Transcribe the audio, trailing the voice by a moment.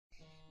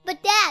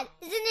But Dad,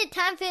 isn't it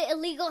time for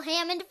illegal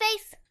ham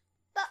interface?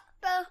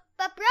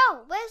 But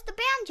bro, where's the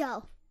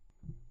banjo?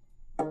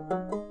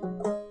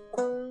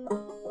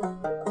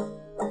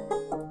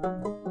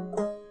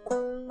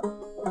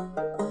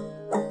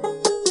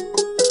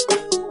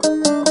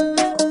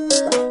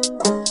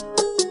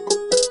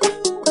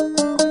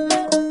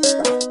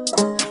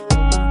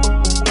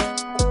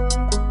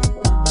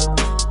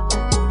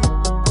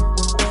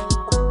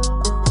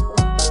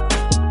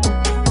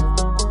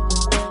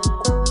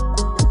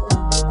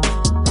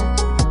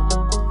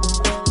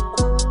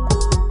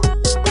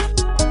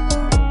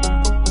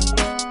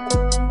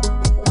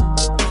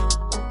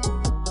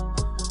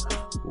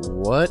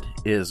 What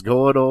is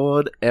going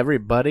on,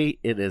 everybody?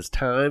 It is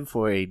time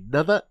for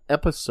another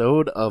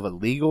episode of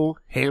Illegal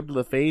Ham to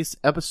the Face,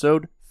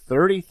 episode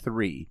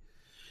 33.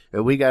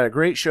 And we got a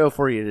great show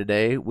for you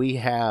today. We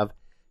have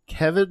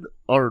Kevin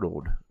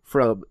Arnold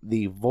from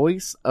the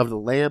Voice of the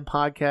Lamb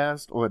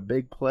podcast on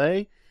Big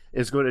Play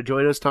is going to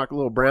join us, talk a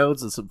little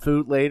Browns and some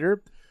food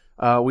later.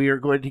 We are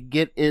going to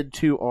get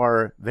into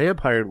our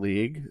Vampire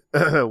League.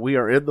 We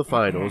are in the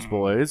finals,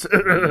 boys.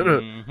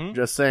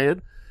 Just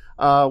saying.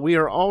 We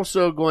are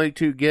also going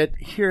to get,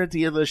 here at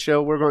the end of the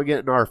show, we're going to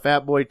get in our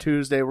Fat Boy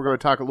Tuesday. We're going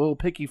to talk a little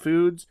picky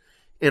foods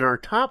in our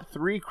top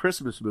 3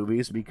 Christmas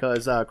movies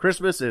because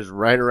Christmas is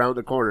right around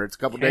the corner. It's a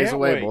couple days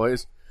away,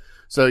 boys.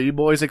 So you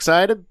boys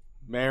excited?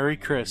 Merry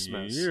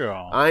Christmas.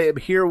 Yeah. I am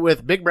here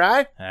with Big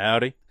Bri.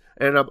 Howdy.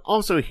 And I'm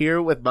also here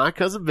with my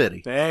cousin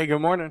Vinny. Hey, good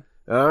morning.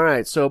 All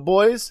right, so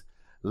boys,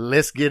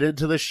 let's get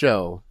into the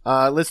show.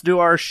 Let's do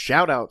our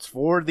shout-outs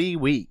for the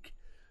week.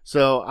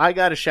 So I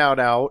got a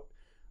shout-out.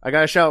 I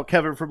got to shout out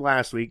Kevin from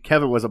last week.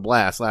 Kevin was a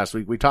blast last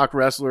week. We talked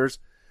wrestlers.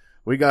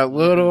 We got a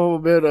little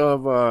bit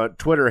of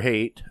Twitter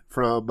hate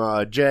from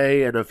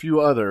Jay and a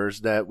few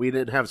others that we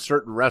didn't have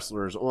certain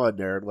wrestlers on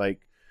there, like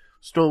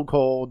Stone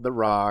Cold, The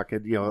Rock,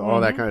 and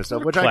all that kind of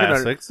stuff. Which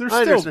Classics. They're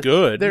still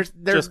good. They're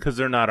just because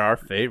they're not our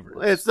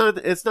favorites.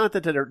 It's not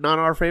that they're not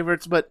our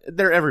favorites, but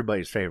they're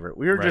everybody's favorite.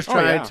 We were just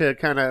trying to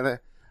kind of.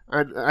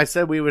 I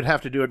said we would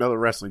have to do another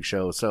wrestling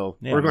show, so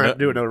we're going to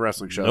do another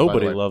wrestling show.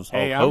 Nobody loves Hulk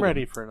Hey, I'm Hogan.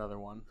 ready for another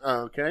one.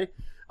 Okay.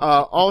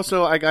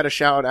 Also, I got to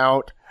shout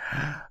out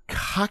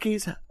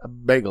Cocky's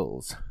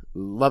Bagels.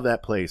 Love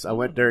that place. I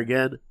went there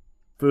again.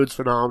 Food's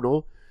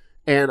phenomenal.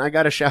 And I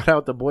got to shout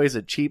out the boys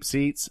at Cheap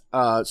Seats.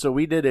 So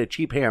we did a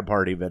cheap ham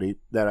party, Vinny,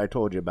 that I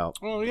told you about.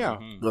 Oh, yeah.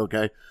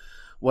 Okay.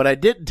 What I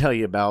didn't tell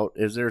you about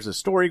is there's a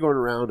story going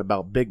around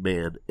about Big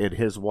Man and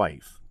his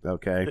wife.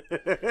 Okay.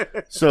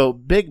 So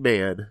Big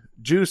Man,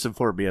 Juice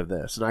informed me of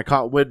this, and I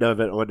caught wind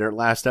of it on their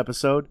last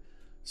episode.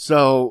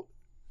 So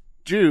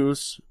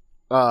Juice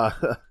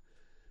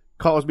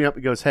calls me up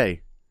and goes,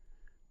 "Hey,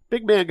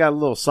 Big Man got a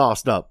little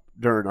sauced up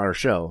during our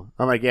show."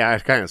 I'm like, "Yeah, I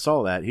kind of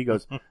saw that." He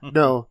goes,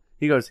 "No."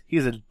 He goes,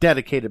 "He's a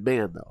dedicated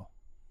man, though."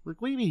 I'm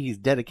like, "What do you mean he's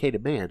a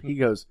dedicated man?" He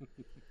goes,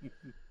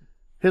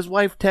 "His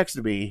wife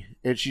texted me,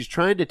 and she's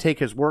trying to take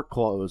his work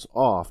clothes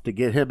off to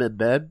get him in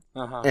bed,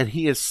 and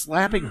he is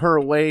slapping her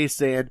away,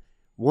 saying,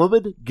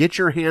 'Woman, get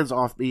your hands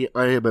off me.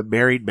 I am a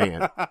married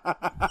man.'" All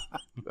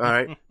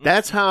right?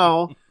 That's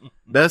how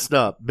messed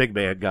up Big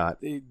Man got.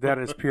 That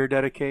is pure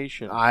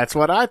dedication. That's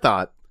what I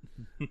thought.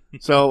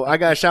 So I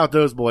got to shout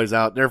those boys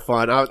out. They're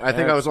fun. I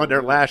think I was on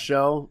their last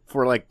show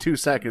for like 2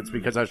 seconds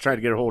because I was trying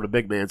to get a hold of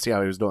Big Man, see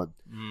how he was doing.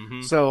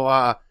 Mm-hmm.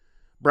 So,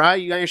 Bri,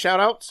 you got any shout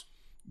outs?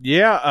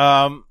 Yeah,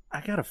 I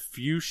got a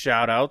few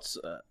shout-outs.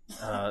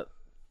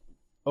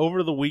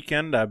 Over the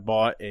weekend, I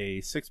bought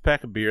a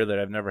 6-pack of beer that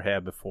I've never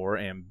had before,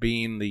 and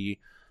being the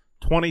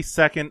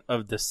 22nd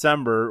of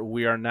December,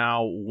 we are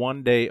now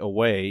 1 day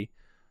away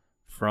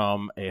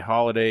from a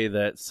holiday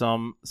that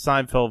some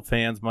Seinfeld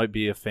fans might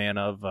be a fan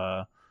of,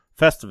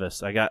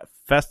 Festivus. I got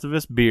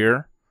Festivus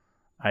beer.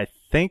 I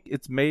think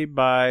it's made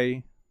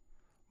by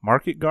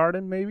Market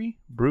Garden, maybe?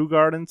 Brew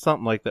Garden,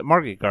 something like that.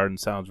 Market Garden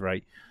sounds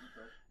right.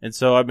 And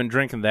so I've been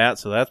drinking that,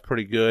 so that's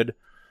pretty good.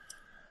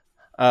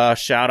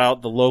 Shout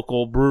out the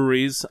local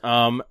breweries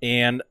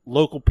and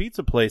local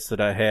pizza place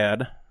that I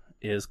had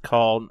is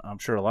called, I'm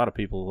sure a lot of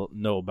people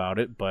know about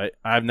it, but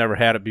I've never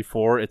had it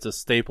before. It's a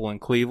staple in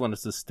Cleveland.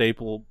 It's a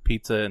staple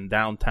pizza in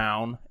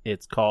downtown.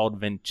 It's called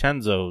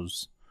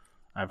Vincenzo's.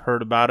 I've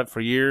heard about it for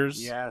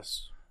years.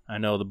 Yes. I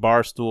know the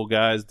Barstool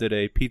guys did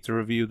a pizza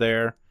review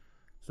there,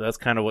 so that's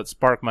kind of what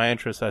sparked my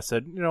interest. I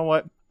said, you know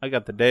what? I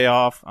got the day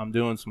off. I'm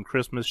doing some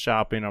Christmas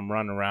shopping. I'm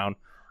running around.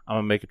 I'm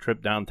going to make a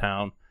trip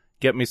downtown.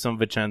 Get me some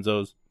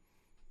Vincenzo's.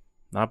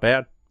 Not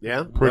bad.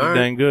 Yeah. Pretty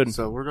dang good.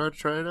 So we're going to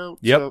try it out.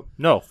 Yep. So,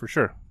 No, for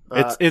sure.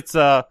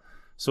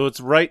 So it's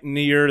right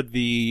near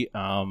the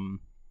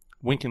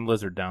Wink and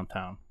Lizard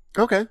downtown.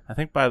 okay. I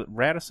think by the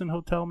Radisson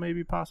Hotel,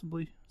 maybe,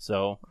 possibly.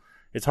 So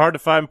it's hard to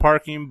find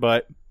parking,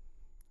 but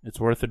it's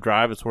worth the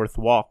drive. It's worth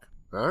the walk.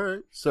 All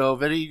right. So,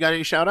 Vinny, you got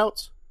any shout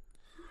outs?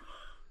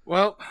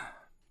 Well,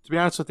 to be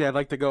honest with you, I'd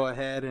like to go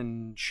ahead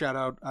and shout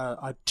out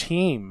a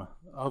team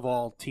of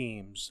all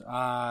teams.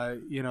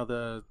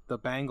 The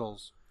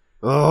Bengals.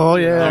 Oh,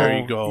 yeah. There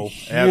you go.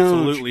 Huge,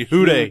 Absolutely.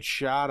 Hooday. huge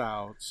shout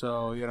out.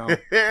 So,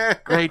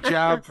 great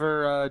job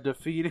for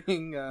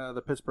defeating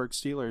the Pittsburgh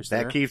Steelers.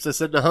 That there. keeps us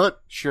in the hunt.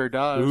 Sure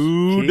does.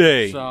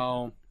 Hooday.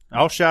 So,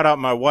 I'll shout out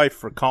my wife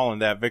for calling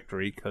that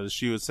victory because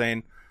she was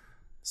saying,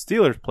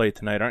 Steelers play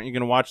tonight. Aren't you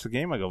going to watch the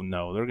game? I go,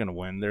 no, they're going to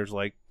win. There's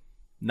like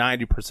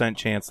 90%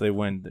 chance they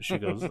win. She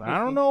goes, I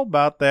don't know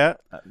about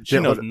that. She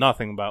knows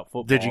nothing about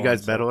football. Did you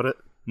guys bet on it?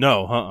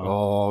 No,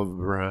 Oh,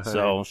 right.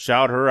 So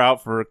shout her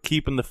out for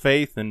keeping the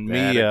faith and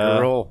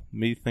Girl.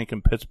 me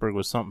thinking Pittsburgh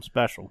was something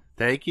special.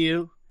 Thank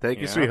you. Thank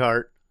you, Yeah.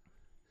 sweetheart.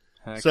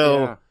 heck So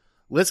yeah.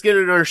 let's get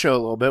into our show a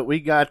little bit.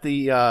 We got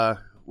the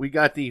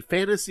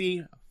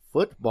fantasy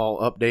football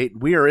update.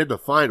 We are in the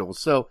finals.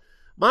 So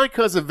my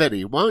cousin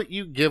Vinny, why don't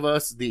you give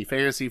us the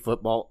fantasy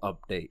football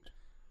update?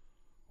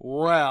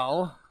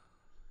 Well,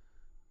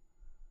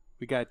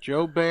 we got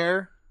Joe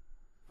Bear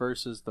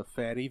versus the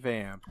Fatty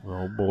Vamp.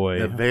 Oh boy.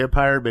 The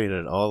vampire made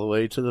it all the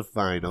way to the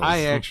finals.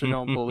 I actually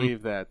don't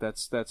believe that.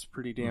 That's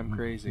pretty damn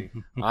crazy.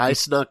 I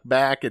snuck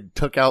back and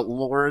took out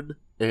Lauren,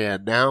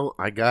 and now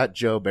I got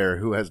Joe Bear,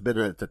 who has been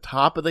at the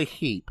top of the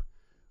heap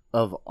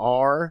of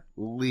our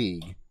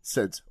league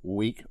since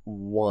week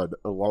 1,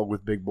 along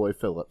with Big Boy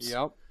Phillips.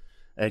 Yep.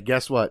 And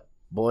guess what,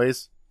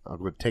 boys? I'm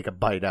going to take a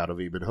bite out of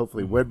him and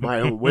hopefully win my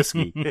own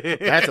whiskey.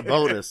 That's a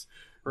bonus.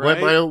 Right?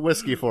 Win my own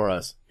whiskey for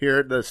us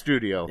here in the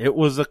studio. It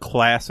was a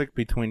classic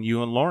between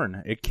you and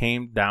Lauren. It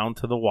came down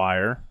to the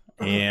wire,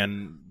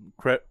 and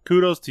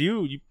kudos to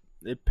you.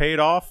 It paid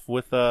off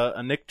with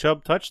a Nick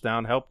Chubb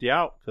touchdown, helped you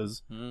out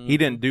because he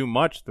didn't do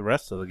much the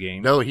rest of the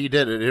game. No, he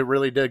didn't. It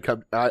really did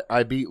come.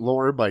 I beat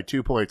Lauren by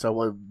 2 points. I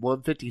won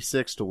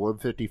 156 to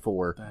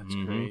 154. That's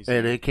crazy.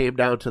 And it came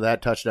down to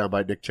that touchdown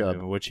by Nick Chubb.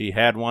 Which he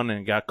had one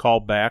and got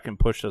called back and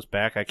pushed us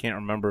back. I can't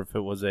remember if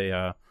it was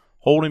a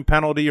holding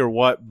penalty or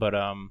what, but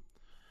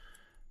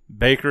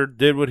Baker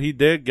did what he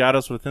did, got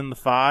us within the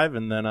 5,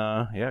 and then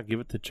give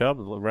it to Chubb.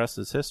 The rest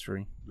is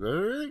history. All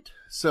right.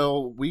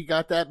 So we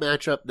got that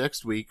matchup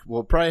next week.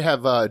 We'll probably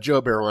have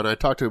Joe Bear on. I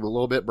talked to him a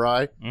little bit,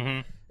 Bri,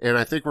 Mm-hmm. and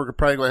I think we're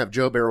probably going to have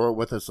Joe Bear on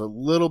with us a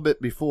little bit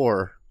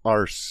before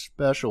our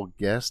special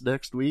guest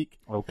next week.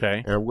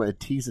 Okay. And I'm going to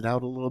tease it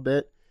out a little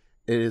bit.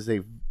 It is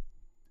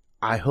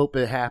I hope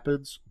it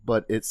happens,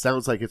 but it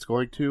sounds like it's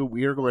going to.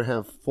 We are going to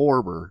have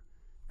former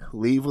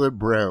Cleveland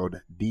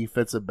Brown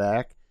defensive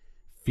back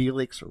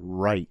Felix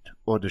Wright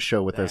on the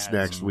show with us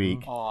next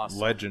week. Awesome.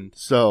 Legend.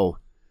 So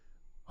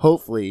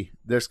hopefully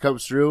this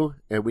comes through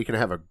and we can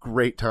have a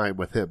great time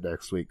with him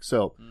next week.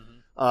 So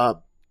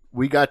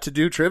we got to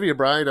do trivia,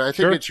 Brian. I think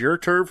Sure. it's your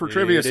turn for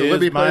trivia. It So let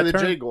is me play my the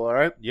turn. jingle, all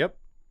right? Yep.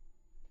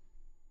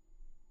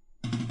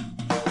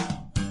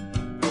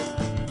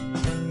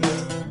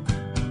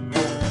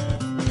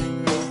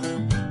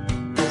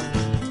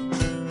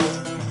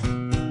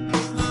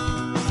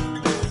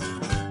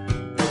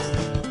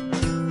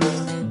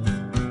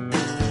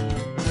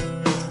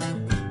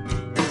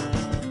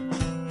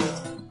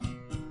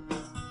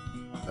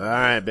 All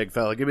right, big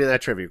fella. Give me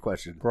that trivia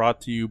question.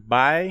 Brought to you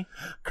by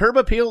Curb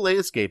Appeal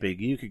Landscaping.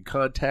 You can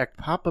contact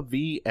Papa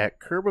V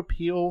at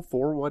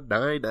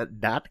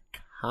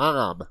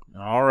curbappeal419.com.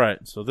 All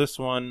right. So this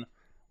one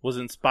was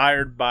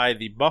inspired by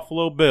the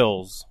Buffalo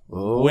Bills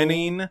Oh.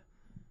 winning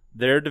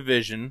their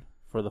division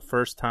for the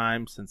first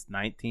time since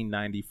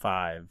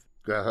 1995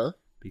 Uh-huh.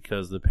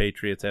 because the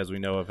Patriots, as we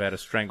know, have had a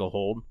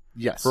stranglehold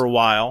Yes. for a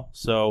while.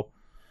 So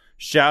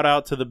shout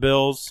out to the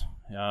Bills.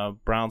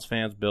 Browns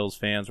fans, Bills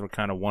fans were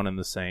kind of one and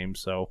the same.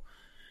 So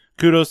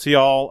kudos to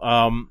y'all.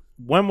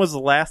 When was the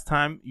last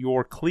time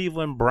your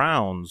Cleveland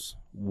Browns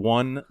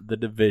won the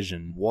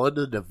division? Won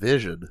the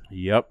division.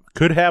 Yep.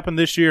 Could happen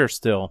this year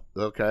still.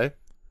 Okay.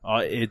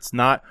 It's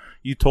not.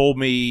 You told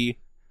me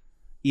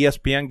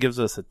ESPN gives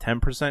us a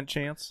 10%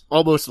 chance.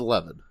 Almost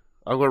 11.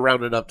 I'm going to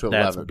round it up to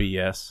That's 11.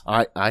 BS.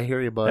 I hear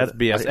you, bud. That's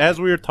BS.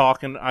 As we were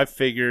talking, I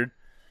figured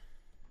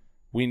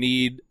we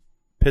need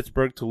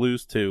Pittsburgh to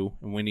lose 2,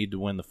 and we need to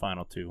win the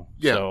final 2.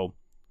 Yeah. So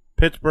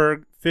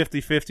Pittsburgh,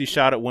 50-50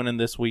 shot at winning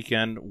this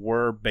weekend.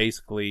 We're going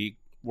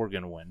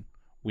to win.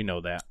 We know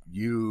that.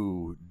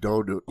 You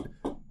don't do.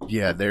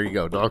 Yeah, there you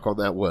go. Knock on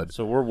that wood.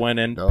 So we're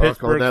winning. Knock on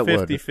Pittsburgh, that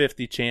wood.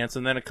 50-50 chance,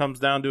 and then it comes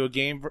down to a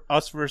game for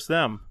us versus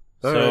them.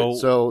 All So, right,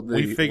 so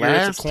we the figure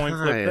last it's a coin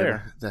flip time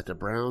there. that the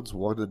Browns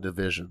won the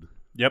division.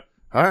 Yep.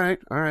 All right,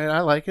 I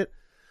like it.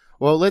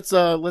 Well, let's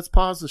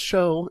pause the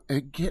show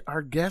and get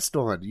our guest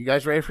on. You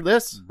guys ready for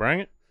this?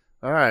 Bring it.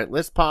 All right,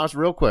 let's pause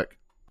real quick.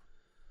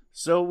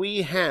 So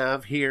we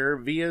have here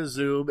via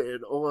Zoom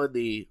and on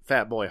the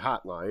Fat Boy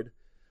Hotline,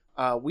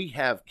 we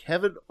have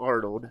Kevin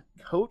Arnold,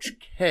 Coach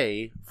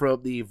K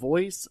from the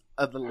Voice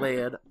of the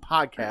Land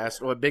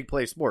podcast on Big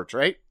Play Sports,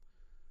 right?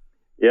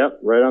 Yep,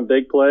 right on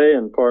Big Play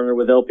and partner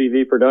with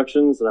LPV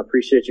Productions. And I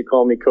appreciate you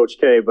calling me Coach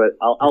K, but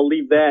I'll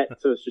leave that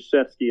to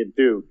Krzyzewski and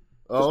Duke.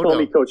 Just call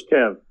me Coach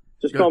Kev.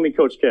 Just call me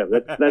Coach Kev.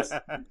 That's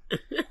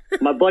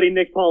my buddy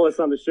Nick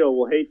Paulus on the show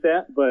will hate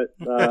that, but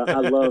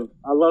I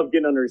love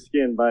getting under his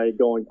skin by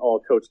going all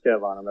Coach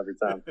Kev on him every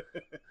time.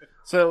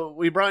 So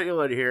we brought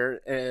you on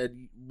here,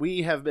 and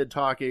we have been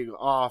talking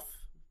off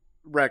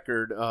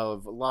record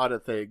of a lot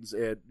of things,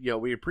 and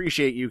we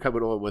appreciate you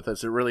coming on with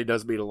us. It really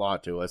does mean a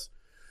lot to us.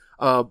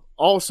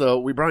 Also,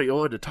 we brought you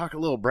on to talk a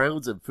little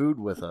Browns and food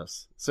with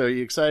us. So,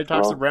 you excited to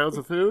talk some Browns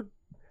and food?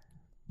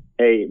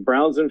 Hey,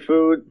 Browns and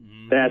food,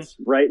 that's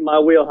right in my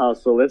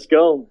wheelhouse, so let's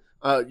go.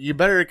 You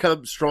better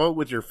come strong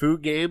with your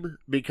food game,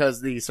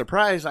 because the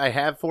surprise I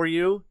have for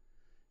you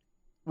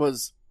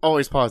was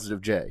always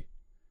Positive Jay.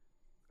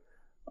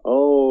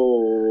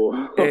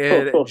 Oh.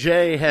 And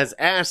Jay has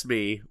asked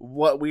me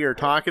what we are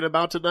talking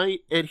about tonight,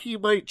 and he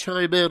might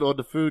chime in on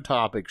the food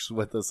topics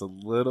with us a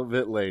little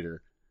bit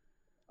later.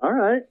 All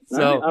right.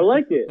 So, I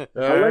like it.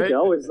 I like it.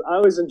 I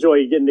always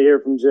enjoy getting to hear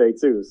from Jay,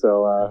 too.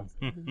 So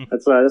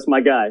that's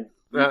my guy.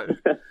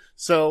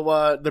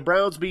 So the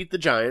Browns beat the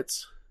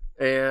Giants,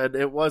 and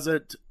it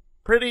wasn't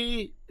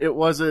pretty, it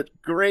wasn't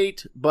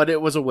great, but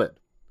it was a win.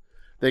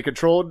 They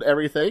controlled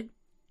everything,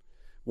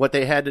 what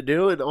they had to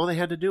do, and all they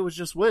had to do was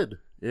just win.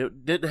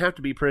 It didn't have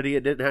to be pretty.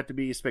 It didn't have to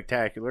be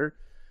spectacular.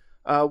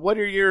 What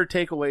are your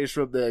takeaways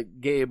from the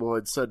game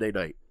on Sunday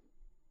night?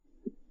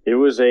 It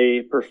was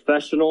a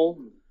professional,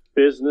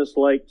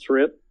 business-like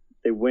trip.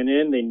 They went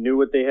in. They knew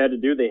what they had to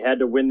do. They had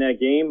to win that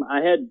game.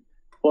 I had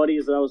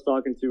buddies that I was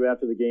talking to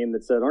after the game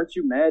that said, aren't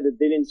you mad that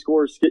they didn't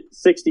score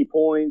 60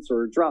 points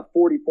or drop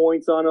 40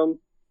 points on them?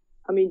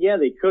 I mean, yeah,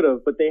 they could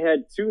have, but they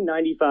had 2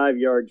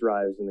 95-yard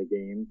drives in the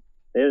game.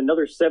 They had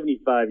another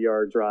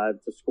 75-yard drive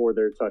to score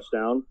their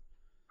touchdown.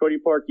 Cody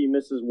Parkey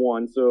misses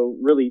one, so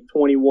really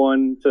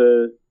 21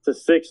 to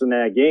 6 in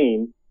that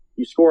game.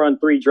 You score on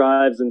 3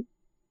 drives, and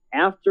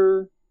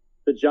after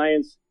the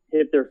Giants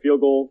hit their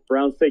field goal,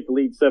 Browns take the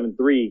lead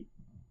 7-3.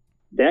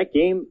 That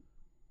game,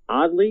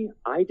 oddly,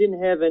 I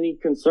didn't have any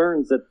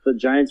concerns that the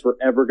Giants were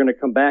ever going to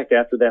come back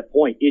after that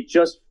point. It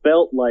just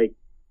felt like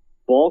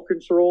ball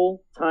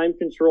control, time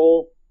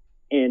control,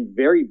 and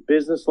very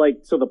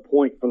businesslike to the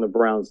point from the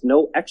Browns.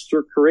 No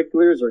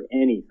extracurriculars or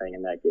anything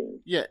in that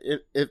game. Yeah,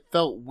 it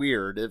felt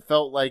weird. It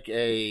felt like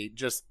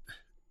just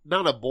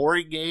not a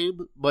boring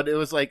game, but it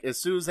was like as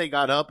soon as they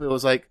got up, it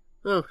was like,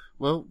 oh,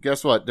 well,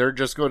 guess what? They're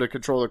just going to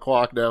control the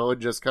clock now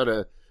and just kind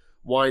of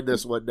wind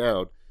this one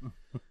down.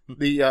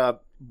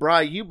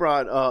 Bri, you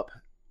brought up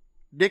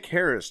Nick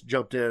Harris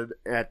jumped in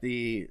at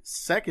the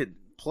second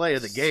play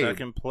of the game.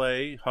 Second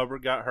play,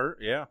 Hubbard got hurt,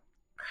 yeah.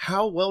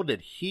 How well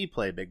did he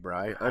play, Big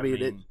Bri? I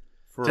mean,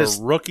 for a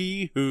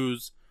rookie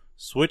who's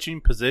switching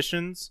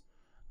positions,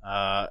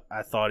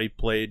 I thought he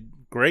played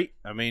great.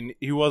 I mean,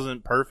 he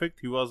wasn't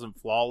perfect. He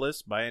wasn't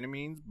flawless by any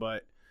means,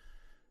 but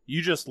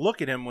you just look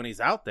at him when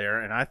he's out there,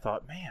 and I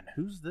thought, man,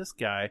 who's this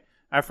guy?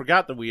 I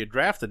forgot that we had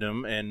drafted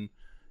him, and,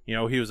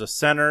 he was a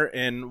center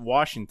in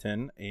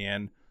Washington,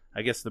 and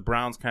I guess the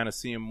Browns kind of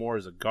see him more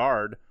as a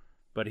guard,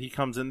 but he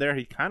comes in there,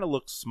 he kind of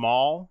looks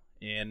small,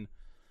 and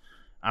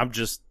I'm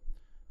just,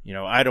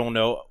 I don't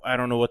know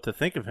what to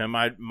think of him.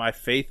 My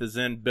faith is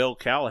in Bill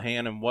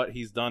Callahan and what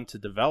he's done to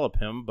develop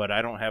him, but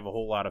I don't have a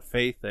whole lot of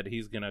faith that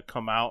he's going to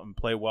come out and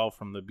play well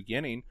from the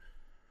beginning.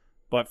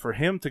 But for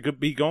him to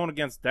be going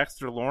against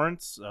Dexter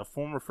Lawrence, a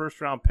former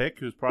first-round pick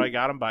who's probably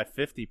got him by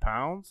 50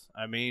 pounds,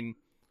 I mean,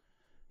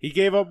 he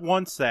gave up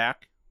 1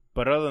 sack,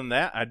 but other than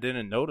that, I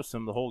didn't notice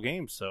him the whole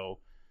game. So,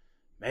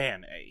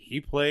 man, he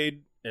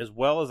played as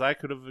well as I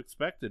could have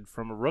expected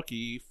from a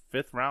rookie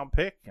 5th-round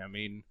pick. I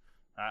mean,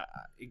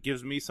 it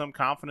gives me some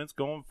confidence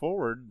going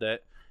forward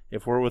that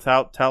if we're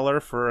without Teller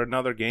for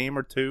another game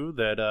or two,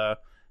 that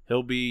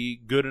he'll be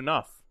good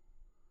enough.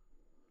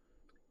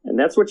 And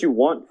that's what you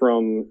want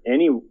from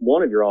any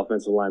one of your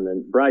offensive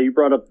linemen. Bri, you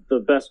brought up the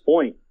best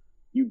point.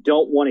 You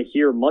don't want to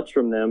hear much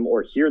from them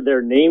or hear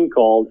their name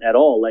called at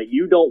all. Like,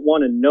 you don't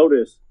want to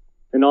notice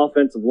an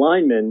offensive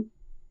lineman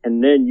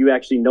and then you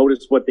actually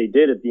notice what they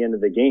did at the end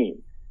of the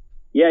game.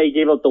 Yeah, he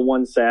gave up the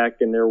 1 sack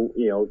and their,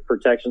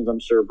 protections,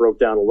 I'm sure, broke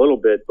down a little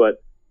bit,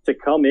 but to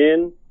come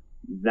in,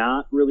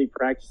 not really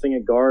practicing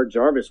a guard,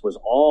 Jarvis was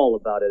all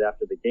about it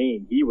after the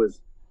game. He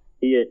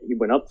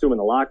went up to him in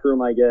the locker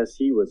room, I guess.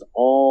 He was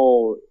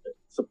all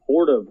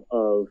supportive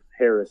of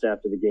Harris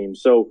after the game.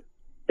 So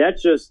that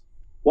just,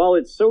 while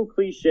it's so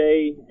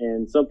cliche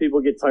and some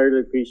people get tired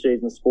of the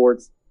cliches in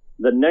sports,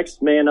 the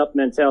next man up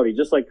mentality,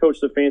 just like Coach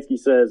Stefanski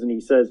says, and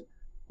he says,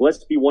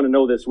 let's be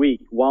 1-0 this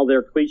week. While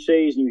they're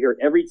cliches and you hear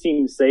every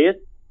team say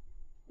it,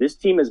 this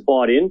team has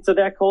bought into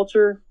that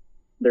culture.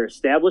 They're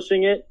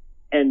establishing it,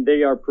 and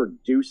they are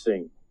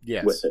producing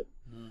with it.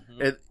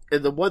 Mm-hmm.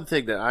 And the one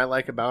thing that I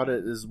like about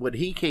it is when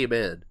he came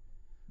in,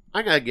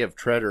 I got to give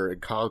Treader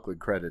and Conklin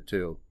credit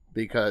too,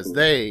 because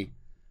they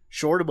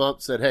shored him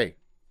up, said, hey,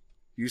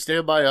 you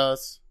stand by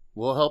us.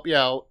 We'll help you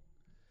out.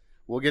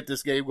 We'll get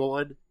this game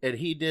going. And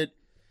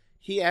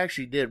he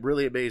actually did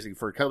really amazing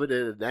for coming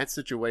in that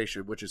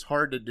situation, which is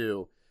hard to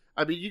do.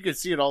 I mean, you could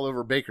see it all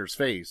over Baker's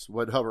face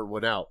when Hubbard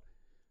went out.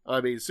 I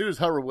mean, as soon as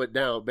Hubbard went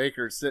down,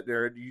 Baker's sitting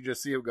there, and you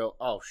just see him go,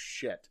 oh,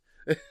 shit.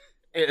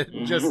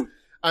 And just,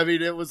 I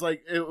mean, it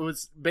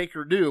was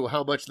Baker knew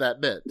how much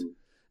that meant.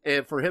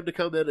 And for him to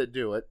come in and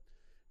do it,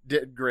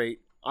 did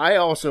great. I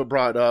also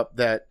brought up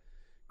that,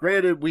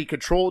 granted, we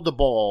controlled the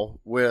ball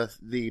with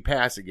the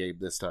passing game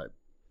this time.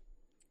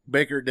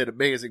 Baker did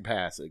amazing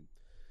passing.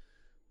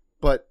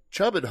 But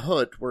Chubb and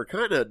Hunt were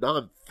kind of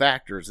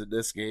non-factors in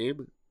this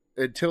game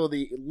until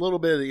the little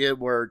bit of the end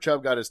where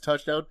Chubb got his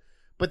touchdown.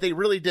 But they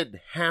really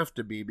didn't have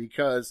to be,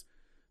 because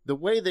the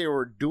way they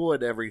were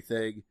doing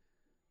everything,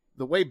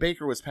 the way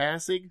Baker was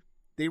passing,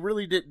 they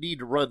really didn't need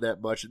to run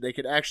that much, and they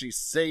could actually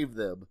save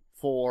them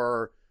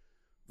for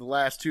the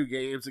last 2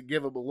 games and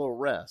give them a little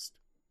rest.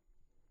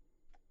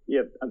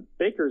 Yeah,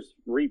 Baker's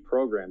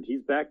reprogrammed.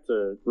 He's back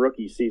to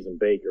rookie season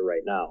Baker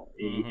right now,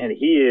 and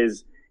he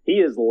is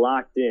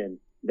locked in.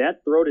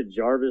 That throw to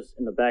Jarvis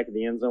in the back of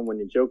the end zone when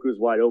Njoku's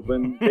wide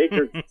open,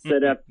 Baker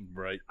said after.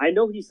 Right. I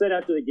know he said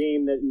after the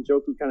game that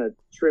Njoku kind of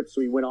tripped,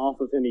 so he went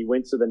off of him. He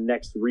went to the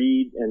next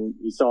read, and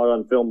he saw it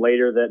on film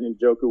later that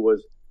Njoku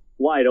was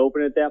wide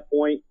open at that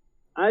point.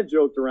 I've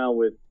joked around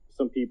with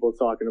some people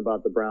talking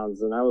about the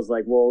Browns, and I was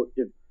like, well,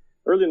 if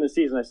early in the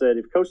season I said,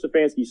 if Coach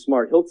Stefanski's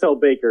smart, he'll tell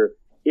Baker,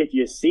 if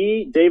you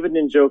see David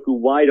Njoku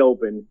wide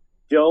open,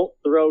 don't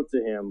throw to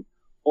him.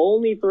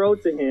 Only throw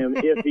to him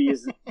if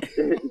he's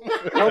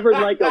covered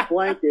like a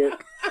blanket,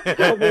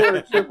 double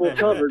or triple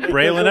covered.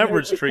 Braylon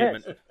Edwards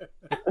treatment.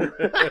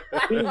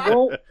 He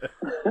won't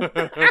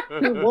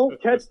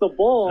catch the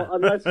ball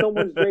unless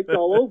someone's draped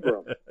all over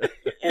him.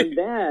 And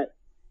that,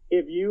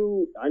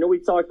 I know we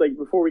talked, like,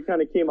 before we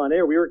kind of came on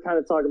air, we were kind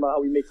of talking about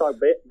how we may talk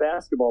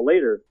basketball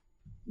later.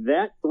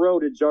 That throw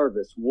to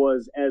Jarvis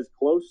was as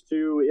close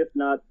to, if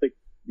not the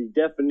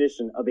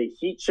definition of a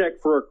heat check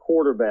for a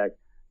quarterback,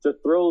 to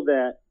throw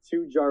that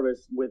to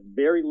Jarvis with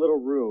very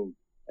little room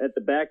at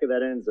the back of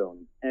that end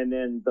zone. And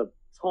then the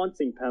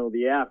taunting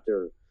penalty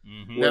after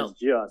was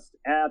just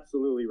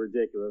absolutely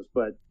ridiculous.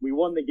 But we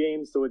won the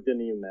game, so it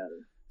didn't even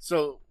matter.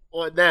 So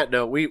on that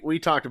note, we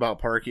talked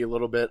about Parkey a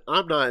little bit.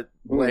 I'm not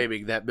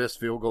blaming that missed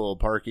field goal on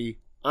Parkey.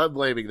 I'm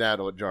blaming that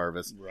on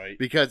Jarvis. Right.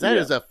 Because that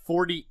is a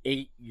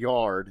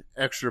 48-yard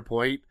extra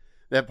point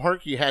that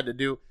Parkey had to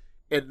do.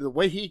 And the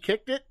way he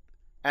kicked it,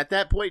 at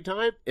that point in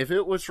time, if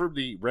it was from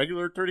the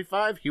regular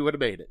 35, he would have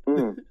made it.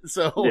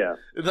 So,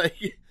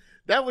 like,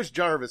 that was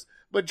Jarvis.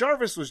 But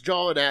Jarvis was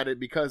jawing at it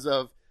because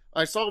of,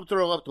 I saw him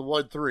throw up the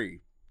 1-3,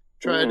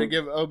 trying to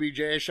give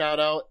OBJ a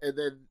shout-out, and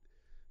then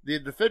the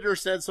defender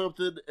said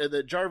something, and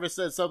then Jarvis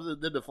said something,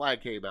 and then the flag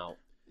came out.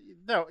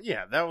 No,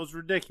 yeah, that was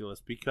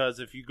ridiculous,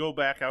 because if you go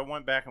back, I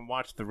went back and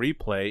watched the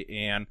replay,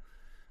 and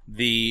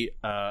the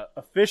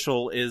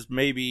official is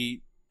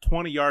maybe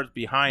 20 yards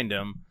behind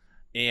him,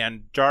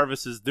 and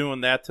Jarvis is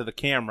doing that to the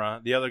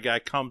camera. The other guy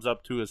comes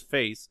up to his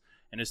face,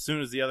 and as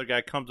soon as the other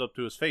guy comes up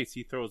to his face,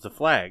 he throws the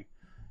flag.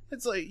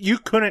 It's like you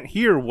couldn't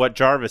hear what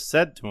Jarvis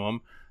said to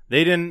him.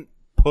 They didn't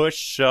push,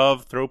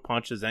 shove, throw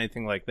punches,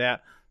 anything like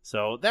that.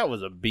 So that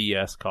was a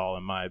BS call,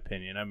 in my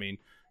opinion. I mean,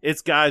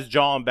 it's guys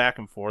jawing back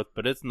and forth,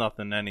 but it's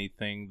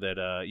anything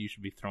that you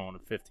should be throwing a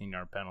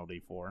 15-yard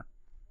penalty for.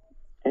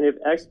 And if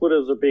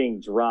expletives are being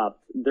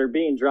dropped, they're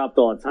being dropped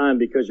all the time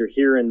because you're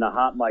hearing the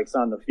hot mics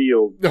on the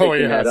field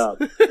picking that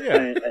up.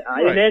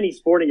 In any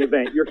sporting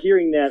event, you're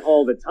hearing that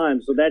all the time.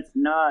 So that's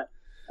not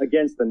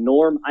against the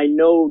norm. I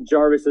know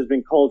Jarvis has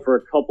been called for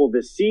a couple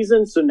this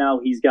season, so now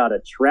he's got a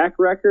track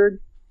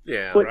record.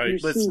 Yeah, but right.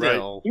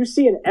 You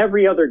see in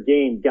every other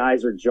game,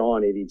 guys are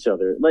jawing at each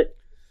other. Like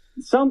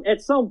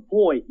at some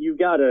point, you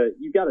gotta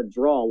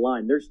draw a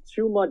line. There's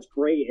too much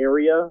gray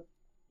area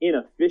in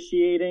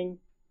officiating.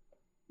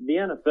 The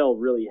NFL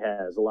really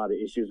has a lot of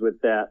issues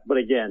with that. But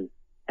again,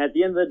 at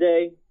the end of the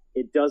day,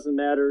 it doesn't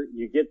matter.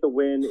 You get the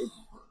win. It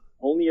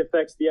only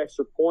affects the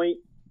extra point.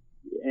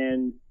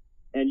 And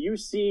you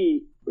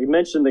see, we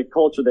mentioned the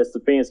culture that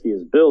Stefanski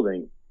is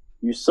building.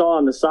 You saw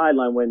on the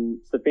sideline when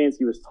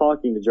Stefanski was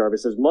talking to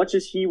Jarvis, as much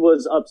as he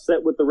was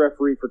upset with the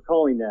referee for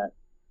calling that,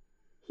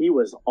 he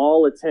was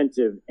all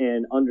attentive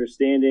and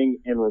understanding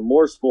and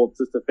remorseful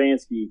to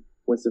Stefanski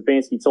when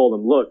Stefanski told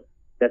him, look,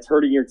 that's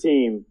hurting your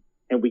team.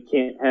 And we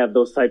can't have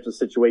those types of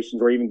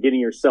situations or even getting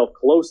yourself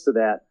close to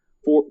that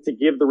to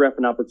give the ref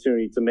an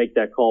opportunity to make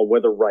that call,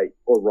 whether right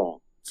or wrong.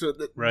 So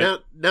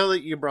now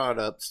that you brought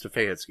up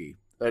Stefanski,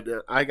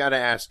 I got to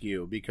ask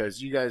you,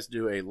 because you guys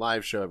do a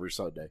live show every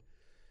Sunday,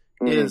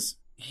 is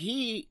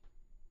he,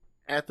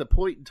 at the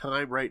point in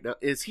time right now,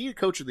 is he a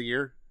coach of the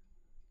year?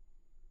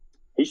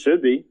 He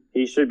should be.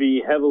 He should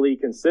be heavily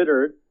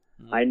considered.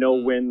 I know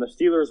when the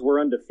Steelers were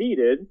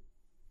undefeated,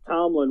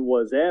 Tomlin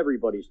was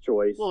everybody's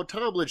choice. Well,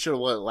 Tomlin should have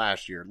won it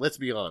last year. Let's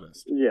be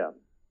honest.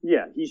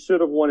 Yeah, he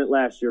should have won it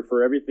last year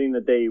for everything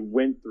that they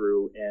went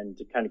through and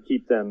to kind of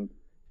keep them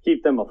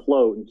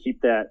afloat and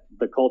keep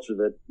the culture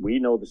that we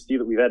know the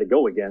Steelers we've had to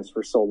go against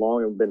for so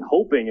long and been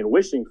hoping and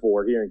wishing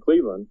for here in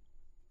Cleveland.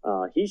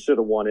 He should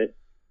have won it.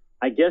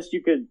 I guess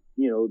you could,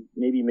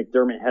 maybe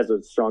McDermott has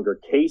a stronger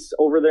case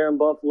over there in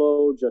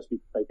Buffalo, just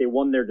like they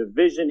won their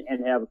division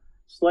and have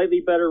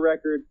slightly better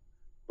record,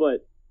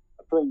 but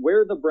from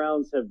where the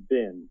Browns have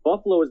been,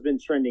 Buffalo has been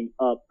trending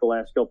up the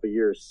last couple of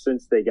years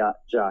since they got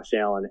Josh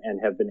Allen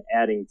and have been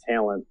adding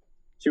talent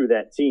to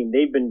that team.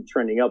 They've been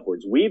trending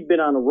upwards. We've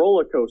been on a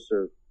roller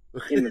coaster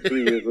in the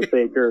 3 years with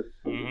Baker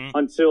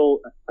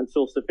until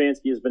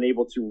Stefanski has been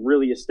able to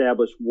really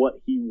establish what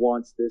he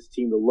wants this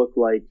team to look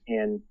like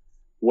and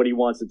what he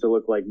wants it to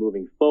look like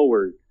moving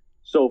forward.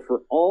 So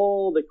for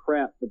all the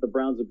crap that the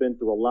Browns have been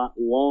through a lot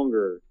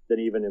longer than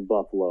even in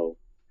Buffalo,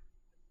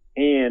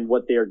 and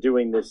what they are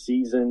doing this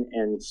season,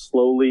 and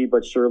slowly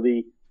but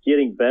surely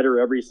getting better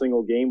every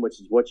single game, which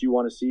is what you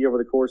want to see over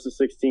the course of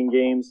 16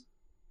 games,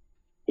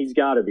 he's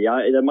got to be.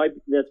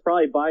 That's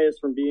probably biased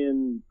from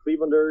being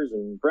Clevelanders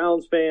and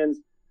Browns fans,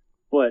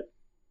 but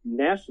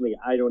nationally,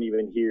 I don't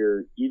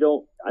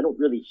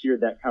really hear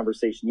that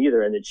conversation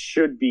either, and it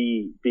should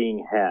be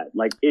being had.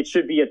 Like, it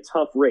should be a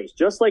tough race,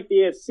 just like the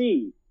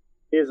AFC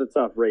is a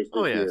tough race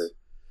this year.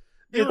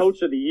 The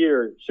Coach of the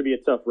Year should be a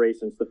tough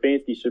race, and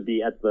Stefanski should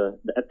be at the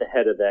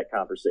head of that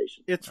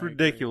conversation. It's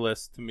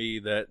ridiculous to me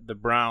that the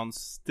Browns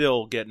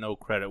still get no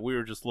credit. We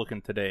were just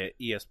looking today at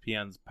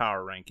ESPN's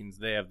power rankings.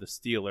 They have the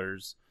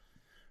Steelers,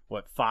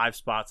 5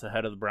 spots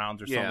ahead of the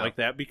Browns or something like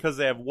that, because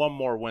they have one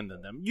more win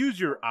than them. Use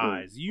your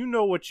eyes. You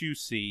know what you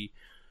see.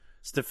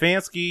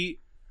 Stefanski,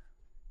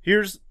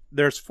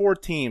 there's 4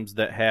 teams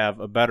that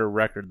have a better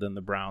record than the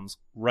Browns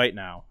right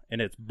now,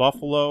 and it's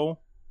Buffalo,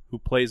 who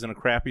plays in a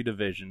crappy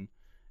division.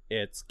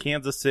 It's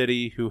Kansas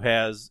City, who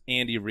has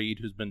Andy Reid,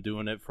 who's been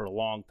doing it for a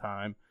long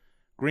time.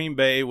 Green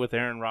Bay with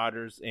Aaron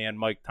Rodgers and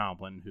Mike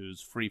Tomlin,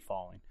 who's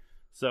free-falling.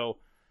 So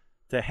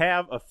to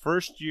have a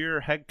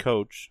first-year head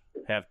coach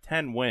have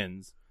 10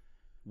 wins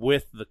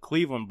with the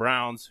Cleveland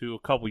Browns, who a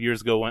couple years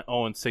ago went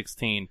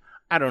 0-16,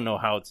 I don't know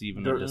how it's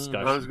even a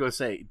discussion. I was going to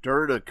say,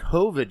 during a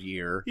COVID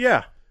year,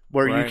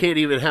 where right. you can't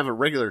even have a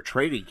regular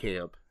training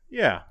camp.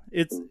 Yeah,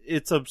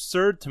 it's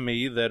absurd to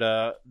me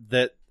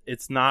that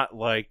it's not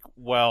like,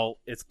 well,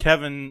 it's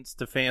Kevin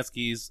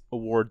Stefanski's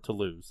award to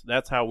lose.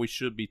 That's how we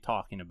should be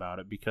talking about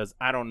it, because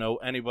I don't know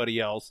anybody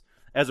else.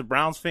 As a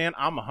Browns fan,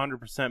 I'm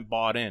 100%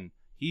 bought in.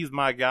 He's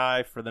my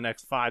guy for the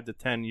next 5 to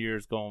 10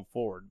 years going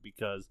forward,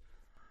 because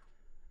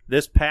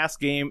this past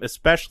game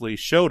especially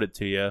showed it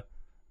to you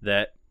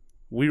that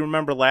we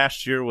remember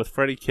last year with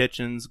Freddie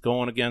Kitchens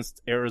going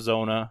against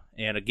Arizona,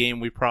 and a game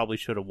we probably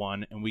should have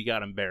won, and we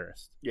got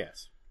embarrassed.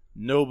 Yes.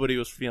 Nobody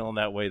was feeling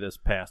that way this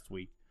past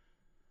week.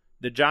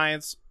 The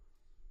Giants,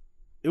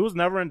 it was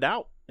never in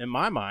doubt in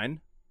my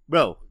mind.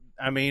 Bro,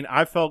 I mean,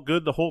 I felt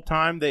good the whole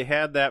time. They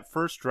had that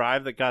first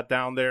drive that got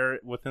down there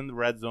within the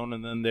red zone,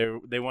 and then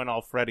they went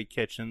all Freddie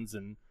Kitchens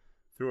and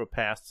threw a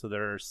pass to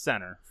their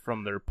center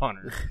from their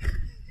punter.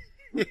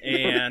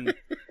 And,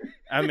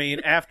 I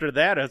mean, after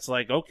that, it's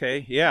like,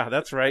 okay, yeah,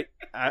 that's right.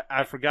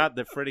 I forgot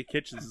that Freddie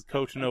Kitchens is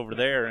coaching over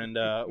there, and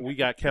we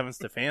got Kevin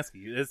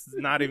Stefanski. This is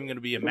not even going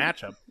to be a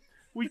matchup.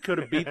 We could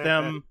have beat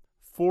them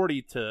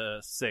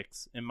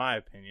 40-6, in my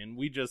opinion.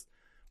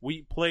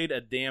 We played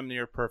a damn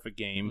near perfect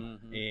game,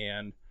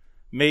 and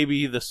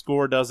maybe the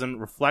score doesn't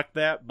reflect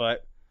that,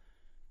 but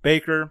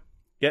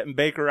getting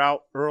Baker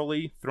out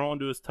early, throwing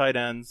to his tight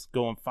ends,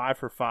 going 5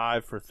 for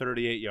 5 for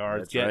 38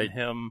 yards, that's getting right.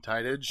 him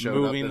tight end showed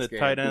moving up the this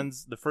tight game.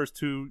 ends. The first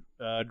 2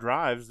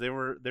 drives, they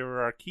were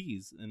our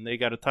keys, and they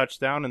got a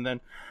touchdown. And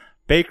then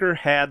Baker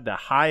had the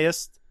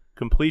highest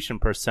completion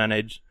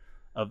percentage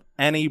of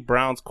any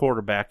Browns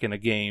quarterback in a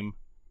game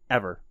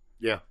ever.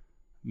 Yeah.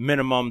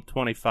 Minimum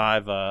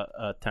 25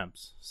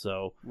 attempts.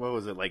 So What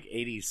was it, like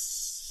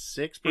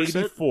 86%?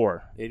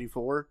 84.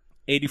 84?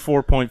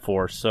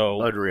 84.4.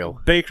 So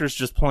Unreal. Baker's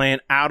just playing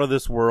out of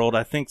this world.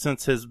 I think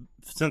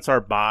since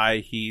our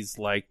bye, he's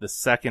like the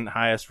second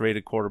highest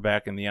rated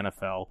quarterback in the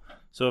NFL.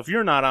 So if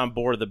you're not on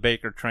board the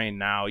Baker train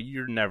now,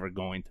 you're never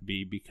going to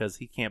be, because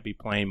he can't be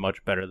playing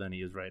much better than he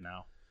is right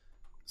now.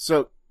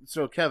 So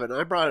Kevin,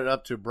 I brought it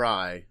up to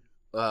Bri.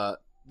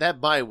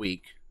 That bye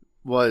week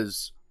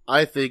was,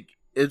 I think,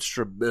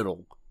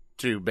 instrumental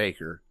to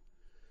Baker,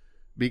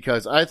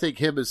 because I think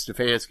him and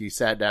Stefanski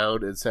sat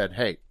down and said,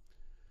 hey,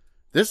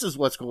 this is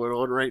what's going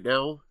on right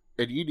now,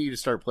 and you need to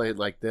start playing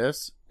like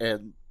this,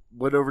 and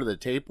went over the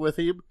tape with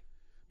him,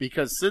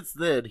 because since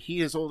then he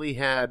has only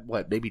had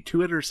maybe 2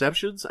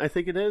 interceptions, I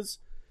think it is.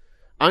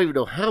 I don't even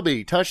know how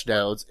many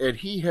touchdowns, and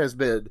he has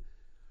been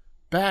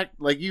back,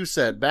 like you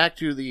said, back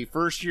to the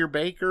first year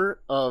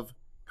Baker of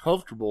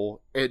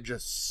comfortable and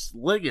just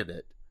slinging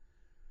it.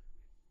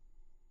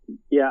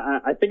 Yeah,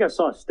 I think I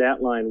saw a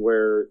stat line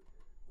where,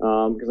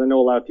 because I know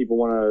a lot of people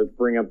want to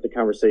bring up the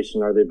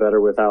conversation, are they better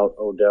without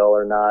Odell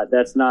or not?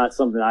 That's not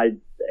something I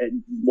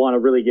want to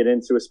really get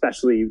into,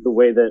 especially the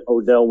way that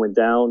Odell went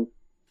down.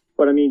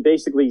 But, I mean,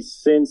 basically,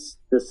 since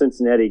the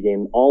Cincinnati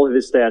game, all of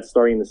his stats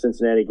starting in the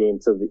Cincinnati game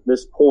to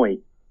this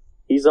point,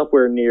 he's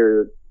upward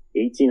near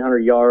 1,800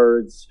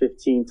 yards,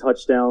 15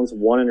 touchdowns,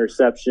 1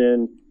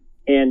 interception.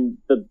 And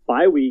the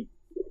bye week,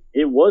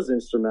 it was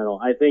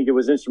instrumental. I think it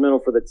was instrumental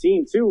for the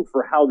team, too,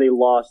 for how they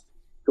lost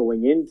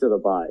going into the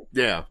bye.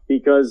 Yeah.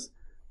 Because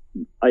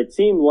a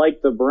team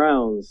like the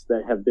Browns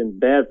that have been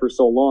bad for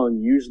so long,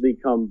 usually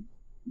come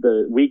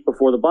the week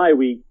before the bye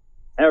week,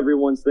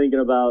 everyone's thinking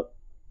about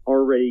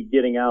already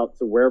getting out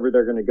to wherever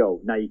they're going to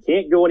go. Now, you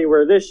can't go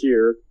anywhere this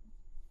year,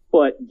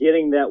 but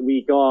getting that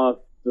week off,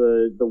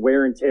 the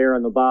wear and tear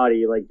on the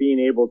body, like being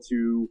able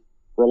to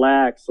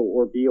relax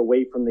or be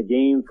away from the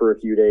game for a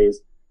few days.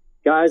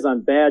 Guys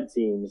on bad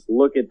teams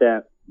look at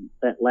that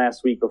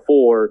last week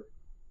before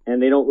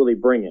and they don't really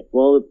bring it.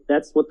 Well,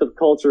 that's what the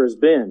culture has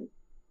been.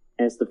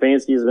 And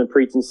Stefanski has been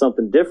preaching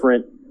something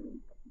different.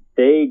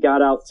 They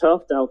got out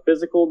toughed, out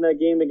physical in that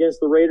game against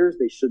the Raiders.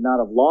 They should not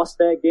have lost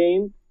that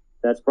game.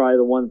 That's probably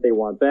the one that they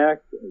want back.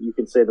 You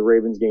can say the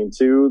Ravens game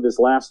too, this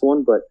last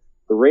one, but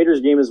the Raiders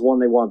game is one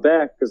they want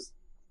back because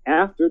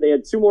after they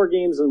had 2 more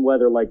games in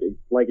weather like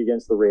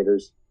against the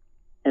Raiders,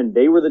 and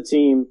they were the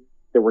team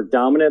that were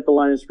dominant at the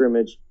line of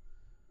scrimmage,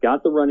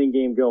 got the running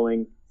game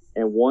going,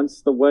 and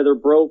once the weather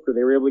broke or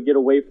they were able to get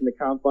away from the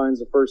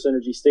confines of First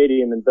Energy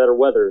Stadium in better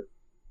weather,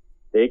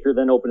 Baker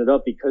then opened it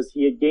up because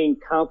he had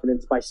gained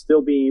confidence by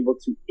still being able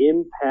to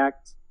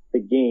impact the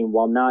game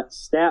while not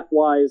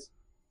stat-wise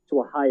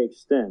to a high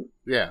extent.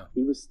 Yeah.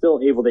 He was still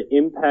able to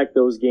impact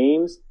those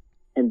games,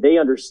 and they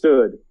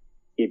understood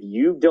if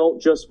you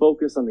don't just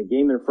focus on the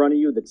game in front of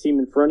you, the team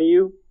in front of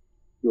you,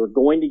 you're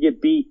going to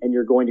get beat and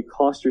you're going to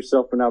cost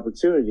yourself an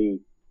opportunity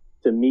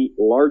to meet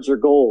larger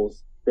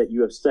goals that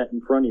you have set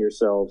in front of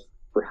yourselves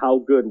for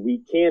how good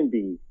we can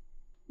be.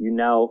 You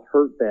now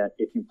hurt that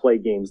if you play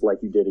games like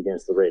you did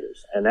against the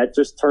Raiders. And that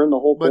just turned the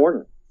whole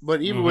corner.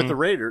 But even with the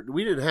Raiders,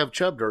 we didn't have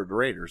Chubb during the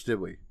Raiders, did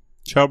we?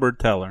 Chubb or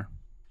Teller.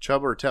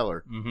 Chubb or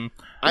Teller. Mm-hmm.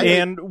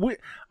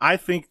 I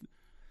think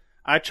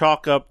I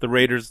chalk up the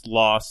Raiders'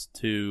 loss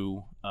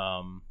to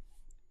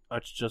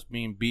us just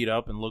being beat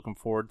up and looking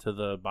forward to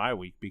the bye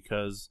week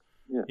because,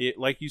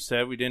 like you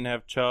said, we didn't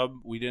have Chubb.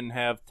 We didn't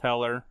have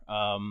Teller.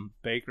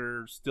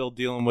 Baker still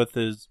dealing with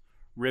his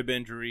rib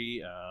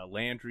injury.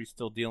 Landry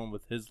still dealing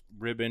with his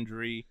rib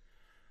injury.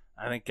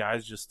 I think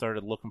guys just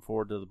started looking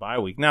forward to the bye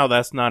week. Now,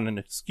 that's not an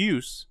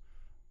excuse,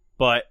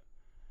 but,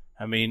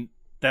 I mean,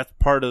 that's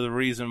part of the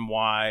reason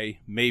why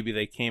maybe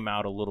they came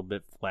out a little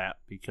bit flat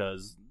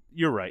because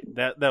you're right.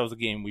 That was a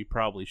game we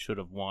probably should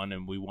have won,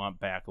 and we want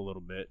back a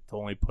little bit to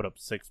only put up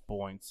 6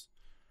 points.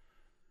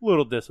 A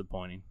little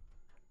disappointing.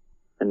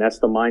 And that's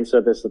the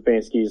mindset that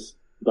Stefanski's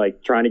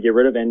like trying to get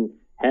rid of and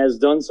has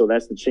done so.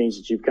 That's the change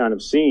that you've kind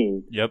of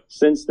seen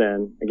since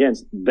then. Again,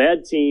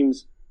 bad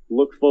teams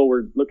look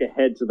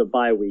ahead to the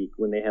bye week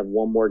when they have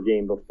one more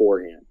game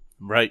beforehand.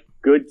 Right.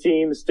 Good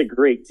teams to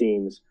great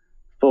teams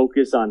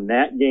focus on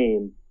that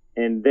game,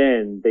 and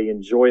then they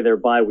enjoy their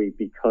bye week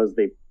because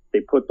they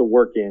put the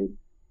work in,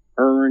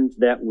 earned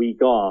that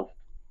week off,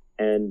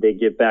 and they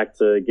get back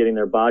to getting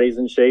their bodies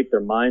in shape,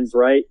 their minds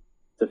right,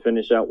 to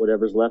finish out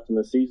whatever's left in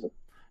the season.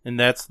 And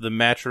that's the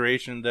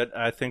maturation that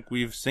I think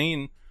we've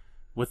seen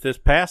with this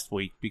past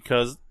week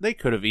because they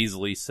could have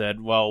easily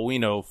said, well, we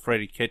know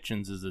Freddie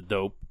Kitchens is a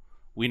dope.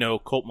 We know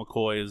Colt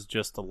McCoy is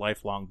just a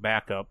lifelong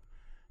backup,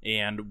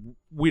 and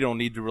we don't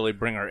need to really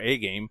bring our A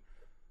game.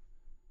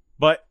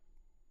 But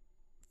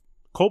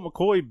Colt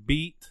McCoy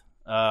beat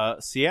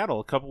Seattle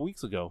a couple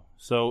weeks ago,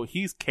 so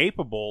he's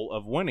capable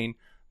of winning.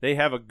 They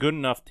have a good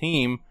enough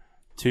team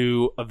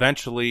to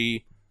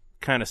eventually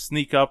kind of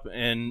sneak up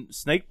and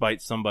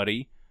snakebite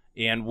somebody,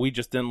 and we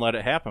just didn't let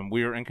it happen.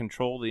 We were in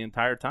control the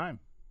entire time.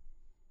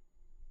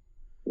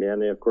 Yeah,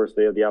 and of course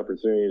they have the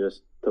opportunity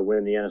to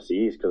win the NFC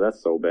East because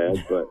that's so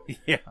bad. But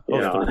yeah, the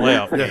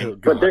playoff game.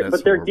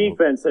 But their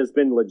defense has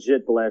been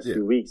legit the last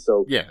 2 weeks.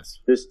 So yes,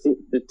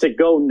 to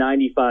go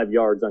 95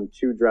 yards on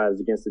 2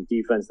 drives against a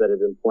defense that had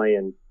been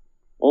playing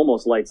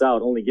almost lights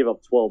out, only give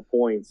up 12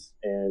 points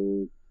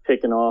and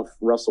picking off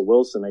Russell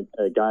Wilson,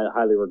 a guy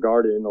highly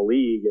regarded in the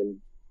league, and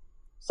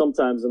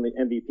sometimes in the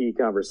MVP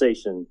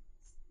conversation,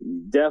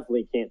 you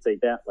definitely can't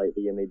take that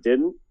lightly. And they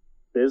didn't.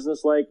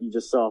 Business-like, you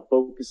just saw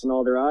focus in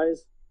all their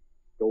eyes.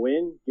 Go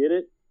in, get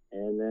it,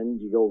 and then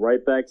you go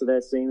right back to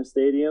that same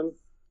stadium.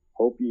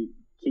 Hope you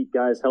keep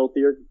guys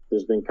healthier.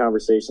 There's been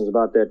conversations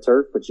about that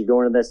turf, but you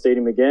go into that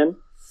stadium again,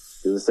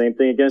 do the same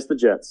thing against the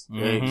Jets.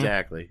 Mm-hmm.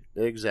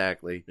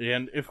 Exactly.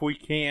 And if we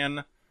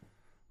can,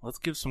 let's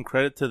give some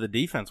credit to the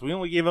defense. We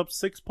only gave up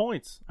 6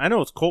 points. I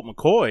know it's Colt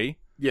McCoy.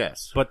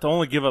 Yes. But to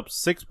only give up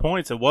 6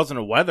 points, it wasn't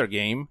a weather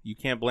game. You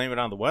can't blame it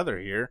on the weather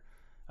here.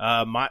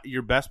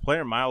 Your best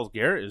player, Myles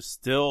Garrett, is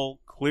still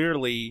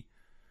clearly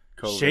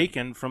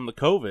shaken from the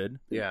COVID.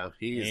 Yeah,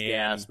 he's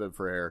gasping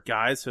for air.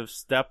 Guys have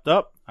stepped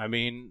up. I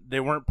mean,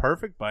 they weren't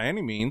perfect by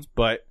any means,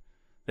 but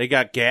they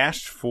got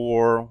gashed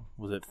for,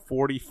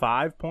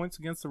 45 points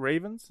against the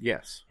Ravens?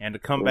 Yes. And to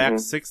come back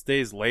 6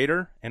 days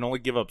later and only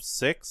give up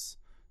 6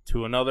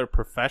 to another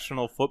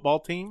professional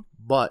football team?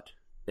 But,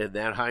 in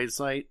that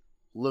hindsight,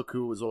 look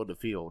who was on the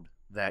field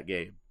that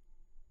game.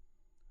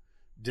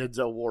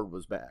 Denzel Ward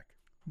was back.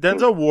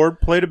 Denzel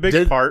Ward played a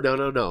big part.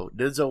 No.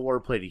 Denzel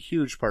Ward played a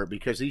huge part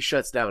because he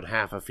shuts down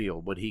half a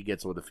field when he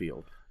gets on the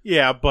field.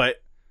 Yeah,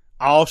 but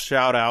I'll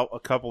shout out a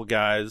couple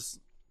guys.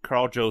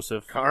 Carl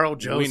Joseph.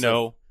 We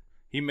know.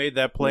 He made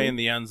that play in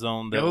the end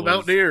zone that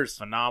was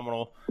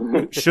phenomenal.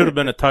 Should have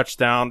been a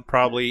touchdown.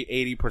 Probably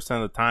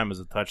 80% of the time is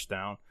a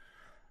touchdown.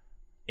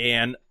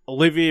 And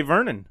Olivier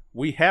Vernon.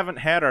 We haven't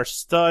had our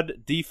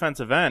stud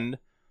defensive end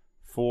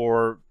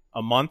for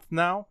a month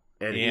now.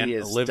 And he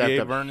has Olivier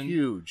Vernon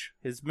huge.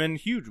 Has been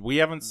huge. We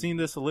haven't seen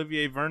this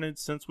Olivier Vernon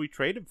since we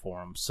traded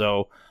for him.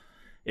 So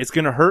it's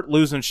going to hurt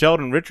losing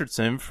Sheldon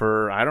Richardson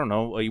for, I don't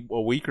know,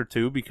 a week or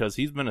two because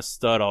he's been a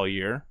stud all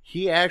year.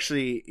 He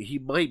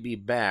might be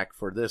back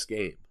for this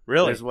game.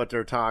 Really? Is what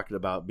they're talking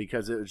about,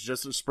 because it was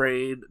just a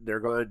sprain. They're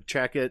going to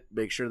check it,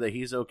 make sure that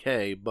he's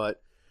okay,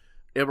 but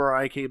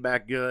MRI came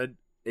back good,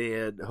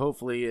 and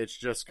hopefully it's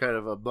just kind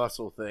of a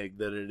muscle thing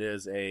than it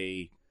is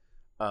a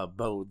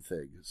bone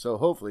thing. So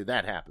hopefully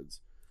that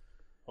happens.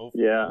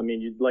 Hopefully. Yeah, I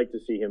mean, you'd like to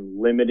see him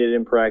limited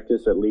in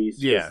practice at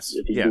least. Yes.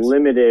 If he's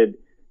limited,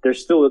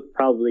 there's still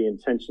probably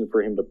intention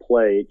for him to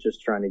play,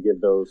 just trying to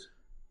give those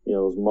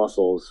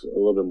muscles a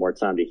little bit more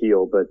time to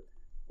heal. But,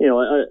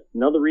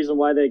 another reason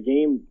why that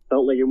game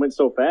felt like it went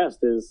so fast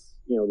is,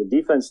 the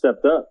defense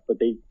stepped up, but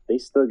they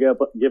still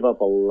give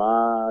up a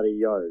lot of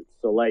yards.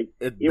 So, it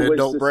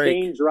was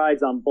sustained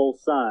drives on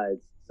both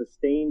sides.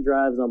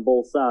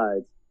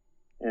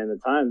 And the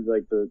time,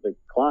 the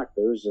clock,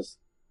 it just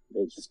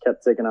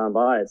kept ticking on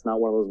by. It's not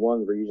one of those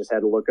ones where you just had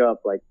to look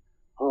up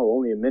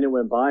only a minute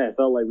went by. I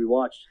felt like we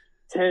watched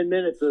 10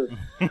 minutes of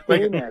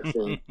game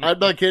action. I'm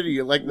not kidding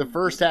you. Like the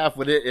first half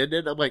when it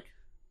ended, I'm like,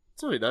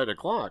 it's only 9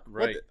 o'clock.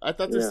 Right. I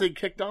thought this thing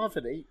kicked off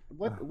at 8.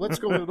 What's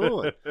going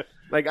on?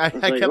 Like I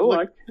kept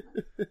I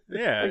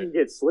yeah. can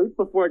get sleep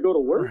before I go to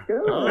work.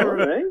 All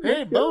right.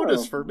 Hey,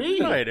 bonus for me.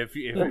 Right. If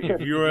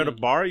you were at a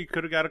bar, you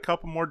could have got a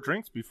couple more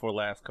drinks before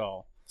last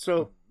call.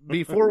 So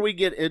before we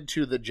get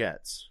into the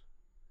Jets,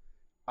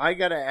 I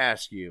got to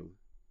ask you,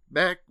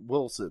 Mack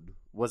Wilson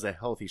was a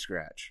healthy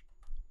scratch.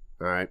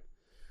 All right.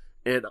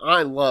 And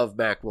I love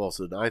Mack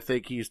Wilson. I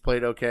think he's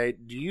played okay.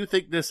 Do you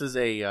think this is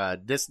a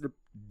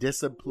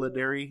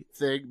disciplinary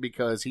thing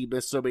because he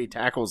missed so many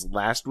tackles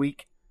last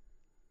week?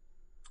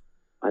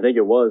 I think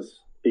it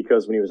was,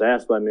 because when he was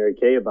asked by Mary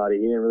Kay about it,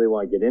 he didn't really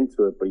want to get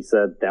into it, but he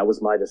said, that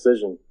was my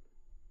decision.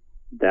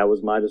 That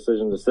was my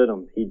decision to sit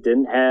him. He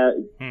didn't have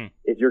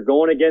 – if you're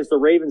going against the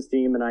Ravens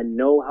team, and I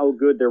know how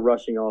good their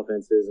rushing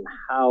offense is and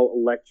how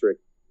electric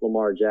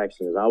Lamar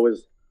Jackson is. I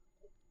was –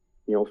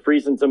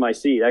 freezing to my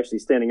seat, actually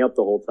standing up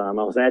the whole time.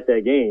 I was at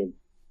that game,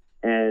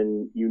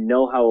 and you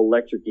know how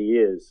electric he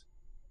is.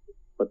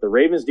 But the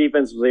Ravens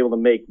defense was able to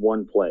make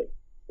one play.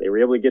 They were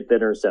able to get that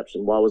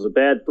interception. While it was a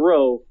bad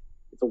throw,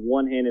 it's a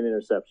one-handed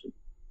interception.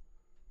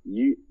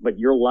 But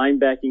your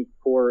linebacking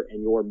core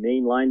and your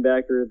main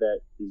linebacker that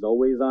is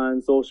always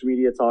on social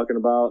media talking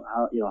about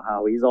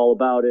how he's all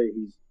about it.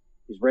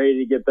 He's ready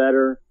to get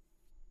better.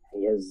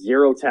 He has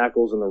 0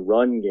 tackles in the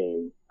run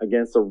game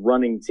against a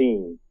running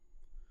team.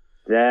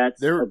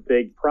 That's a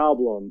big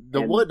problem.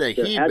 The one that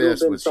he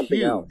missed was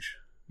huge.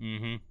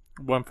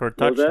 Mm-hmm. One for a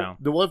touchdown.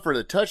 The one for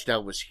the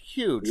touchdown was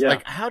huge. Yeah.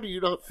 Like, how do you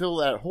not fill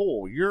that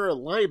hole? You're a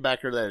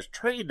linebacker that is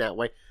trained that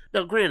way.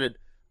 Now, granted,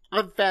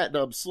 I'm fat and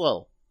I'm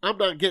slow. I'm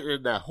not getting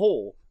in that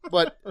hole.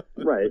 But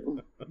right,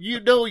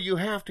 you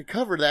have to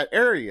cover that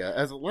area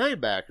as a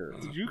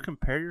linebacker. Did you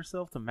compare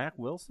yourself to Mack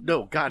Wilson?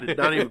 No, God,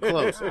 not even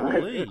close.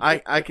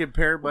 I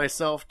compared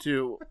myself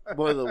to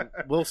one of the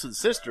Wilson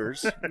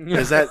sisters.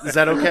 Is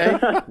that okay?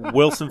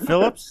 Wilson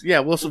Phillips? Yeah,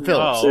 Wilson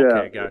Phillips. Oh,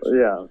 okay, gotcha.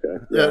 Yeah, okay.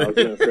 Yeah, I was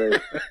gonna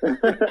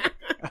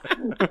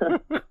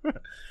say.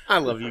 I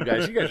love you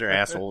guys. You guys are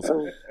assholes.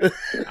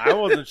 I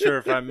wasn't sure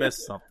if I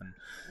missed something.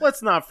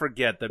 Let's not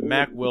forget that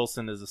Mack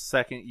Wilson is a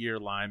second-year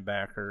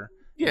linebacker.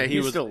 Yeah, he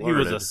was a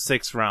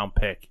 6th-round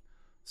pick.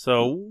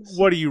 So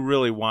what do you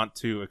really want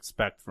to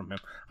expect from him?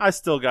 I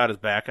still got his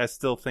back. I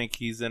still think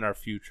he's in our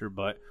future,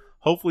 but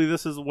hopefully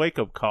this is a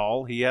wake-up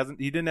call. He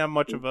didn't have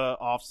much of a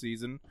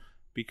off-season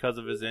because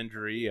of his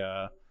injury.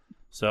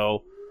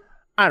 So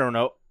I don't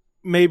know.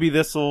 Maybe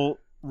this will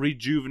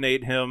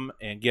rejuvenate him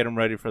and get him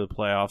ready for the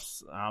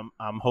playoffs.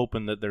 I'm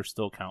hoping that they're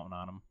still counting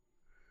on him.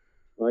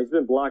 Well, he's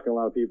been blocking a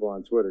lot of people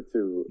on Twitter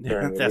too.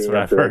 That's what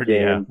I've heard.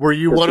 Yeah. Were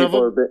you one of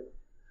them?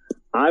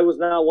 I was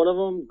not one of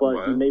them,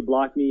 but he may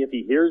block me if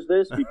he hears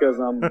this, because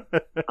I'm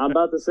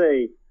about to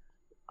say,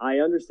 I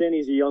understand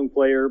he's a young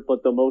player,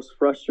 but the most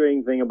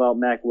frustrating thing about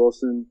Mack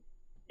Wilson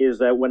is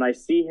that when I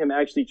see him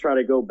actually try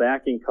to go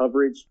back in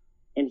coverage,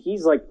 and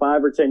he's like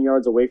 5 or 10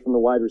 yards away from the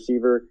wide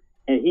receiver,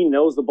 and he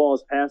knows the ball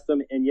is past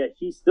him, and yet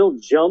he still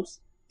jumps,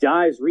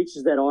 dives,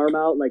 reaches that arm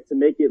out like to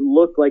make it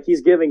look like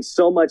he's giving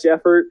so much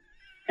effort,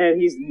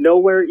 and he's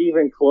nowhere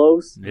even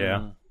close.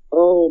 Yeah.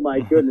 Oh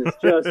my goodness,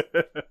 just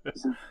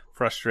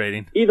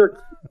frustrating. Either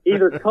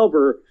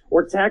cover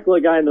or tackle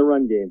a guy in the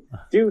run game.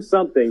 Do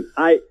something.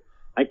 I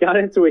got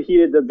into a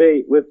heated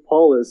debate with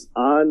Paulus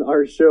on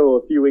our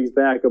show a few weeks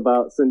back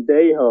about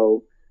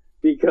Sendejo,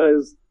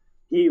 because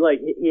he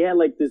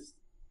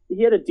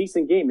had a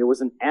decent game. It was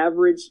an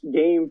average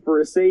game for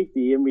a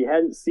safety, and we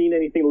hadn't seen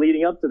anything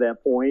leading up to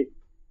that point.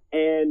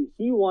 And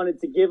he wanted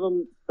to give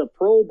him the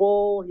Pro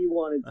Bowl. He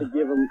wanted to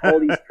give him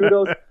all these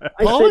kudos.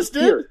 Paulus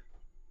did?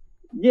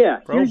 Yeah,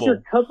 here's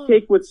your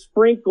cupcake with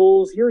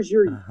sprinkles. Here's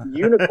your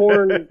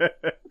unicorn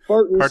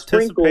farting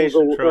sprinkles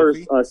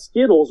or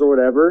Skittles or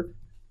whatever.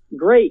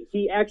 Great.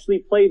 He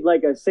actually played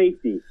like a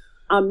safety.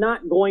 I'm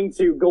not going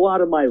to go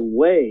out of my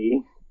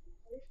way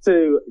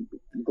to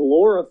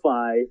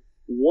glorify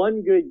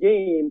one good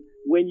game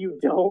when you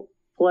don't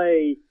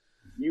play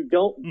You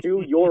don't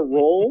do your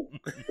role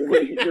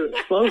when you're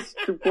supposed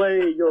to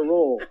play your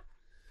role.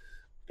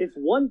 It's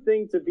one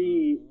thing to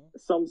be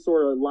some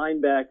sort of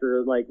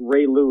linebacker like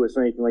Ray Lewis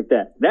or anything like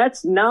that.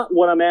 That's not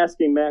what I'm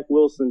asking Mack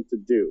Wilson to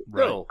do.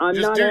 No, I'm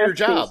just not do your asking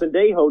job.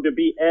 Sendejo to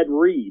be Ed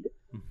Reed.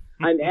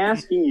 I'm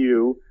asking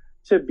you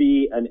to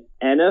be an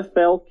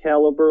NFL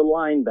caliber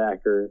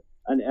linebacker,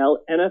 an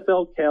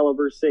NFL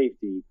caliber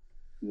safety.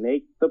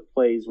 Make the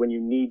plays when you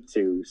need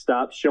to.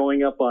 Stop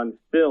showing up on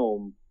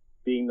film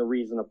being the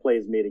reason a play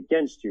is made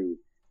against you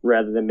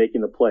rather than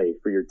making the play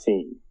for your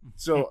team.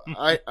 So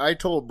I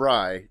told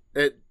Bri,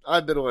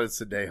 I've been on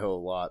Sendejo a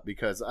lot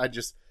because I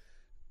just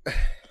I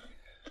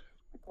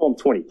call him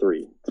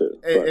 23 too.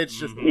 It's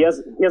just he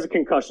has a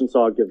concussion,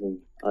 so I'll give him.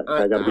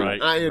 I gotta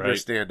be. I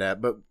understand that,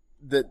 but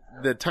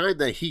the time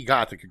that he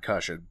got the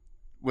concussion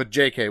with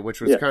JK, which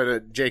was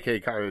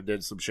JK kind of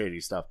did some shady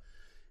stuff.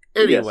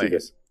 Anyways,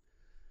 Yes,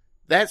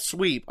 that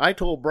sweep, I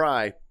told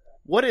Bri,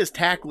 what is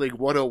tackling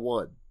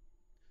 101?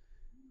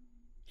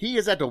 He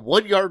is at the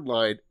 1 yard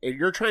line, and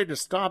you're trying to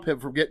stop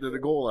him from getting to the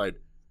goal line.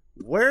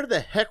 Where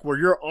the heck were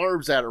your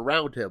arms at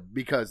around him?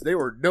 Because they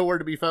were nowhere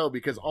to be found,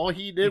 because all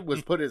he did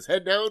was put his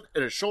head down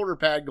and a shoulder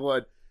pad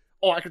going,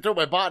 oh, I can throw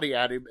my body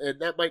at him, and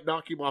that might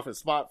knock him off his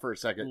spot for a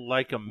second.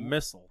 Like a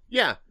missile.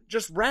 Yeah,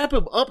 just wrap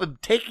him up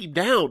and take him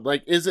down.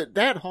 Like, is it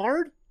that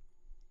hard?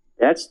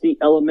 That's the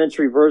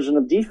elementary version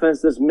of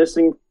defense that's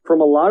missing from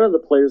a lot of the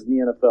players in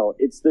the NFL.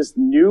 It's this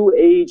new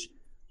age,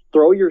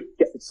 throw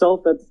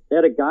yourself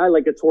at a guy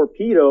like a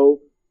torpedo,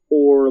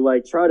 or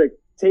like try to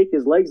take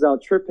his legs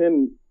out, trip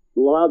him,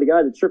 allow the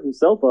guy to trip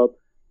himself up,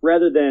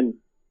 rather than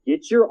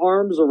get your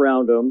arms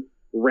around him,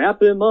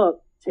 wrap him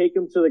up, take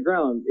him to the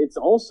ground. It's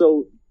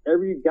also,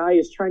 every guy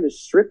is trying to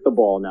strip the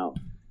ball now.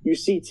 You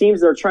see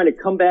teams that are trying to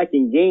come back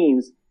in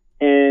games,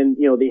 and,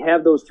 you know, they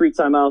have those 3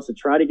 timeouts to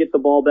try to get the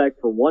ball back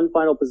for one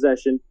final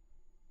possession.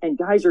 And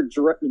guys are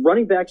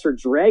running backs are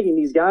dragging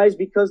these guys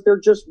because they're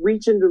just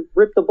reaching to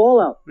rip the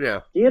ball out. Yeah.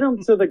 Get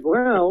them to the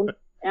ground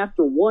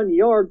after 1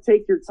 yard,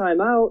 take your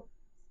timeout,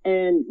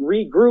 and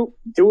regroup.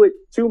 Do it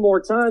 2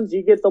 more times,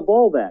 you get the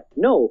ball back.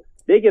 No,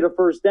 they get a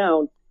first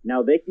down.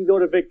 Now they can go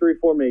to victory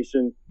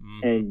formation,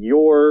 and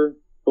you're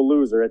the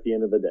loser at the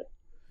end of the day.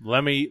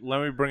 Let me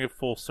bring it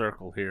full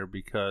circle here,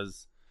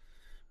 because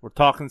we're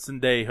talking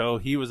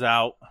Sendejo. He was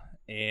out,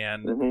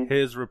 and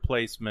his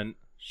replacement,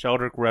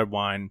 Sheldrick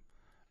Redwine,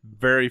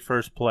 very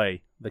first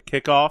play, the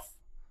kickoff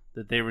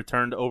that they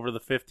returned over the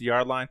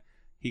 50-yard line,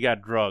 he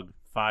got drugged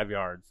 5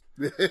 yards.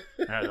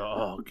 And I go,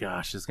 oh,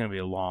 gosh, it's going to be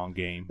a long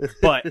game.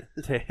 But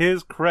to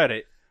his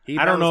credit,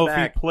 I don't know if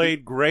he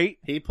played great.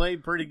 He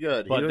played pretty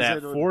good. But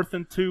that 4th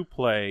and 2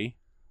 play,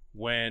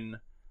 when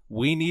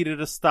we needed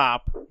a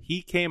stop,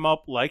 he came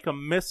up like a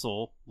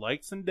missile,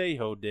 like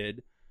Sendejo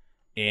did,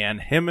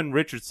 and him and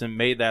Richardson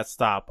made that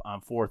stop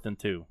on 4th and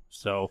 2.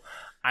 So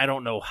I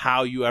don't know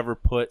how you ever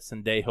put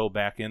Sendejo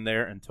back in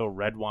there until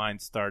Redwine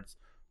starts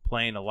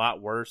playing a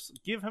lot worse.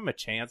 Give him a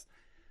chance.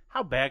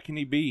 How bad can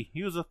he be?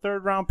 He was a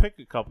 3rd-round pick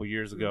a couple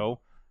years ago.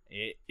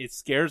 It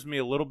scares me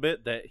a little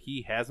bit that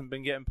he hasn't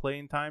been getting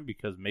playing time,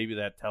 because maybe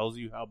that tells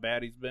you how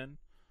bad he's been.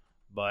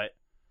 But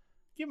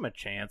give him a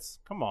chance.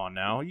 Come on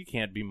now. You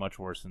can't be much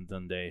worse than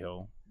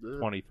Sendejo.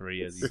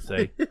 23, as you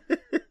say.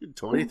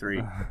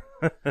 23.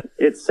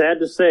 It's sad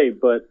to say,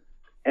 but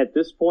at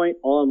this point,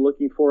 all I'm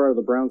looking for out of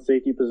the Brown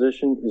safety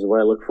position is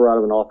what I look for out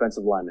of an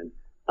offensive lineman.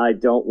 I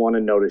don't want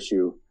to notice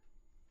you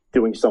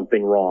doing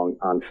something wrong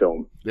on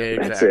film. Yeah,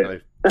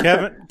 exactly.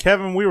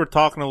 Kevin, we were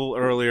talking a little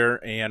earlier,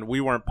 and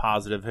we weren't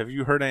positive. Have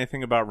you heard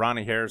anything about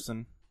Ronnie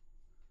Harrison?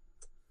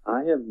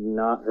 I have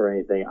not heard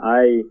anything.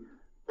 I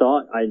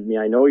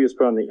know he was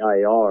put on the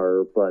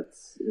IR, but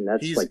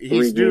that's like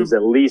 3 games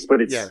at least.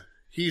 But it's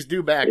he's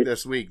due back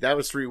this week. That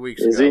was 3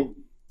 weeks is ago.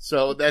 He?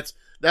 So that's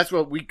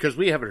what because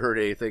we haven't heard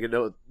anything,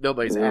 and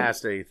nobody's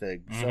asked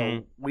anything,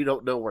 so we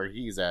don't know where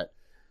he's at.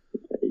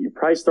 You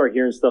probably start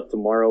hearing stuff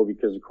tomorrow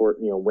because, of course,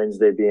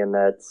 Wednesday being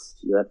that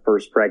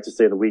first practice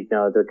day of the week.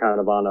 Now that they're kind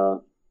of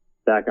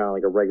back on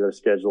like a regular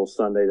schedule,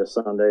 Sunday to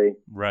Sunday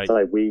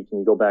type week,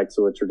 and you go back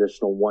to a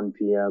traditional 1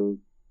 p.m.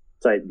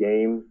 type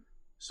game.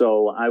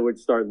 So I would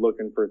start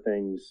looking for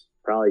things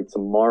probably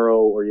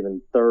tomorrow or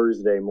even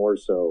Thursday more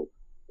so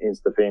in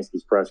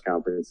Stefanski's press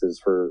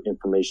conferences for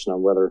information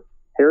on whether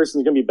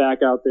Harrison's going to be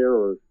back out there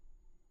or,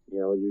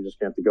 you're just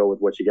going to have to go with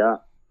what you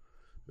got.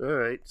 All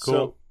right. Cool.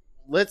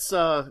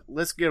 So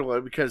let's get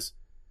one because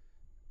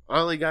I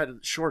only got a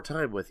short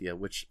time with you,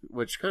 which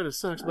kind of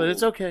sucks, but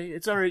it's okay.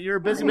 It's all right. You're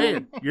a busy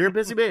man. You're a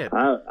busy man.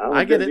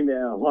 I get it. Man.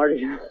 I'm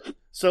already...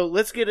 So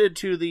let's get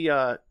into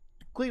the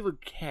Cleveland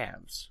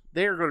Cavs.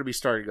 They're going to be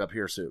starting up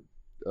here soon.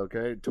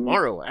 Okay,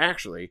 tomorrow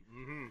actually.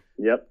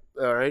 Yep.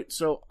 All right.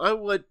 So I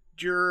want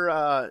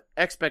your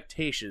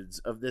expectations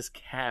of this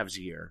Cavs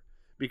year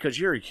because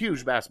you're a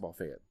huge basketball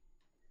fan.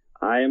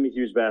 I am a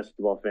huge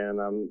basketball fan.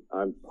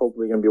 I'm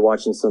hopefully going to be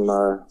watching some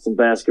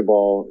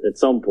basketball at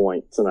some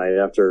point tonight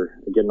after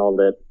getting all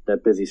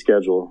that busy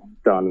schedule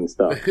done and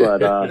stuff.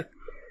 But I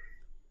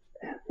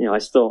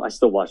still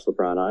watch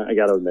LeBron. I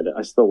got to admit it.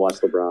 I still watch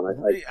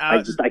LeBron.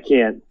 I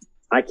can't.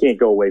 I can't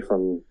go away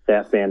from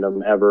that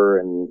fandom ever.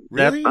 And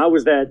Really? I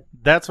was that.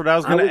 That's what I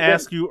was going to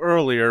ask that- you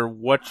earlier,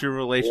 what your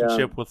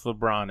relationship with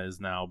LeBron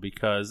is now,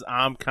 because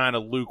I'm kind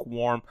of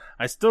lukewarm.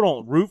 I still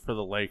don't root for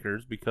the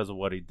Lakers because of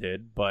what he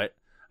did, but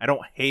I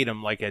don't hate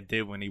him like I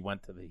did when he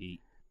went to the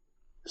Heat.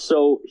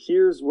 So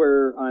here's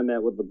where I'm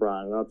at with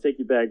LeBron, and I'll take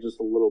you back just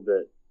a little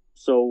bit.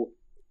 So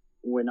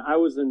when I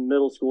was in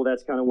middle school,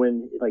 that's kind of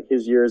when like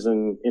his years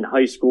in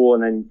high school,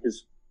 and then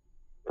his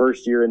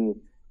first year in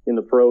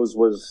the pros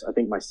was, I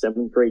think, my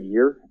 7th grade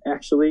year,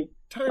 actually.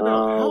 Time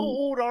out. How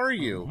old are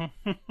you?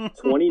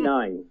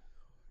 29.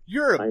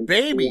 You're a I'm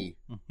baby.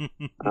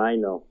 I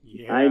know.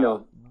 Yeah. I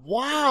know.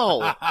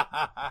 Wow.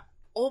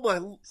 Oh my!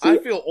 See, I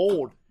feel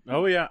old.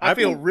 Oh, yeah. I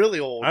feel really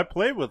old. I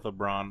played with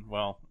LeBron.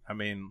 Well, I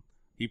mean,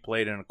 he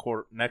played in a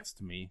court next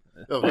to me.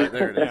 Okay,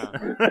 there it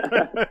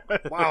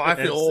is. Wow, I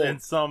feel old. In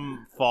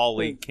some fall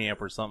league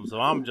camp or something, so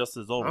I'm just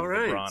as old All as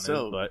right, LeBron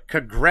so is. But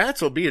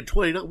congrats on being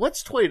 29.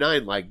 What's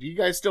 29 like? Do you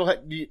guys still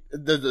have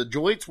the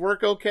joints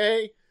work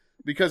okay?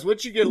 Because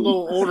once you get a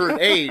little older in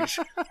age,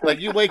 like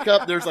you wake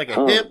up, there's like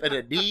a hip and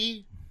a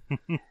knee.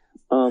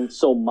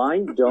 So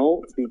mine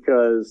don't,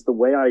 because the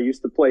way I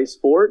used to play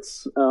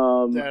sports, I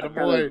Attaboy.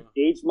 kind of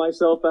aged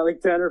myself by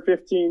like 10 or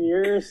 15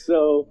 years.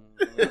 So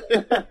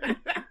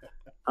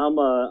I'm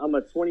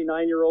a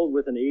 29-year-old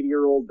with an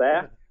 80-year-old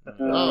back.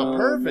 Oh,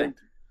 perfect.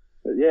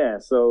 Yeah,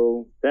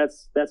 so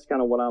that's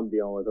kind of what I'm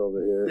dealing with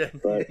over here.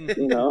 But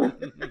you know,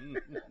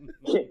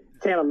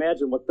 can't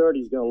imagine what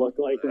 30 is going to look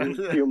like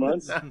in a few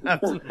months.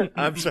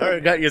 I'm sorry, I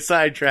got you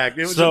sidetracked.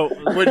 It was So-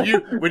 when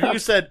you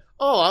said,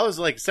 "Oh, I was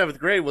like 7th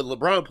grade when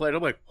LeBron played,"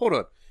 I'm like, "Hold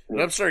on,"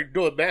 and I'm starting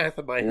doing math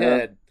in my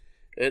head,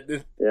 and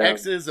the Yeah.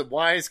 X's and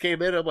Y's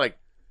came in. I'm like,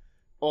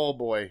 "Oh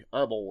boy,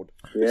 I'm old."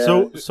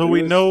 Yeah. So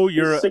we know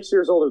you're he's 6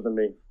 years older than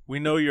me. we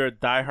know you're a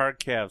diehard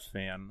Cavs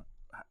fan.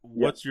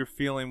 What's your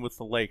feeling with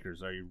the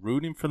Lakers? Are you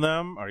rooting for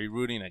them? Are you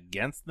rooting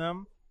against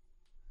them?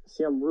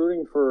 See, I'm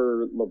rooting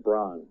for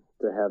LeBron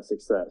to have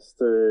success,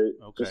 to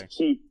Okay.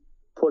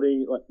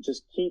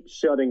 just keep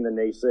shutting the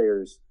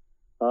naysayers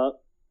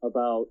up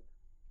about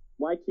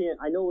why can't.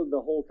 I know the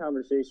whole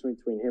conversation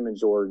between him and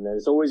Jordan, and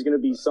it's always going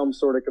to be some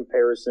sort of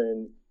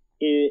comparison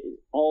in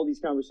all these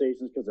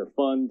conversations because they're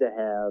fun to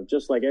have,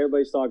 just like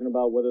everybody's talking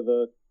about whether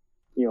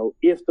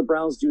if the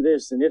Browns do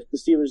this and if the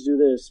Steelers do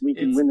this, we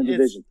can win the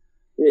division.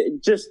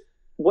 Just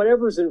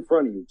whatever's in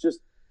front of you,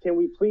 just can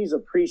we please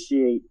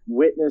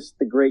witness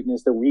the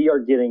greatness that we are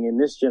getting in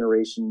this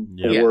generation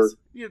Yes.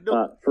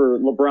 for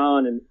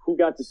LeBron, and who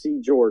got to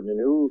see Jordan, and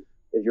who,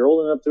 if you're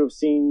old enough to have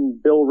seen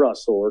Bill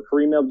Russell or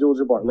Kareem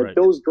Abdul-Jabbar, like Right.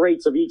 those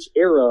greats of each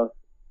era,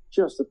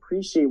 just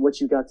appreciate what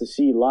you got to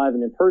see live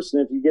and in person.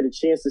 If you get a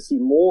chance to see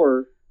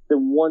more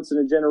than once in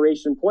a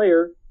generation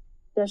player,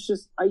 that's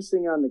just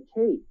icing on the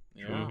cake.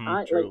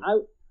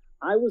 Mhm,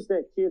 I was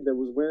that kid that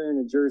was wearing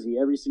a jersey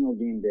every single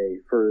game day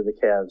for the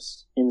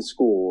Cavs in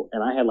school,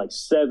 and I had like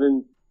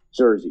 7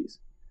 jerseys.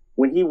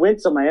 When he went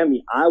to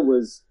Miami, I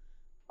was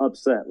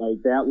upset.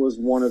 Like, that was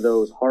one of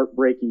those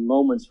heartbreaking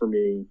moments for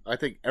me. I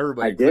think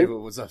everybody I in did.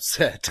 Cleveland was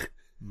upset.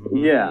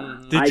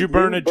 Yeah. Did you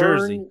burn a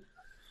jersey?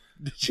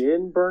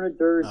 Didn't burn a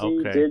jersey.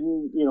 Okay.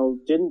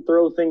 Didn't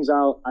throw things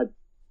out. I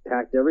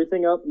packed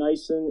everything up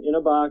nice and in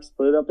a box,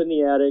 put it up in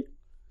the attic.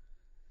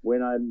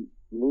 When I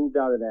moved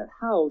out of that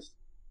house,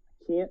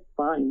 can't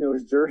find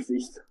those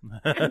jerseys.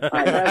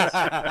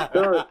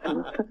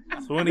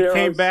 So when he there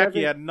came are back, 7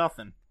 he had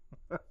nothing.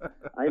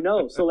 I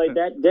know. So like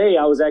that day,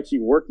 I was actually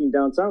working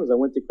downtown because I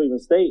went to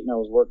Cleveland State and I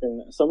was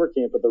working summer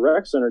camp at the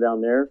rec center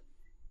down there.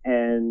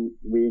 And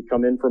we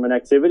come in from an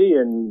activity,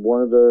 and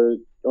one of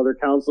the other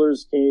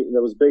counselors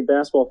that was a big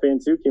basketball fan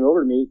too, came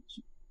over to me.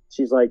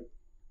 She's like,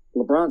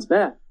 "LeBron's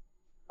back."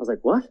 I was like,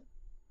 "What?"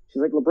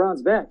 She's like,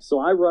 "LeBron's back." So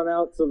I run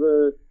out to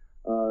the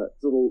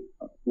little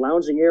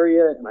lounging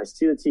area, and I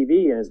see the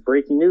TV, and it's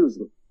breaking news: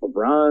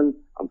 LeBron,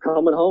 I'm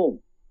coming home.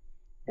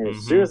 And as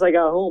soon as I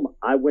got home,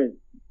 I went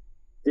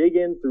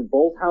digging through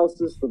both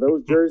houses for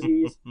those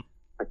jerseys.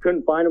 I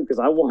couldn't find them because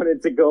I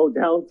wanted to go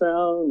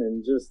downtown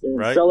and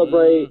Right.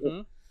 celebrate.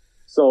 Mhm.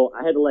 So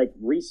I had to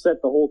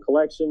reset the whole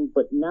collection.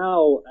 But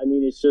now, I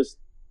mean, it's just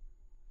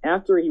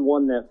after he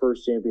won that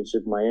first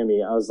championship in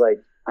Miami, I was like,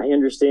 I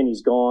understand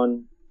he's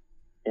gone.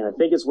 And I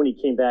think it's when he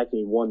came back and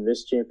he won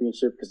this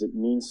championship because it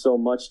means so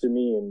much to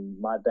me and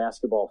my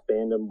basketball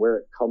fandom, where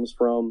it comes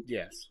from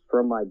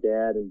my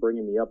dad and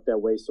bringing me up that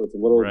way. So it's a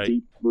little Right.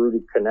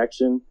 deep-rooted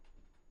connection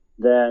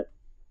that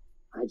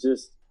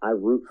I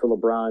root for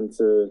LeBron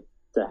to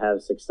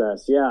have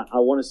success. Yeah, I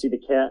want to see the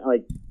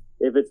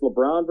if it's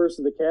LeBron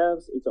versus the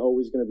Cavs, it's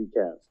always going to be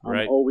Cavs.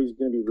 Right. I'm always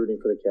going to be rooting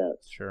for the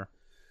Cavs. Sure.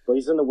 But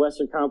he's in the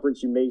Western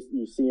Conference.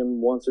 You see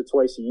him once or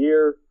twice a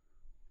year.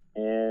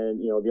 And,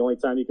 the only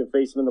time you can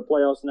face him in the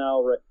playoffs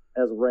now,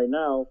 as of right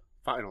now,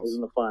 is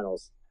in the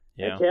finals.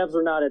 Yeah. The Cavs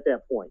are not at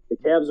that point. The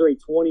Cavs are a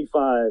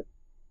 25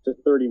 to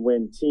 30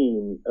 win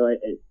team.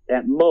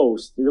 At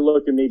most, you're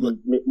looking maybe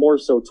more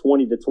so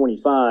 20 to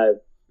 25.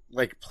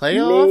 Like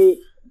playoff?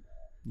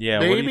 Yeah,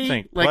 Maybe? what do you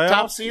think? Like Playoffs?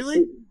 top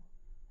ceiling?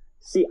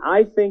 See,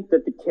 I think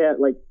that the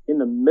like in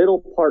the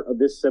middle part of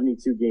this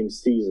 72 game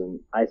season,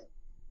 I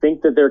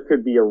think that there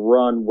could be a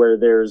run where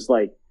there's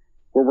like,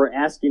 where we're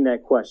asking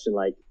that question,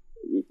 like,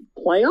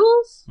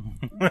 playoffs?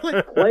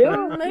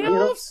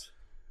 Playoffs?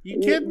 You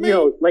kidding me? You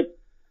know, like,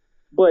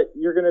 but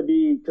you're going to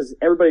be, because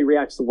everybody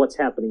reacts to what's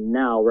happening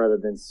now rather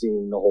than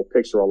seeing the whole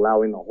picture,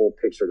 allowing the whole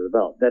picture to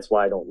develop. That's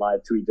why I don't live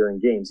tweet during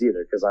games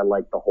either, because I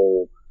like the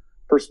whole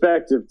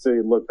perspective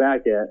to look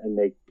back at and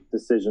make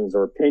decisions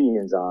or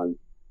opinions on.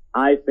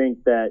 I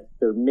think that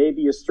there may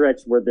be a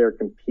stretch where they're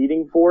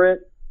competing for it,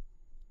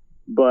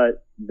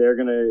 but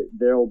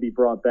they'll be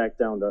brought back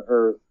down to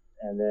earth,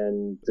 and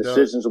then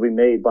decisions will be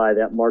made by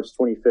that March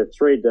 25th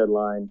trade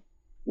deadline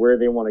where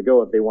they want to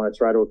go. If they want to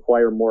try to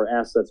acquire more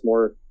assets,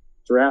 more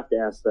draft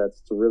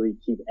assets to really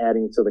keep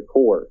adding to the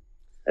core.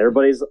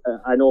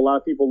 I know a lot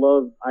of people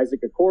love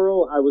Isaac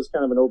Okoro. I was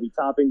kind of an Obi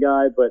Toppin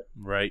guy, but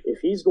right. if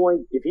he's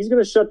going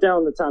to shut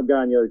down the top guy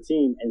on the other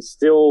team and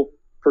still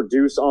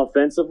produce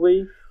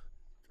offensively,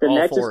 then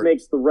that just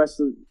makes the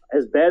rest of,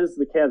 as bad as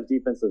the Cavs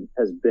defense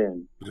has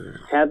been,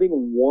 having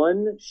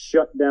one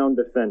shutdown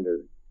defender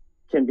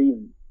can be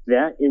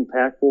that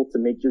impactful to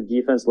make your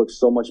defense look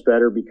so much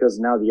better, because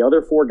now the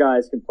other four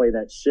guys can play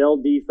that shell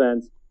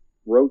defense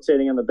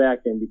rotating on the back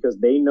end, because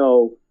they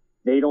know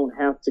they don't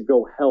have to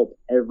go help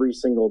every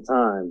single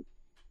time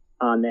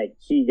on that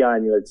key guy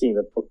on the other team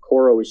if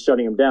Okoro is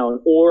shutting him down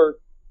or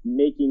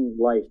making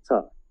life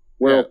tough.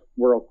 Where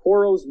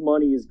Okoro's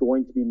money is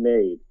going to be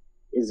made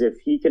is if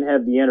he can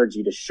have the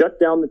energy to shut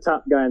down the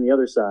top guy on the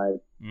other side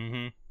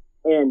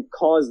and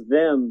cause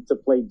them to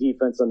play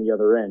defense on the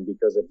other end.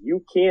 Because if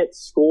you can't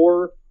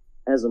score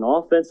as an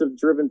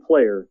offensive-driven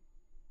player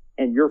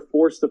and you're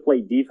forced to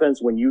play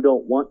defense when you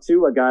don't want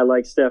to, a guy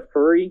like Steph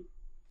Curry,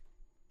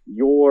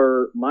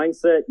 your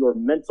mindset, your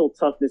mental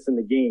toughness in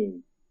the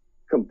game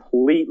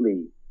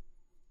completely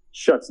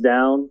shuts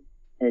down,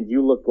 and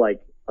you look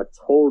like a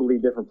totally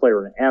different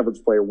player, an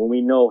average player, when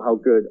we know how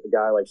good a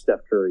guy like Steph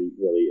Curry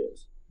really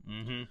is.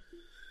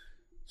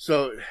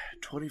 So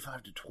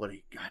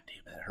 25-20,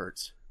 goddamn, that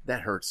hurts.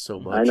 That hurts so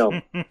much. I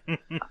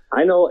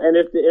know. And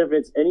if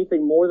it's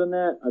anything more than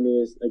that, I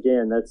mean,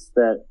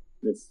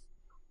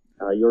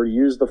 you already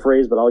used the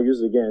phrase, but I'll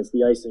use it again. It's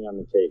the icing on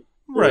the cake.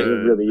 Right. It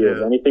really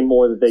is. Anything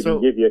more that they can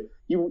give you.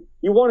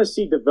 You want to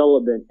see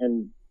development,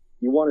 and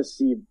you want to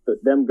see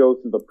them go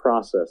through the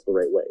process the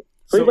right way.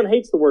 Cleveland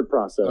hates the word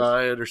process.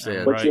 I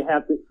understand. But you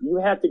have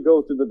to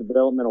go through the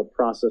developmental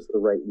process the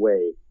right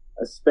way,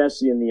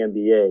 especially in the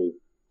NBA,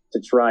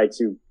 to try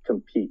to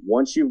compete.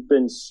 Once you've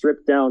been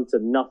stripped down to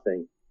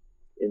nothing,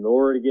 in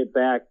order to get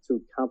back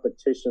to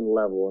competition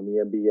level in the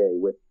NBA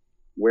with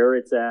where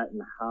it's at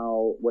and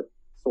what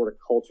sort of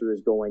culture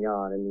is going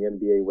on in the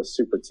NBA with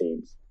super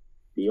teams,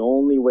 the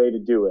only way to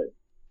do it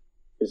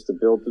is to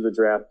build through the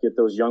draft, get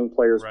those young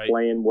players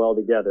playing well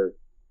together,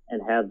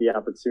 and have the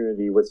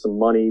opportunity with some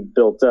money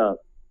built up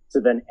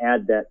to then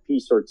add that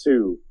piece or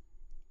two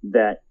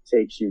that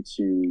takes you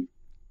to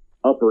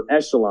upper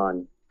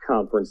echelon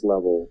conference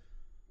level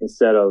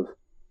instead of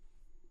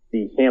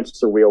the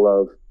hamster wheel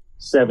of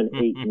 7,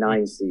 8,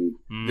 9 seed.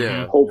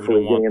 Yeah,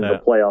 hopefully getting into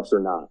the playoffs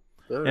or not.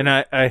 And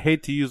I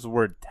hate to use the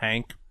word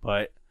tank,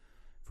 but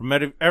from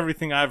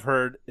everything I've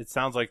heard, it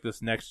sounds like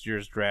this next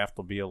year's draft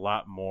will be a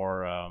lot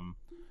more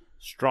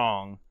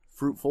strong.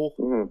 Fruitful.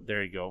 Mm-hmm.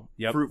 There you go.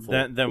 Yep. Fruitful.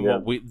 Than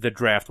the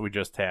draft we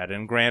just had.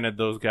 And granted,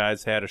 those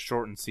guys had a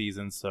shortened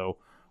season, so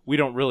we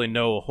don't really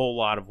know a whole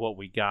lot of what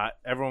we got.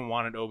 Everyone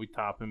wanted Obi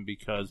Toppin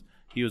because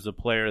he was a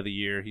player of the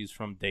year. He's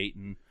from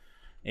Dayton.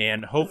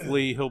 And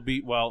hopefully he'll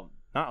be, well,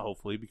 not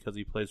hopefully because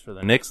he plays for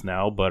the Knicks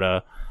now,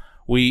 but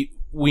we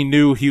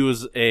knew he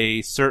was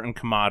a certain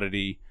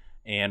commodity.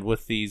 And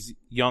with these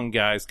young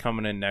guys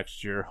coming in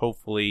next year,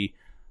 hopefully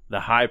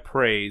the high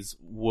praise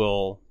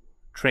will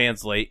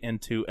translate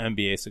into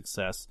NBA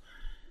success.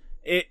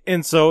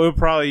 And so it would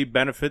probably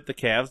benefit the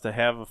Cavs to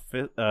have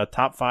a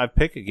top 5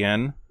 pick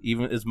again,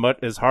 even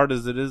as hard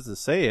as it is to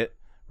say it,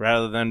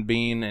 rather than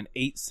being an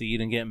 8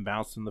 seed and getting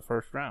bounced in the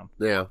first round.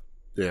 Yeah.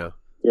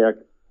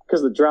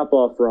 Because the drop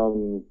off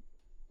from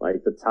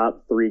like the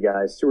top 3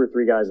 guys, 2 or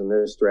 3 guys in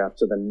this draft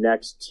to the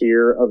next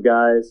tier of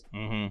guys,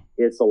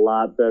 it's a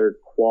lot better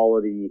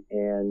quality,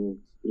 and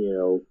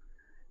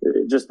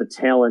just the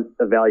talent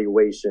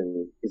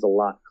evaluation is a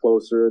lot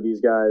closer to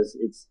these guys.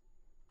 It's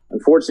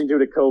unfortunately due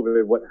to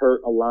COVID, what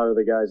hurt a lot of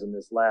the guys in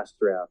this last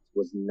draft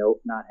was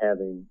not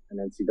having an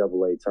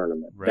NCAA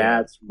tournament.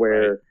 Right.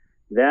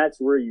 That's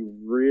where you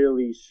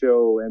really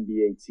show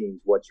NBA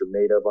teams what you're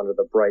made of under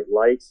the bright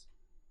lights.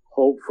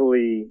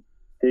 Hopefully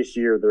this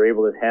year they're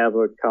able to have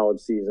a college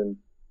season,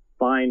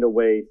 find a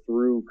way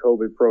through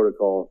COVID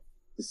protocol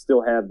to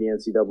still have the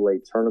NCAA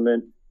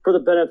tournament for the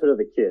benefit of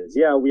the kids.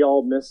 Yeah, we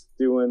all missed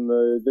doing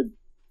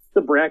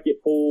the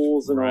bracket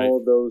pools and all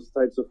of those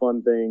types of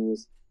fun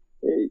things.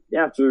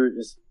 After,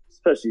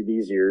 especially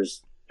these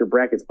years, your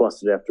bracket's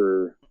busted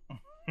after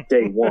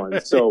day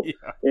one. So,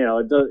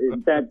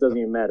 that doesn't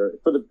even matter.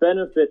 For the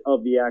benefit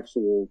of the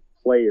actual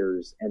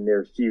players and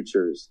their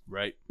futures,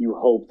 right? You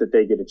hope that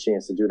they get a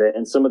chance to do that.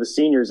 And some of the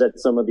seniors at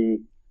some of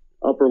the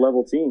upper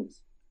level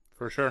teams.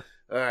 For sure.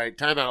 All right,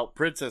 timeout.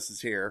 Princess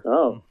is here.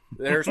 Oh,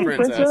 There's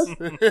Princess.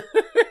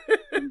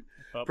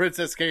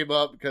 Princess came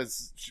up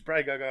because she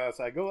probably got to go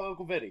outside. Go,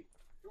 Uncle Vinny.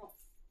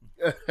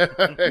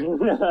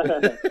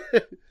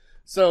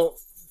 So,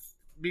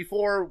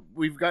 before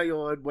we've got you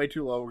on way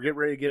too long, we're getting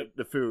ready to get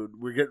the food.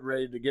 We're getting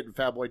ready to get in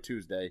Fat Boy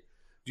Tuesday.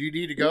 Do you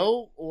need to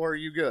go, or are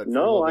you good?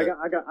 No, I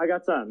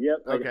got time. Yep,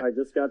 Okay. I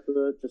just got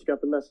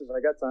the message. I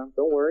got time.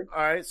 Don't worry.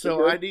 All right,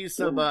 so I need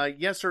some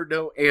yes or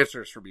no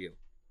answers from you.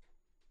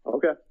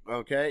 Okay.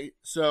 Okay,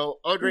 so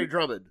Andre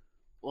Drummond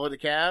on the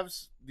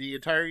Cavs the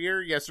entire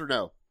year, yes or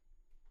no?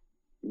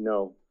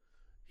 No.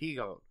 He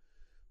gone.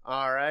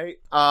 All right,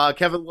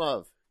 Kevin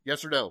Love,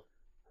 yes or no?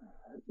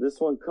 This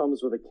one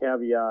comes with a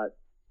caveat.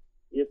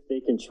 If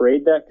they can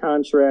trade that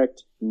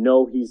contract,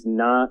 no, he's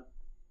not.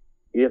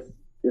 If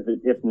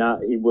not,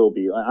 he will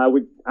be. I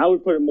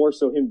would put it more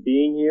so him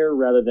being here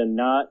rather than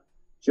not,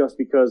 just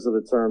because of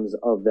the terms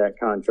of that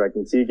contract.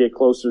 Until you get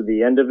closer to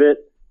the end of it,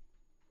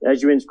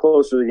 as you inch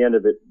closer to the end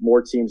of it,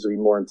 more teams will be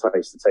more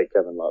enticed to take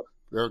Kevin Love.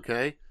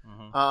 Okay.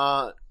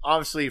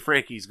 Obviously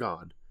Frankie's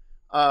gone.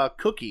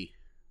 Cookie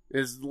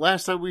is the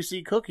last time we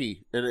see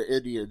Cookie in an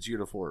Indians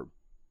uniform.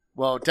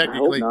 Well,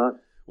 technically, I hope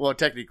not. Well,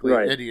 technically,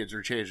 Right. Indians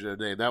are changing their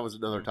name. That was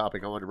another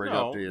topic I wanted to bring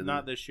up to you.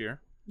 Not this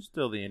year.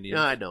 Still the Indians.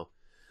 Yeah, I know.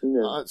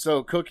 Yeah.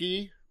 So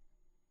Cookie,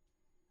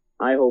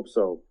 I hope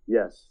so.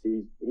 Yes,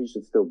 he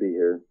should still be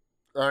here.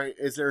 all right.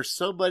 Is there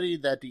somebody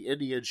that the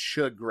Indians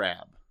should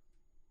grab?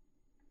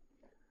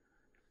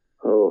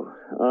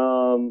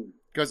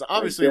 Because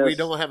obviously we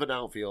don't have an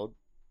outfield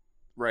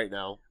right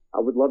now. I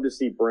would love to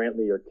see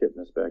Brantley or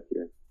Kipnis back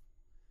here.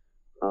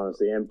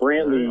 Honestly, and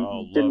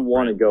Brantley didn't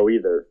want to go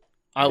either.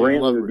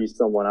 Brantley would be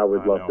someone I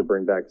would love to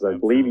bring back because I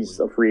believe he's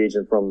a free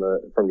agent from the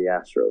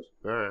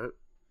Astros.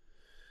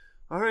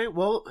 All right.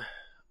 Well,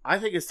 I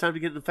think it's time to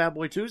get into Fat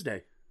Boy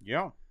Tuesday.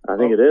 Yeah. I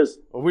think it is.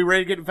 Are we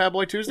ready to get into Fat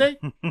Boy Tuesday?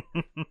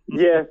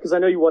 Yeah, because I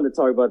know you wanted to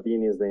talk about the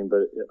Indians name, but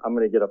I'm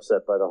going to get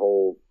upset by the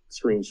whole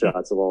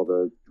screenshots of all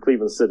the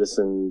Cleveland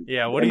Citizen.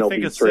 Yeah, what do you MLB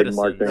think of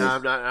trademark Citizens?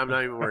 things. No, I'm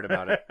not even worried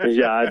about it.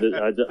 Yeah, I don't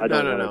want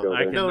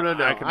to go there.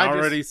 No. I can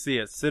already see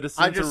it.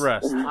 Citizens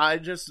arrest. I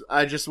just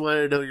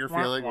wanted to know your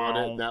feeling on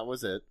it, and that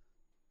was it.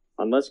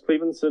 Unless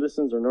Cleveland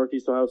Citizens or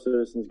Northeast Ohio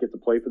Citizens get to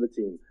play for the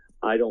team,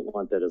 I don't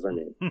want that as our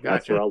name. That's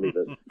Gotcha. where I'll leave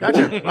it.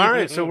 Gotcha. All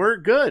right, so we're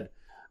good.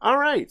 All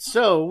right,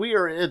 so we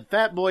are in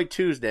Fat Boy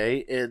Tuesday.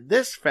 In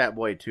this Fat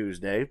Boy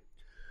Tuesday,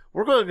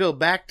 we're going to go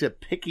back to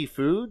picky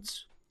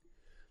foods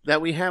that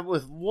we have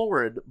with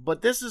Lauren,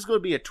 but this is going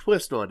to be a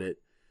twist on it.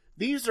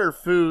 These are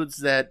foods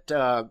that,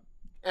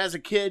 as a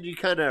kid, you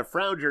kind of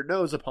frowned your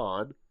nose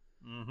upon,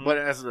 but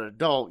as an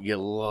adult, you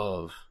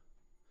love.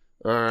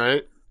 All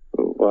right?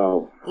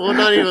 Wow. Well,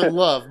 not even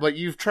love, but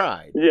you've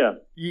tried. Yeah.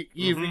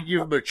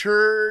 You've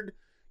matured,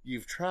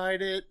 you've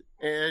tried it,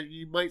 and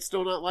you might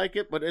still not like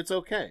it, but it's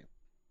okay.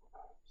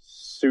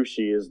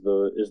 Sushi is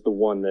the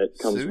one that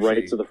comes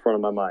right to the front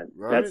of my mind.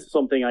 Right. That's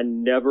something I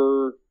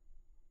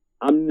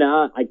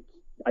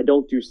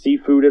don't do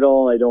seafood at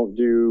all. I don't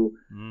do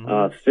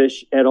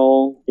fish at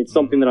all. It's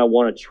something that I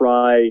want to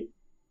try.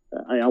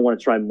 I want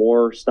to try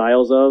more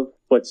styles of.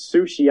 But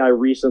sushi I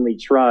recently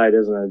tried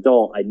as an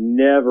adult. I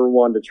never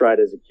wanted to try it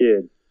as a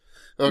kid.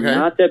 Okay.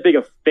 Not that big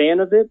a fan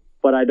of it,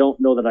 but I don't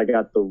know that I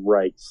got the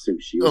right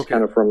sushi. It was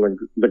kind of from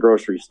the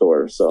grocery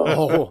store. So.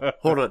 Oh,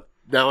 hold on.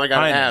 Now I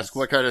got to ask,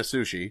 what kind of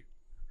sushi?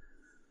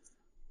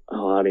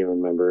 Oh, I don't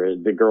even remember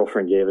it. The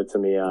girlfriend gave it to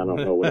me. I don't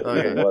know what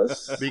it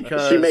was.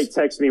 Because she may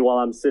text me while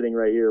I'm sitting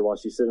right here while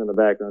she's sitting in the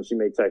background. She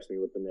may text me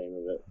with the name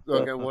of it.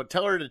 Okay, well,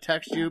 tell her to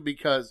text you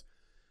because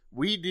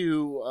we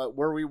do,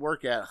 where we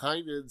work at,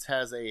 Heinen's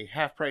has a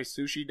half-price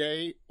sushi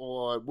day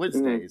on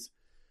Wednesdays.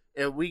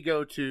 And we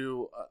go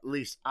to, at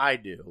least I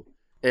do,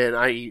 and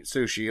I eat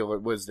sushi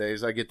on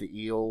Wednesdays. I get the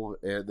eel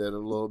and then a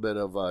little bit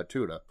of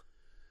tuna.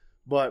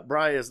 But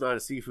Bri is not a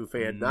seafood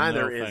fan.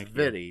 Neither is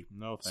Vinny.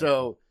 No, thank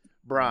so,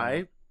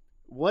 Bri,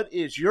 what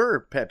is your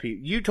pet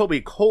peeve? You told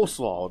me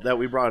coleslaw that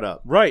we brought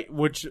up. Right,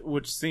 which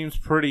seems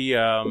pretty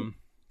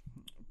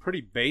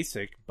pretty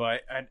basic,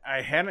 but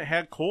I hadn't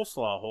had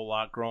coleslaw a whole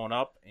lot growing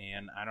up,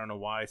 and I don't know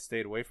why I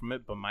stayed away from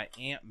it, but my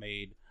aunt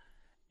made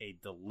a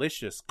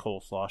delicious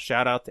coleslaw.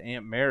 Shout out to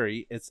Aunt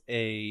Mary. It's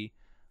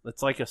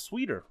like a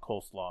sweeter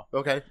coleslaw.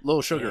 Okay,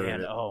 little sugar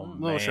in it. Oh,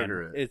 little man,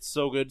 sugar in it. it's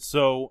so good.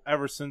 So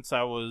ever since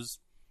I was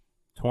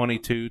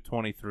 22,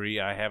 23,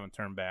 I haven't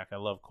turned back. I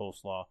love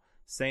coleslaw.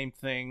 Same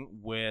thing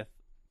with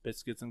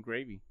biscuits and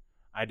gravy.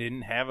 I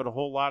didn't have it a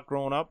whole lot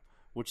growing up,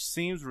 which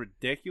seems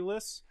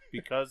ridiculous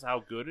because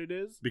how good it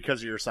is.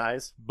 Because of your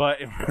size? But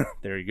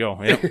there you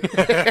go. Yep.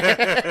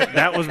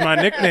 That was my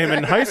nickname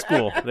in high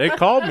school. They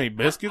called me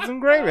Biscuits and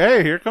Gravy.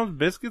 Hey, here comes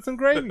Biscuits and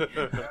Gravy.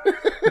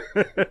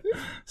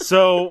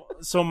 So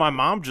my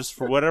mom just,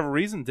 for whatever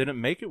reason, didn't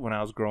make it when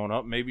I was growing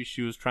up. Maybe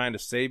she was trying to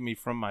save me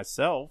from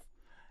myself.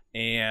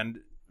 And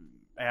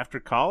after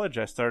college,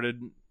 I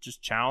started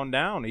just chowing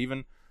down.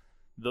 Even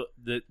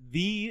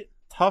the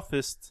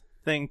toughest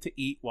thing to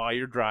eat while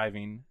you're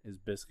driving is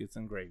biscuits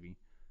and gravy.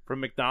 From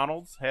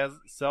McDonald's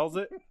sells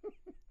it.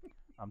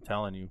 I'm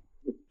telling you,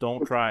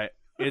 Don't try it.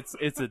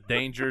 It's a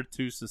danger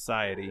to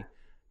society.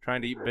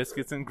 Trying to eat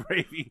biscuits and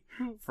gravy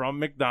from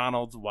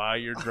McDonald's while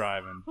you're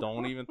driving.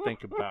 Don't even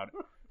think about it.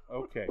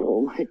 Okay.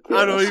 Oh my God.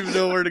 I don't even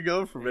know where to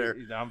go from there.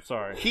 I'm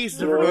sorry. He's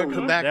never going to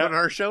come back on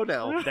our show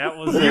now. That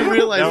was You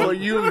realize what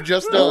you've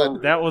just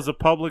done. That was a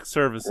public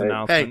service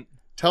announcement. Hey,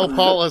 tell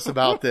Paulus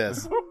about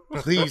this.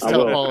 Please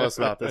tell Paulus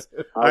about this.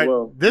 All I right,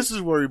 will. this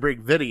is where we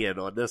bring Vinny in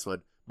on this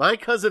one. My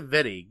cousin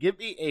Vinny, give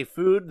me a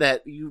food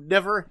that you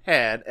never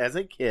had as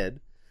a kid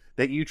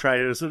that you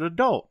tried as an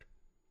adult.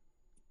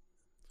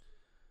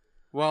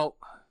 Well,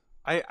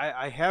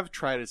 I have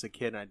tried as a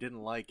kid and I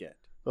didn't like it.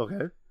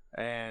 Okay.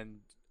 And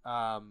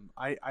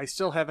I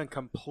still haven't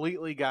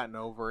completely gotten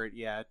over it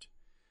yet.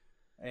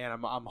 And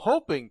I'm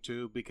hoping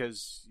to,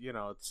 because, you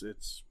know,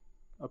 it's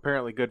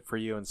apparently good for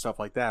you and stuff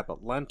like that,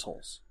 but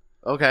lentils.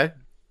 Okay.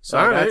 So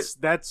All right.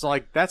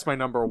 that's my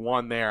number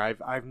one there.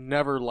 I've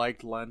never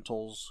liked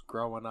lentils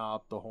growing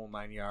up, the whole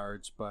 9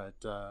 yards, but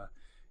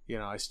you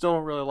know, I still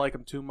don't really like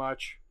them too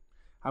much.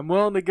 I'm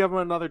willing to give them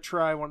another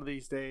try one of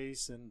these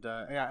days, and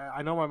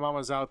I know my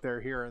mama's out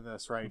there hearing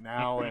this right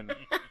now, and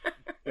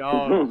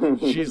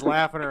she's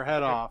laughing her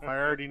head off. I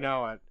already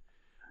know it.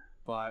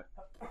 But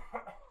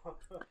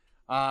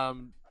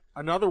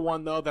another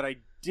one though that I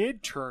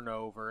did turn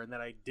over and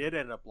that I did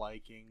end up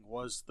liking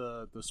was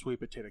the sweet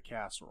potato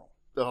casserole.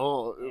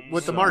 Oh,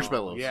 with the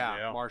marshmallows.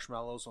 Yeah,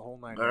 marshmallows, the whole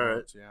 9 All right.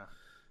 yards. Yeah.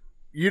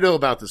 You know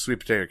about the sweet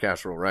potato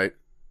casserole, right?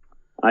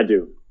 I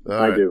do. All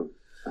I right. do.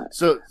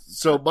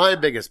 So my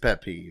biggest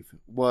pet peeve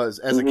was,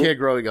 as a kid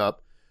growing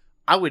up,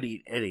 I would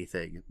eat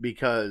anything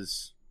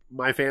because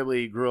my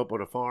family grew up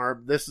on a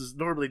farm. This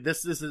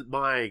isn't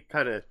my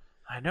kind of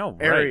I know,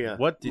 right? area.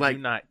 What did Like,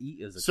 you not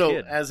eat as a so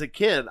kid? as a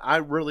kid, I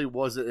really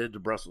wasn't into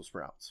Brussels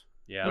sprouts.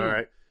 Yeah. All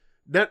right.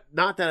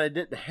 Not that I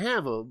didn't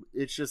have them.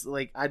 It's just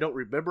like I don't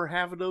remember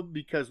having them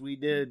because we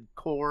did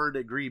corn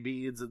and green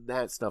beans and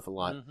that stuff a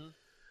lot. Mm-hmm.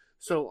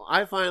 So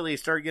I finally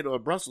started getting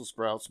on Brussels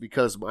sprouts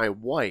because my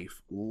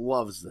wife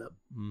loves them.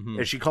 Mhm.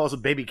 And she calls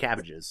them baby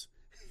cabbages.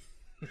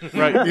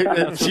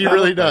 Right. She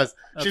really does.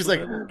 She's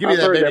like, give me I've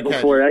that heard baby that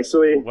before, cabbage.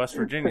 actually. West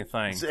Virginia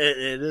thing.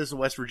 It is a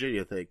West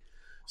Virginia thing.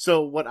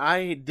 So what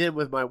I did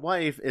with my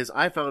wife is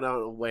I found out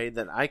a way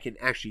that I can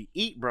actually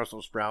eat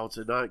Brussels sprouts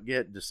and not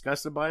get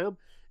disgusted by them.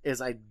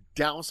 Is I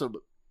douse them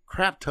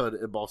crap ton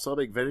in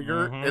balsamic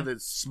vinegar Mhm. and then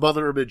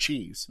smother them in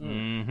cheese.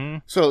 Mm-hmm.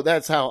 So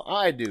that's how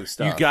I do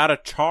stuff. You gotta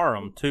char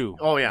them too.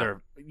 Oh, yeah.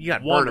 They're You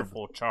got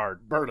wonderful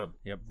charred. burn them.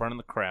 Yeah, burning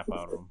the crap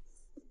out of them.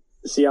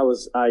 See,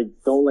 I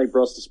don't like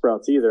Brussels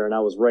sprouts either, and I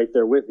was right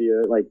there with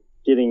you, like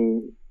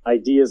getting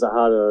ideas of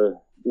how to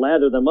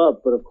lather them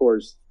up. But of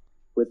course,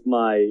 with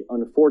my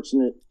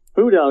unfortunate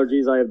food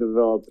allergies I have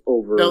developed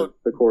over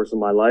the course of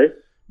my life,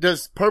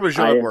 Does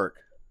Parmesan work?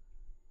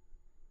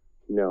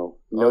 no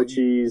Oh,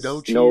 cheese,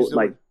 no cheese,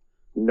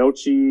 no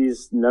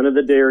cheese, none of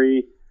the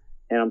dairy,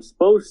 and I'm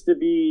supposed to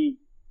be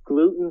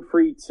gluten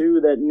free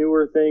too. That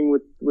newer thing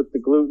with the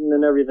gluten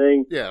and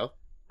everything. Yeah.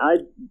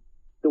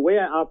 The way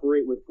I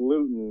operate with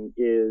gluten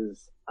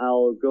is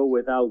I'll go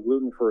without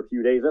gluten for a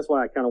few days. That's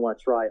why I kind of want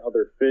to try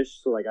other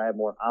fish, so like I have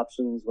more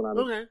options when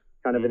I'm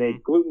kind of in a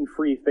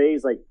gluten-free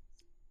phase. Like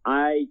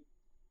I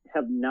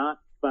have not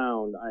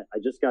found. I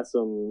just got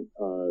some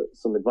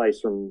advice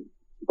from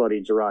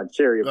buddy Gerard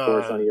Cherry, of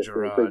course, on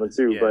ESPN Cleveland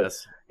too. Yes.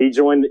 But he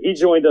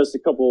joined us a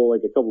couple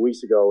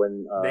weeks ago,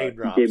 and Name he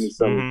drops. gave me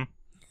some. Mhm.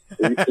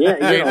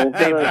 Yeah, you know,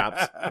 Name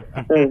drops.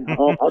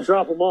 I'll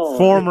drop them all.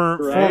 Former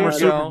Gerard,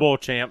 Super Bowl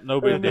champ,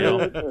 no big deal.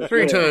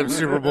 3-time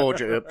Super Bowl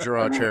champ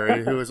Gerard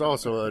Cherry, who is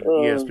also an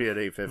ESPN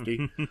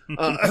 850,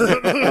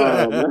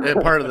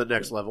 and part of the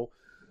next level.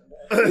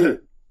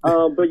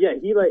 But yeah,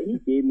 he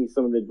gave me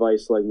some of the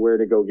advice, like where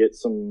to go get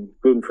some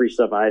gluten-free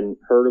stuff I hadn't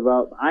heard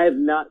about. I have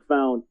not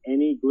found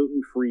any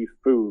gluten-free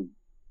food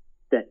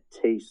that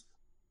tastes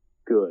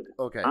good.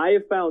 Okay. I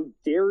have found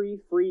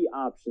dairy-free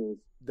options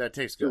That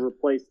tastes to good.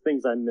 replace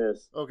things I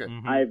miss. Okay.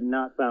 Mhm. I have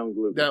not found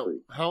Now,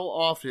 gluten-free. how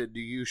often do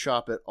you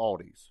shop at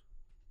Aldi's?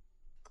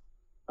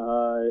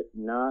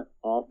 Not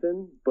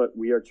often, but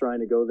we are trying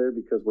to go there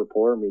because we're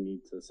poor and we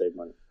need to save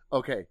money.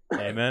 Okay.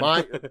 Amen.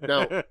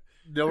 Now,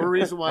 the only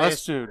reason why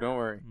Us too, don't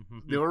worry.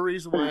 the only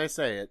reason why I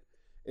say it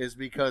is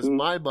because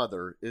my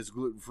mother is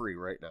gluten-free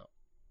right now.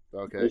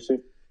 Okay. You see?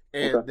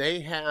 And Okay. they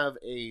have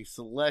a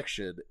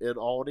selection in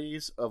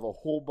Aldi's of a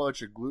whole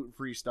bunch of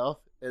gluten-free stuff,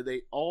 and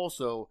they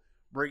also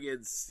bring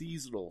in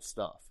seasonal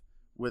stuff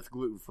with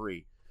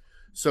gluten-free.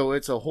 So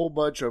it's a whole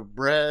bunch of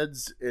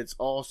breads, it's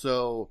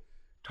also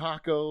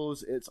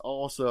tacos, it's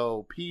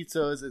also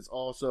pizzas, it's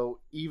also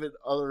even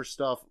other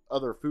stuff,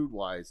 other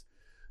food-wise.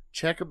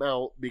 Check them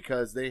out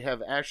because they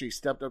have actually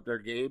stepped up their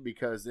game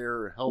because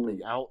they're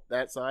helping out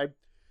that side.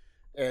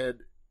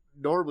 And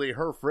normally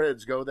her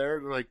friends go there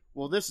and they're like,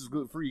 well, this is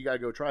gluten free, you gotta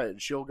go try it.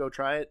 And she'll go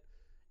try it,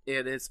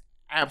 and it's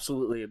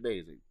absolutely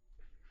amazing.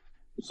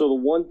 So the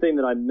one thing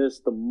that I miss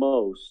the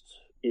most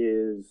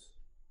is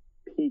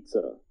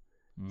pizza.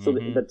 So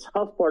the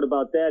tough part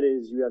about that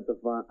is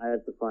I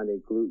have to find a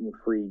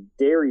gluten-free,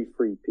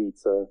 dairy-free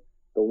pizza.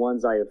 The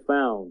ones I have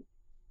found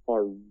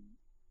are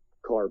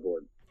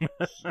cardboard.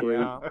 straight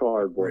Yeah.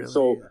 cardboard. Really?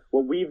 So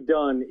what we've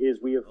done is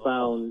we have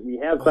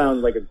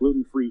found like a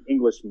gluten-free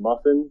English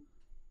muffin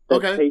that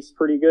Okay. tastes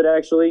pretty good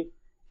actually.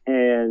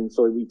 And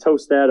so we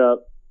toast that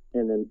up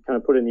and then kind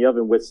of put it in the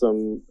oven with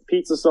some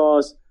pizza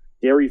sauce,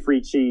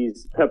 dairy-free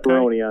cheese,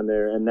 pepperoni on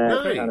there, and that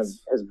Nice. kind of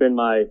has been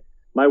my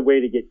way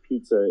to get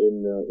pizza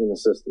in the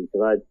system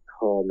because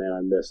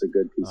I miss a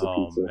good piece of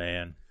Oh pizza.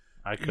 man,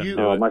 I couldn't You-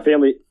 do it. My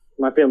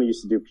family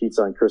used to do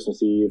pizza on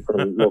Christmas Eve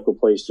from local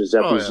place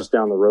Giuseppe's Oh, yeah. just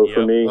down the road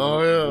from Yep. me.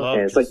 Oh yeah. Love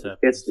And it's like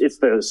Giuseppe's. it's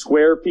the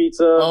square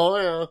pizza, Oh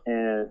yeah.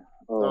 and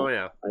Oh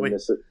yeah. I Wait,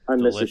 miss it. I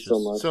miss it so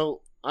Delicious. much.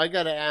 so I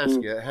gotta ask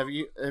Mm.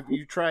 you: Have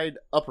you tried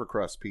upper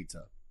crust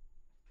pizza?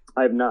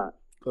 I have not.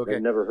 Okay.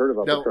 I've never heard of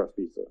upper No. crust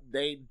pizza.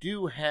 They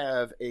do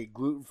have a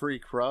gluten-free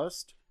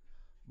crust,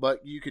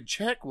 but you can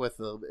check with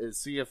them and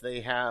see if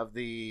they have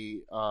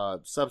the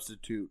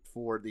substitute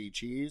for the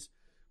cheese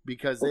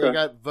because they Okay.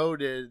 got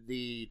voted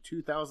the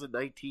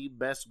 2019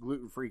 best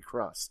gluten-free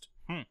crust.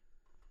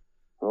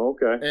 Oh,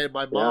 okay. And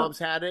my mom's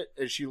had it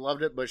and she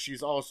loved it, but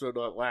she's also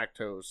not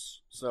lactose,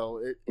 so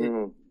it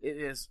Mhm.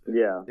 is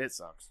Yeah, it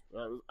sucks.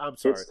 I'm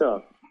sorry. it's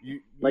tough.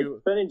 You Like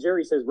Ben and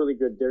Jerry's has really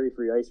good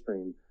dairy-free ice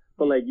cream,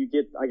 but like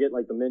I get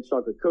like the mint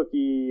chocolate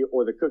cookie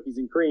or the cookies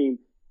and cream.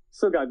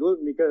 Still got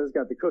gluten because it's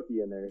got the cookie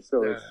in there.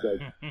 So it's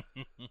like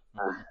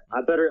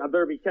I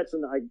better be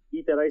catching. I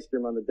eat that ice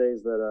cream on the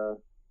days that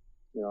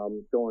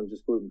I'm going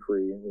just gluten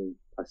free, and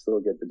I still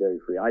get the dairy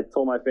free. I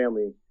told my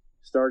family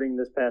starting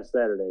this past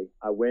Saturday,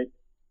 I went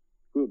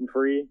gluten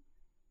free,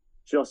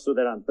 just so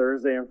that on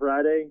Thursday and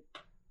Friday,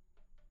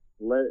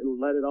 let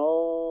it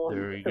all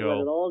There you let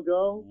go. it all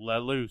go,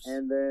 Let loose.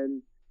 and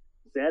then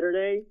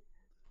Saturday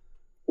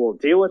we'll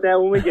deal with that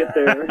when we get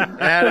there.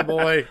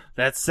 Attaboy.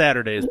 That's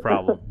Saturday's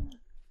problem.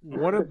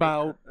 What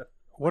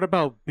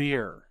about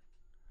beer?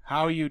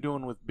 How are you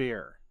doing with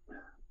beer?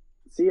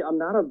 See, I'm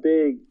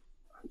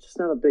just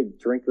not a big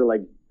drinker.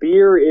 Like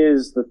beer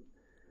is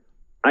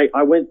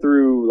I went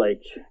through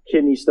like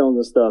kidney stones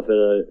and stuff at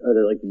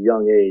a like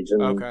young age,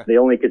 and Okay. they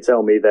only could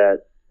tell me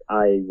that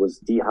I was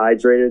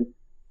dehydrated.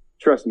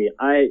 Trust me,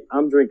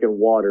 I'm drinking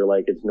water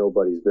like it's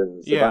nobody's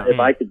business. Yeah. If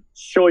I could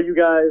show you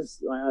guys,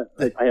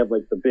 I have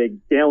like the big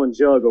gallon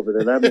jug over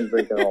there that I've been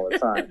drinking all the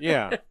time.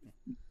 Yeah.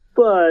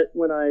 But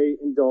when I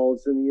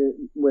indulged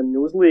when it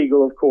was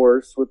legal, of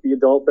course, with the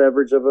adult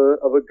beverage of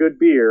a good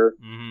beer,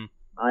 hmm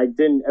I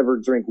didn't ever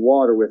drink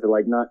water with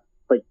it,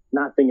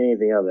 not thinking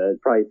anything of it.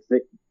 Probably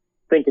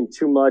thinking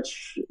too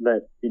much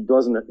that it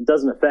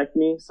doesn't affect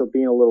me. So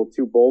being a little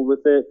too bold with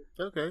it.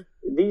 Okay.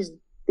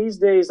 These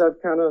days, I've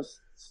kind of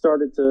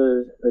started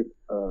to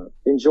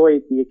enjoy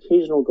the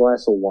occasional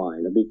glass of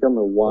wine. I've become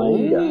a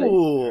wine guy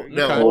Ooh.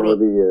 Now, Okay. hold over on.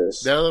 the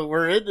years. Now that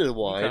we're into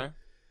wine,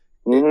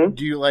 Okay. hmm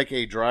do you like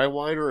a dry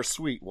wine or a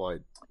sweet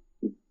wine?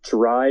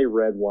 Dry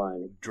red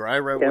wine. Dry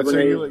red wine. So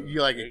Cabernet-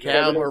 you like a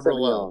cab or Cabernet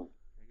Merlot?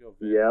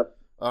 Sauvignon. Yep.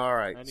 All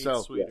right. I need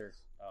So sweeter.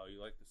 Oh, you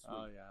like the sweet?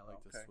 Oh yeah, I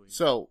like the Okay. sweet.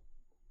 So,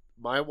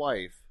 my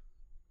wife,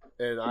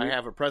 and I Mhm.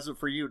 have a present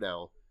for you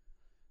now.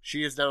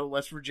 She is down in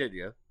West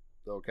Virginia,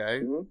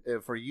 okay? Mhm.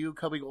 And for you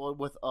coming on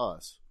with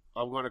us,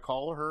 I'm going to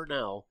call her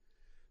now.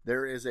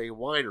 There is a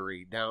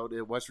winery down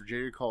in West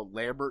Virginia called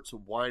Lambert's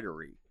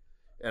Winery.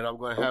 And I'm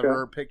going to have Okay.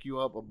 her pick you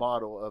up a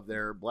bottle of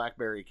their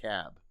Blackberry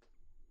Cab.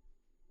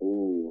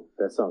 Ooh,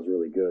 that sounds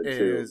really good It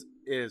too.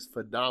 is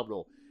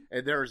phenomenal.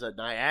 And there's a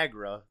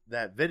Niagara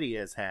that Vinny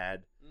has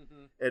had.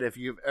 Mm-hmm. And if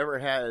you've ever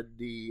had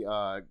the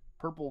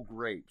purple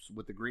grapes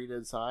with the green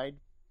inside,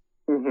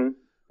 Mm-hmm.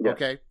 Yes.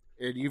 okay,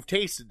 and you've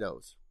tasted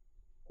those,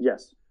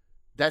 Yes.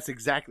 that's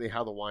exactly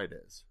how the wine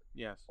is.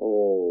 Yes,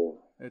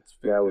 Oh, it's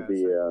fantastic.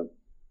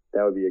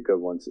 that would be a good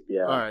one.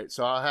 Yeah. All right,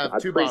 so I'll have I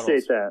two appreciate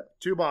bottles. that.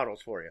 Two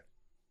bottles for you.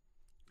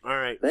 All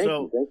right, Thank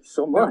so you. Thank you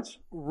so much.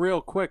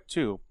 Real quick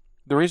too.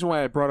 The reason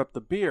why I brought up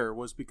the beer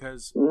was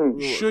because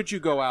Mhm. should you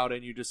go out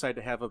and you decide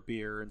to have a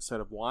beer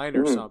instead of wine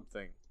or Mhm.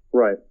 something,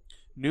 Right.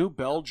 New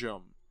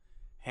Belgium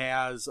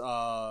has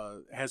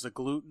a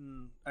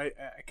gluten. I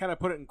kind of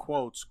put it in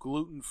quotes,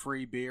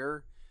 gluten-free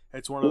beer.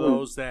 It's one of Mhm.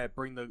 those that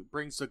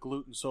brings the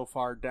gluten so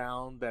far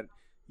down that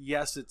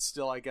yes, it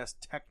still I guess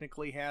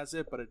technically has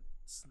it, but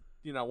it's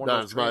one Not of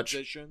those as much.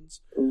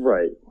 transitions.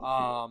 Right.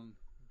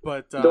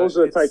 But Those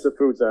are the it's- types of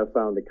foods I've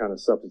found to kind of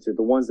substitute.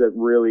 The ones that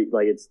really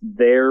like it's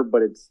there,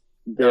 but it's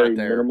very Not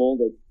there. minimal.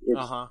 That it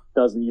Uh-huh.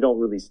 doesn't. You don't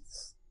really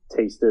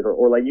taste it,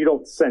 or like you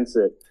don't sense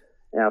it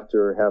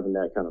after having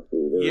that kind of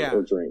food Yeah.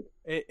 or drink.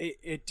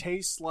 It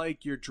tastes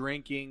like you're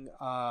drinking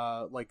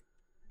like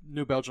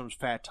New Belgium's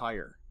Fat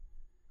Tire.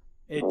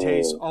 It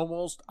tastes Oh.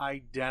 almost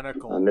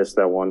identical. I missed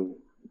that one.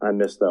 all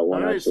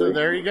right, Actually. so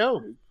there you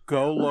go.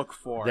 Go look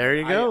for it. There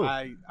you go.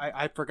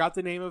 I forgot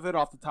the name of it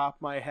off the top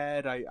of my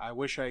head. I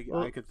wish I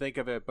could think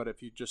of it, but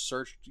if you just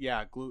search,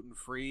 gluten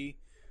free,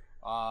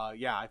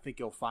 I think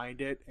you'll find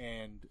it,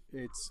 and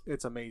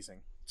it's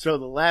amazing. So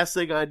the last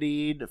thing I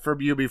need from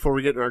you before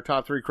we get into our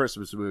top 3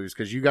 Christmas movies,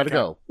 because you got to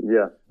go.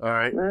 Yeah. All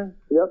right.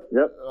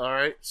 Yep. All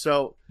right.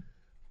 So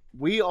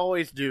we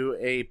always do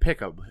a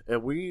pick'em,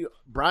 and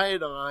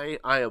Brian and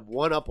I am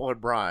one up on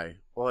Bry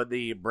on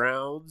the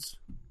Browns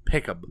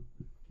pick'em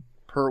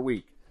per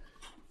week.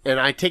 And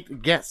I take the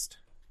guest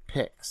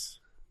picks.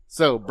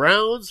 So,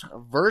 Browns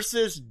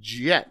versus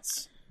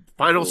Jets.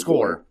 Final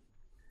score.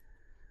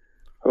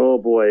 Oh,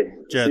 boy.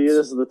 Jets. See,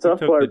 this is the tough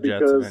part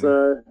because...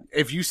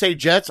 if you say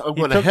Jets, I'm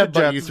going to took the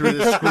headbutt you Jets. through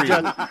the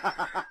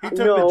screen. He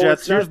took the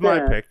Jets. Here's my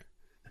pick.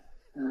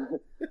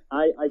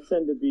 I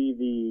tend to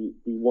be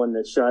the one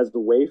that shies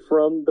away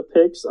from the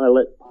picks.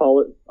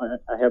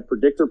 I have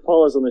predictor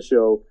Paula's on the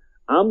show.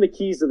 I'm the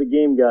keys to the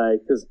game guy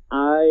because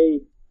I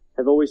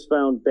have always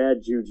found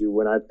bad juju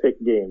when I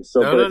pick games.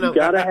 So, you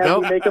gotta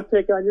have me make a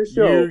pick on your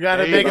show. You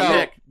gotta make a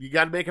pick. You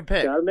gotta make a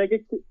pick. Gotta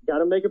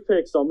make a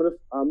pick. So I'm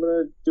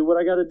gonna do what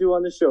I gotta do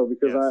on the show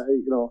because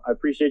I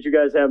appreciate you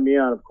guys having me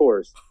on, of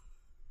course.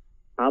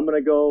 I'm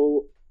gonna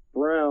go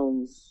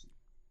Browns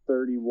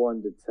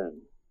 31-10.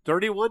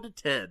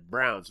 31-10,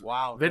 Browns.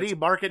 Wow. Vinny,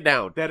 mark it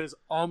down. That is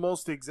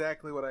almost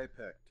exactly what I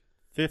picked.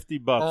 $50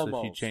 if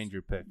Almost. you change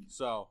your pick.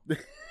 So.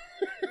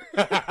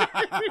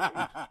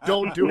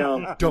 Don't do No.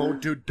 it.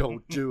 Don't do it.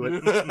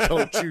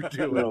 Don't you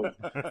do it.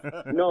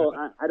 No,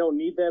 I don't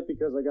need that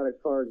because I got a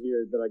card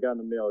here that I got in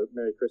the mail.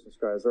 Merry Christmas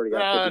card. It's already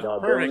got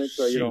 $50 bill in it,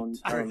 so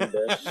I don't need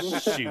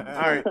that. Shoot. All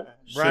right, Should have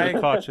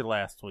Brian, caught you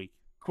last week.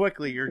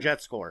 quickly, your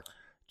Jet score.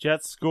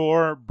 Jets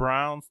score,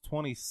 Browns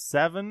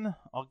 27.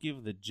 I'll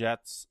give the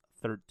Jets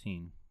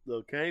 13.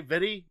 Okay,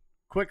 Vinny,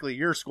 quickly,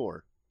 your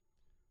score.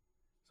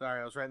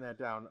 Sorry, I was writing that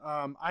down.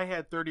 I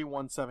had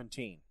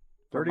 31-17.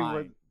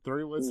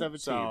 31-17.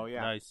 So,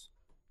 yeah. Nice.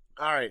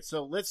 All right,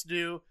 so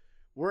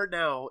we're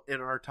now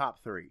in our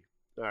top three.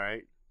 All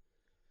right.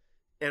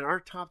 And our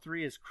top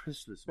three is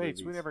Christmas movies.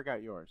 Bates, we never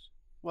got yours.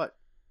 What?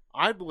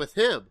 I'm with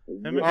him.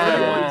 Him and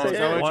Yeah, Kevin, is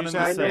that what one you and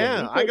the said? same.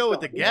 Yeah, I go with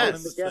the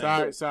guest.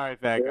 Sorry,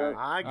 fat guy.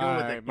 I go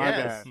with the Alright, my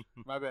guest. bad.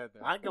 My bad.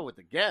 There. I go with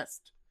the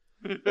guest.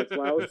 That's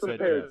why I was He said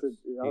prepared. Jets.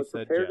 I was He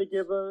said prepared to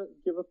Jets.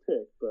 give a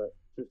pick, but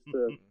just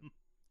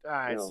All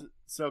right, No.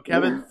 so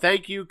Kevin,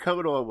 thank you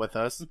coming on with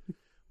us.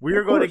 We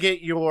are going to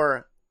get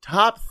your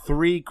top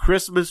 3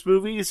 Christmas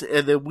movies,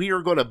 and then we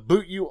are going to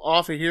boot you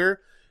off of here.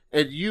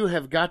 And you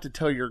have got to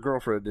tell your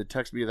girlfriend to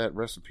text me that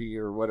recipe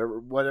or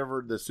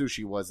whatever the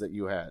sushi was that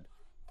you had.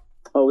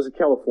 it was a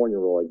California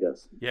roll, I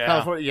guess. Yeah,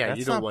 California, yeah, that's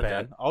you don't not want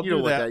bad. that. I'll you do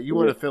don't want that. You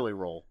want a Philly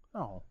roll.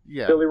 Oh.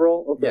 Yeah, Philly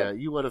roll? Okay. yeah,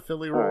 you want a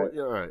Philly roll. All right.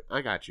 Yeah, all right,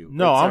 I got you.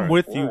 No, It's all I'm right.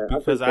 with you All right, I'll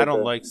because take I don't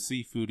that. like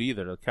seafood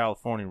either. The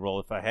California roll.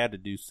 If I had to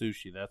do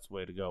sushi, that's the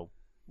way to go.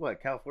 What,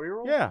 California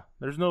roll? Yeah,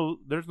 there's no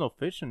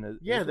fish in it.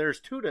 Yeah, is it? there's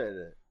tuna in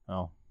it.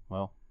 Oh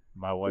well,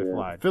 my wife Yeah.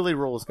 lied. Philly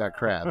roll's got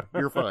crab.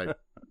 You're fine.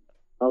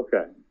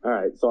 Okay. All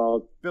right. So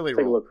I'll Philly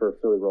take a roll. look for a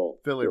Philly roll.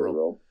 Philly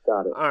roll.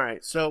 Got it. All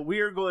right, so we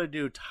are going to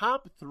do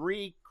top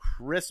 3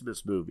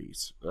 Christmas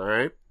movies. All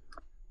right.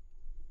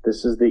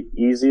 This is the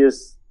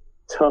easiest,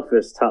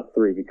 toughest top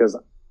 3 because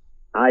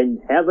I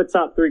have a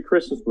top 3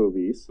 Christmas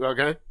movies,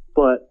 Okay.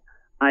 but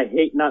I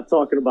hate not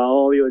talking about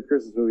all the other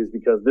Christmas movies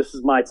because this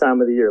is my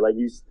time of the year. Like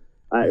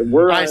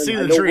I see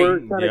the tree. We're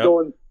kind of Yep.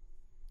 going.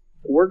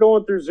 We're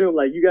going through Zoom.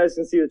 Like you guys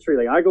can see the tree.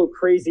 Like I go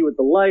crazy with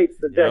the lights,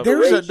 the Yep.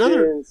 decorations. There's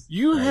another.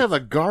 You have a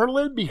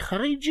garland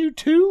behind you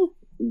too.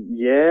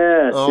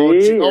 Yeah. Oh,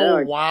 see. oh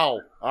Yeah.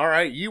 wow! All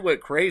right, you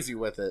went crazy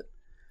with it.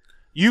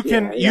 You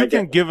can Yeah, I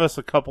can get- give us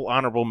a couple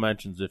honorable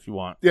mentions if you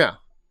want. Yeah.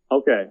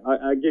 Okay,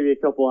 I give you a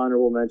couple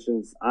honorable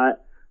mentions.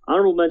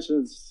 Honorable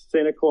mentions: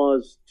 Santa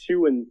Claus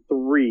 2 and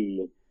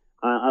 3.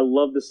 I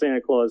love the Santa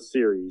Claus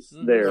series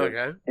there,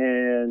 Okay.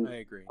 and I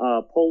agree.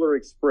 Polar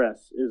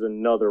Express is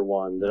another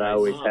one that I Nice.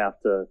 always have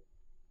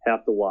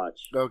to watch.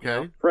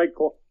 Okay. Fred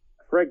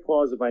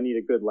Claus, if I need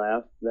a good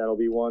laugh, that'll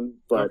be one.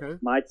 But Okay.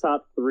 my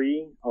top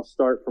 3, I'll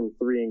start from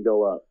 3 and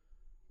go up.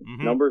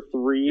 Mhm. Number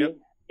 3 Yep.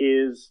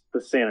 is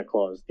the Santa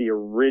Claus, the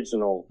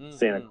original Mhm.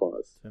 Santa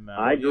Claus. Tim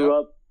I Allen. grew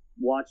up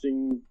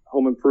watching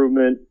Home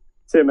Improvement,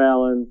 Tim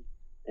Allen,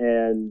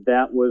 and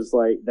that was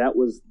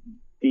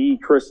the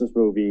Christmas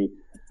movie.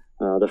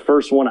 The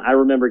first one I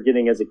remember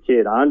getting as a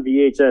kid on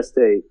VHS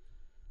tape,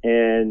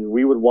 and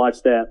we would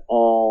watch that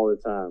all the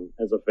time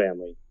as a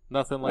family.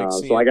 Nothing like so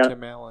seeing I got-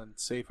 Tim Allen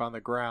safe on the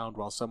ground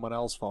while someone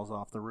else falls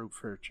off the roof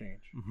for a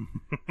change.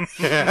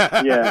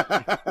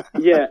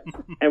 Yeah,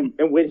 and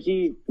when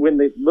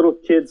the little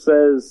kid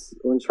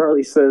when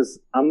Charlie says,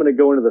 "I'm going to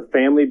go into the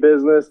family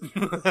business,"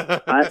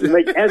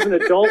 as an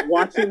adult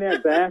watching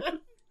that back,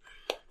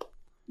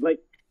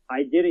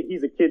 I get it.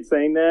 He's a kid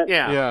saying that.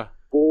 Yeah. Yeah.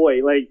 Boy,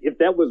 if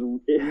that was,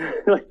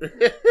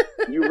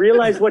 you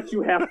realize what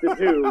you have to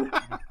do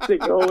to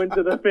go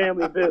into the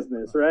family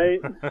business, right?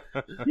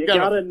 You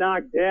gotta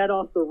knock Dad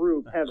off the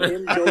roof, have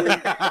him go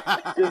and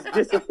just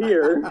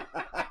disappear,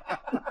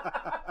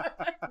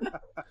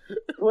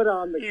 put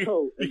on the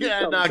coat. You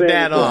and gotta become knock Santa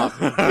that Claus.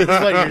 off.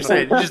 That's what you're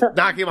saying. Just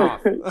knock him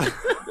off.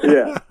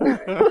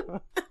 Yeah.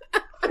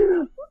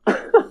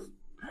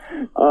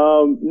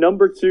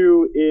 Number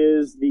 2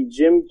 is the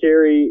Jim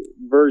Carrey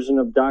version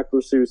of Dr.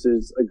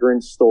 Seuss's A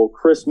Grinch Stole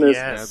Christmas.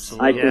 Yes.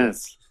 I can-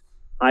 Yes.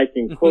 I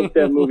can quote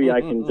that movie. I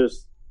can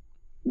just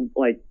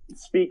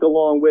speak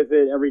along with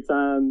it every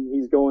time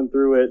he's going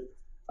through it.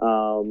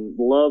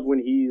 Love when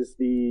he's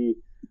the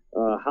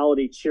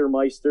holiday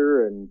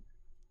cheermeister and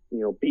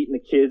beating the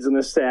kids in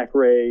the sack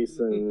race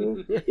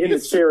and in the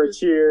Sarah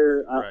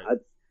cheer. Right.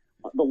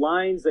 The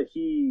lines that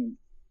he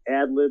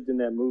ad-libbed in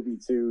that movie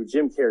too,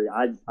 Jim Carrey.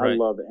 I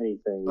love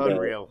anything.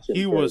 Unreal.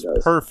 He was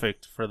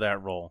perfect for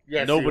that role.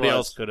 Yes, nobody he was.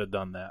 else could have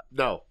done that.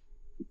 No.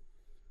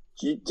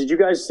 Did you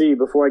guys see,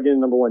 before I get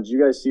into number one, did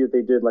you guys see that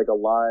they did like a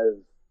live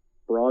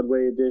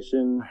Broadway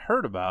edition? I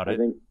heard about I it.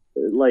 think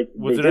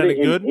Was they it did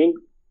any good?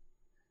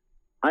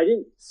 I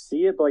didn't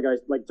see it, but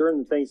during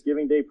the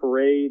Thanksgiving Day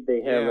parade,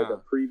 they had like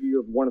a preview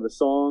of one of the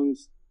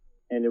songs,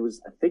 and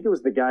I think it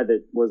was the guy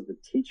that was the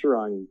teacher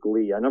on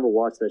Glee. I never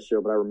watched that show,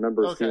 but I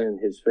remember seeing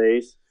his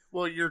face.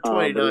 Well, you're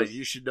 29.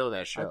 You should know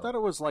that show. I thought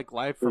it was like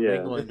Live from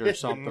England or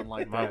something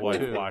like My that. wife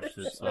too. watched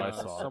it, so I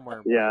saw it.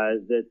 somewhere. Yeah,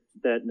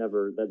 that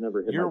never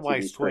hit Your my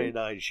wife's TV screen.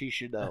 29. She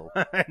should know.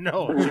 I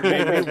know. She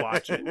made me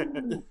watch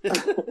it.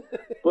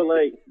 But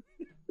like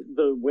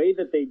the way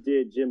that they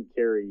did Jim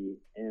Carrey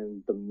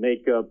and the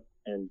makeup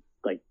and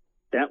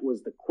that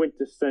was the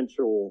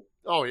quintessential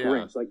Oh, yeah.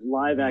 Grinch, like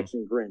live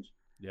action Grinch.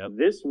 Yep.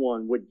 This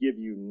one would give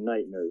you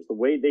nightmares. The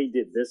way they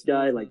did this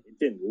guy, it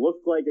didn't look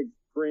like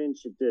a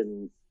Grinch. It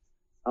didn't.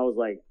 I was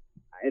like,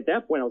 at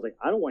that point, I was like,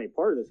 I don't want any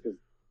part of this because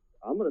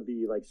I'm gonna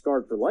be like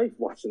scarred for life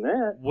watching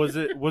that. Was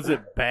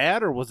it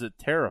bad or was it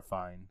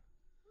terrifying?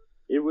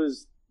 It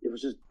was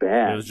just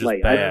bad. It was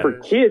just bad.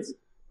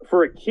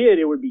 For a kid,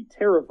 it would be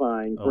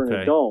terrifying. For an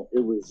Okay. adult,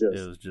 it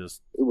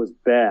was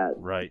bad.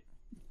 Right.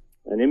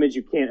 An image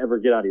you can't ever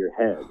get out of your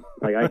head.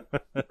 Like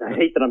I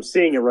hate that I'm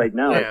seeing it right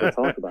now as I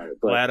talk about it.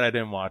 But, Glad I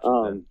didn't watch it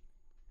then.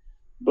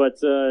 But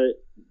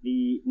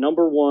the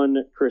number one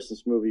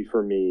Christmas movie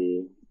for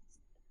me,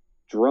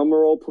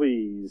 drumroll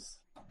please,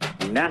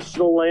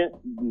 National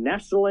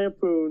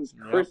Lampoon's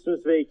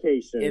Christmas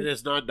Vacation. It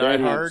is not Die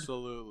Hard.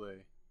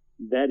 Absolutely.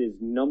 That is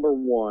number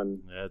one.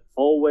 That's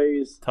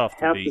Always tough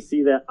to have beat. to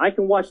see that. I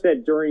can watch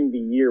that during the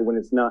year when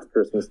it's not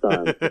Christmas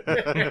time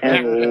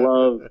and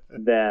love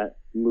that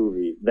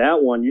movie.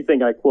 That one, you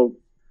think I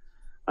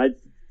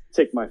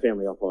tick my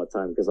family up all the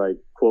time because I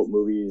quote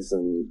movies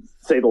and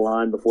say the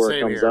line before Same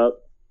it comes here. up.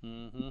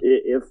 Mm-hmm.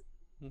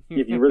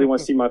 If you really want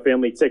to see my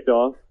family ticked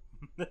off,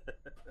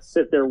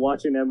 sit there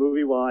watching that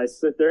movie while I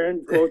sit there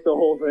and quote the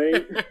whole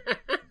thing.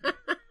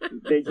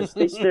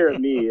 They stare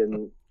at me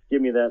and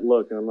give me that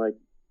look, and I'm like,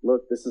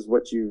 look, this is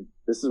what you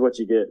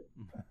get.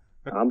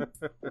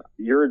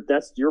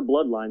 That's your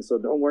bloodline, so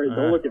don't worry,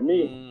 don't look at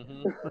me.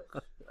 Mm-hmm.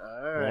 All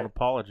I won't right.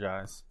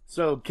 apologize.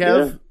 So,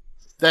 Kev,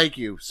 thank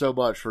you so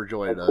much for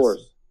joining us. Of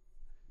course.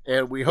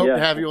 And we hope Yeah. to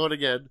have you on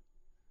again.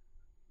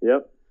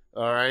 Yep.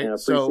 All right. And I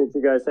So, appreciate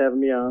you guys having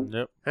me on.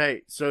 Yep.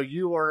 hey, so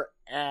you are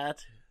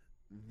at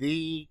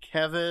the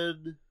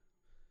Kevin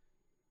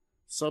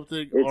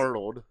something It's-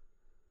 Arnold.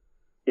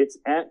 It's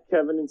at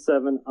Kevin and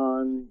Seven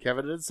on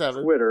Kevin and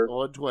Seven Twitter.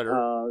 on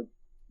Twitter.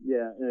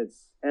 Yeah, and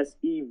it's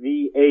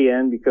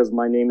SEVAN because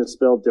my name is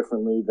spelled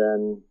differently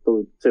than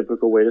the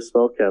typical way to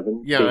spell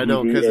Kevin. yeah, I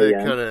know, because it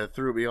KEVAN. kind of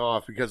threw me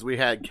off because we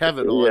had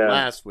Kevin on Yeah.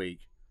 last week.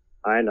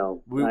 I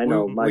know. We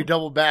My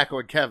doubled back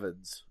on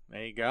Kevin's.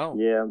 There you go.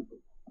 yeah,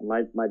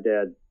 my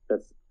dad.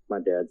 That's my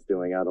dad's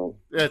doing. I don't.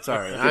 It's all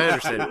right. I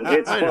understand.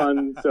 It's I know.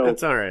 fun. So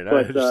It's all right. I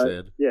but,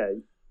 understand.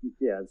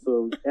 yeah.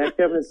 So at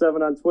Kevin and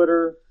Seven on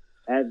Twitter,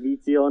 at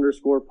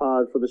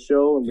VTL_pod for the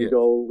show, and we Yes.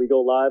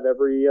 go live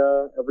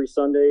every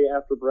Sunday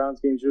after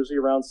Browns games, usually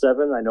around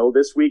 7. I know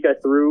this week I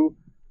threw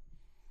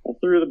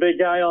the big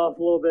guy off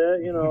a little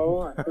bit.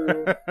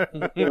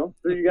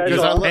 Threw you guys Because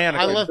off.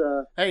 I love,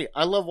 But, hey,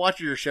 I love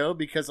watching your show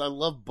because I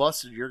love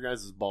busting your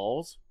guys'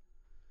 balls.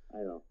 I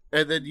know.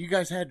 And then you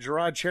guys had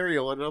Gerard Cherry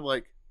on, and I'm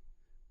like,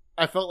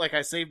 I felt like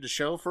I saved the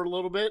show for a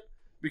little bit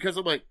because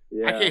I'm like,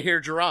 Yeah. I can't hear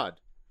Gerard.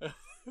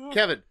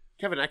 Kevin,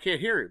 I can't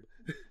hear him.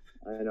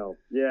 I know.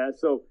 Yeah.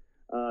 So,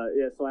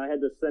 so I had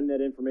to send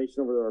that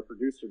information over to our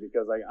producer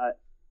because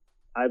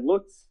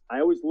I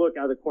always look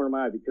out of the corner of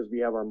my eye because we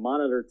have our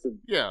monitor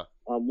Yeah.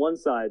 on one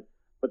side,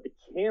 but the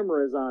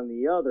camera is on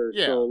the other.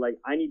 Yeah. So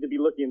I need to be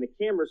looking in the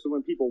camera so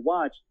when people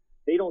watch,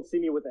 they don't see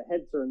me with a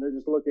head turn. They're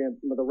just looking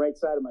at the right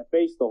side of my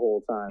face the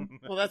whole time.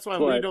 Well, that's why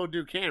But- we don't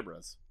do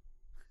cameras.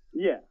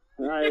 Yeah.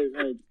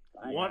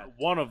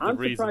 One of the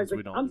reasons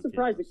we don't. I'm do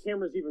surprised cameras. the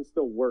cameras even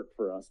still work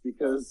for us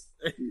because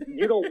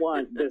you don't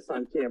want this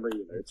on camera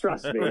either.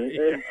 Trust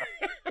me.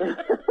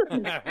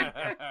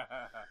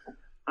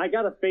 I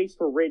got a face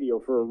for radio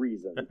for a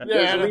reason.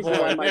 There's a reason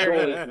why my goal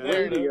is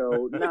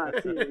radio, not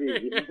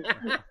TV.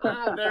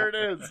 There it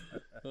is.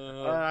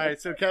 All right.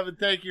 So, Kevin,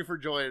 thank you for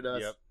joining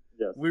us. Yep.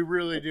 Yes. We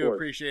really Of do course.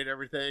 appreciate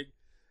everything.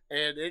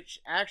 And it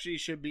actually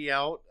should be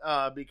out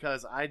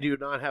because I do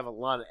not have a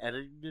lot of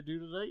editing to do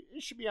tonight.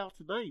 It should be out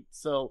tonight.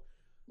 So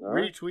All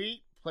right.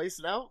 retweet, place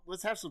it out.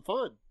 Let's have some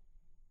fun.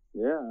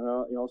 Yeah,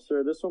 and I'll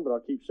share this one, but I'll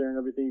keep sharing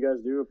everything you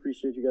guys do.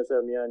 Appreciate you guys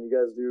having me on. You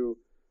guys do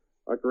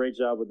a great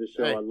job with this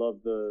show. Hey. I love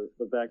the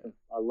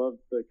I love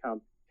the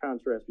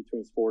contrast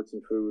between sports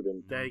and food.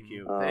 And Thank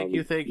you. Um, Thank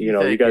you. Thank you. you know,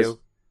 thank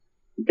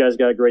you guys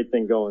got a great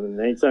thing going. And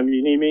anytime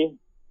you need me,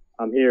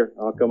 I'm here.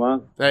 I'll come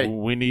on. Hey,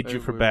 We need you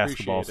for We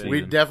basketball appreciate it.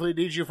 season. we definitely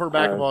need you for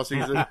basketball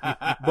season.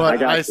 But I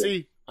got I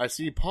you.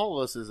 see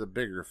Paulus is a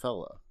bigger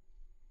fella.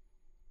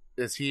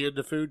 Is he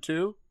into food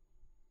too?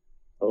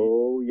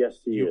 Oh, yes,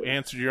 he You is.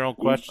 answered your own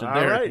question All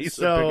there. right, He's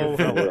so- a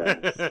bigger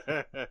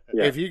fella.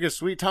 Yeah. If you could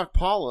sweet talk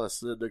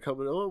Paulus into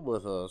coming on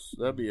with us,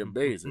 that'd be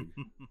amazing.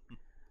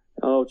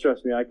 Oh,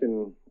 trust me, I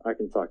can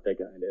talk that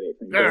guy into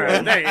anything. All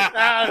right, there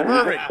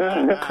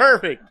you perfect.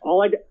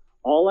 Perfect.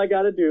 All I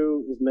got to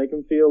do is make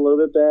him feel a little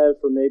bit bad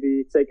for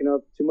maybe taking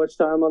up too much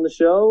time on the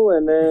show,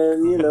 and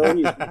then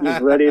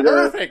he's ready to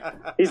Perfect.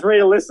 he's ready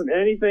to listen to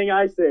anything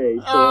I say.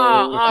 So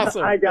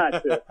awesome. I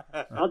got you.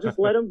 I'll just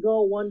let him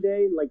go one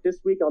day, like this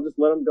week. I'll just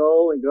let him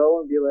go and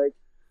be like,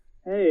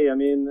 hey, I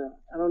mean,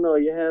 I don't know,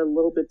 you had a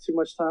little bit too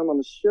much time on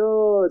the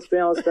show. Let's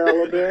balance that a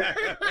little bit.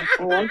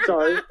 Oh, I'm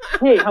sorry.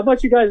 Hey, how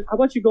about you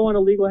go on a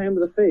legal hand to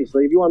the face?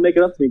 Like, if you want to make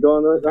it up to me, go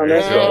on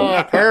that show.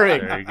 Oh,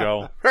 perfect. There you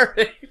go.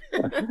 Perfect.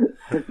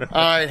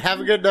 All right, have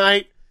a good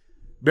night.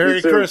 Merry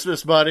You too.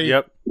 Christmas, buddy.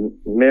 Yep.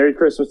 Merry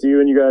Christmas to you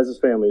and you guys'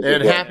 families.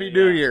 And as well. Happy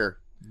New Year.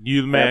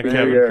 You the man, Happy New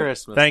Kevin. Year.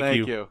 Christmas.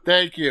 Thank you.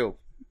 Thank you.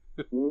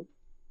 Mhm.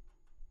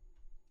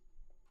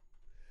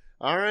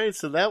 All right,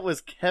 so that was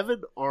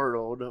Kevin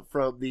Arnold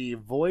from the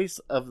Voice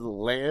of the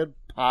Land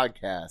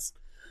podcast.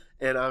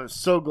 And I'm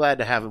so glad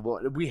to have him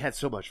on. We had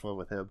so much fun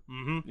with him.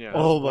 Mm-hmm. Yeah,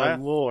 Oh, my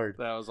glad. Lord.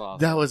 that was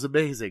awesome. That was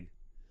amazing.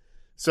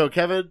 So,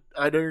 Kevin,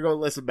 I know you're going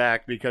to listen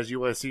back because you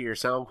want to see your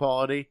sound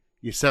quality.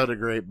 You sounded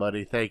great,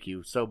 buddy. Thank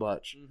you so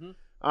much. Mhm.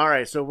 All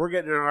right, so we're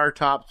getting in our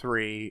top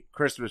 3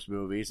 Christmas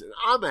movies, and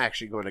I'm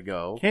actually going to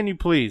go. Can you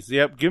please?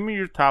 Yep. Give me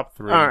your top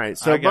 3. All right,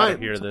 so I gotta my-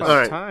 hear It's this. about All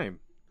right. time.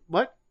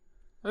 What?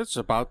 It's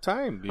about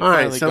time. You All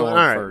right, finally so go all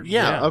on right, first.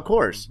 yeah, of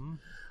course.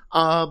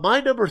 Mhm.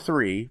 My number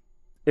 3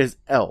 is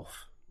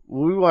Elf.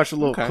 We watched a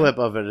little Okay. clip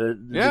of it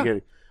at the Yeah.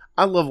 beginning.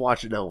 I love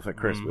watching Elf at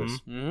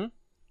Christmas. Mm-hmm.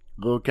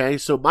 Okay,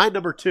 so my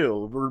number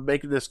 2, we're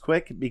making this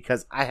quick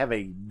because I have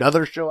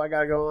another show I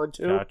got to go on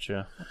to.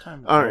 Gotcha. What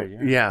time? All right,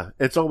 yeah,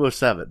 it's almost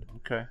 7.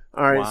 Okay.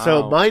 All right,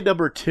 so Wow. my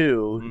number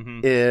 2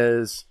 Mhm.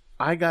 is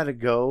I got to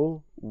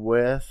go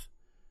with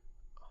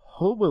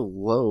Home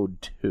Alone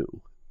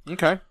 2.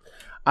 Okay.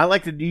 I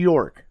like the New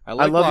York. I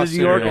like love Lost the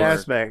New York in New York.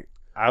 aspect.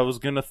 I was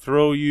gonna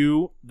throw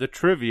you the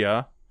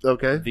trivia.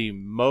 Okay. The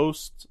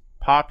most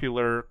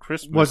popular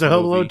Christmas Was it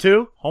Home movie. Alone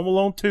 2? Home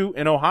Alone 2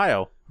 in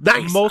Ohio.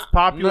 Nice. The most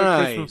popular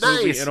Nice. Christmas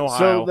movie Nice. in Ohio.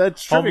 So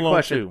that's Home trivia Alone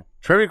question. 2.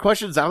 Trivia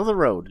questions out on the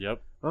road.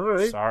 Yep. All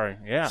right. Sorry.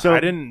 Yeah. So- I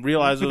didn't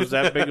realize it was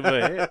that big of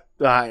a hit.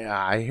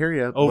 I hear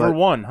you. Over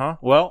one, huh?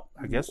 Well,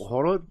 I guess.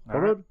 Hold on. All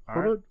right, Hold all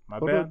right. on. My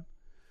hold bad. on.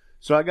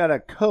 So I got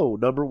a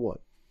number 1.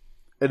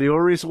 And the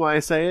only reason why I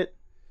say it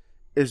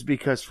is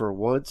because for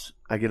once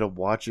I get to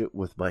watch it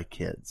with my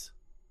kids.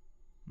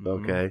 Mhm.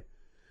 Okay?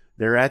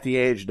 They're at the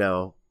age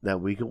now that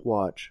we can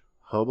watch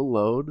Home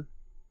Alone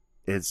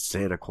and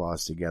Santa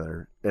Claus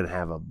together and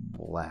have a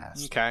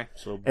blast. Okay.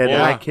 So, And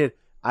Yeah.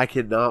 I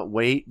cannot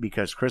wait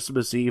because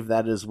Christmas Eve,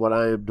 that is what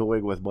I am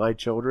doing with my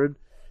children,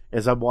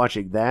 is I'm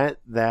watching that,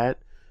 and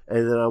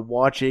then I'm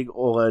watching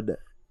on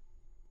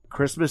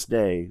Christmas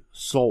Day,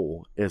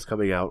 Soul is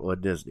coming out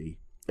on Disney.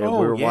 And Oh,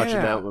 we're watching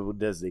yeah. that one with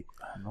Disney.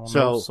 I don't So-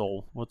 know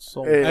Soul. What's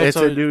Soul? It's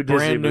a new Disney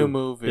brand new movie.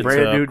 movie. It's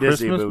brand a new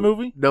Disney Christmas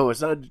movie? No,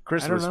 it's not a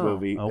Christmas I don't know.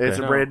 movie. Okay. It's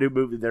a No. brand new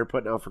movie they're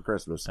putting out for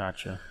Christmas.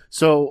 Gotcha.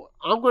 So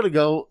I'm going to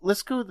go. Let's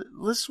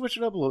switch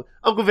it up a little.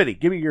 Uncle Vinny,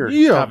 give me your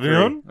Yeah, top 3.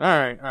 man. All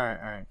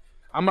right.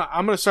 I'm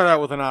going to start out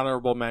with an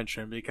honorable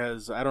mention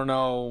because I don't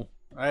know.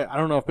 I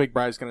don't know if Big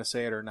Bride's going to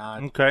say it or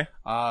not. Okay.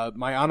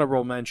 My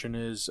honorable mention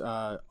is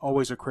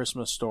Always a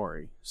Christmas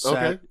Story. Set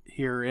Okay.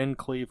 here in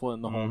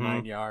Cleveland, the whole Mhm.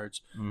 9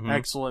 yards. Mhm.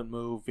 Excellent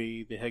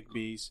movie, The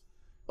Higbees.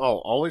 Oh,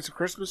 always a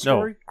Christmas No,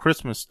 story?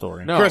 Christmas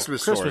Story. No,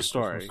 Christmas Christmas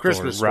Story. Story.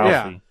 Christmas Story. Story.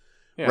 Ralphie.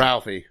 Yeah.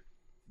 Ralphie.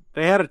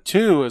 They had a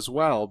 2 as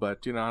well, but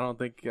I don't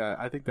think.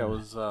 I think that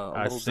was a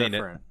I've little seen it.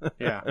 different.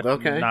 Yeah.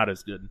 Okay. Not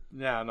as good.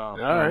 Yeah, no,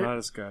 right. not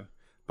as good.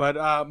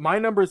 But my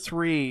number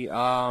 3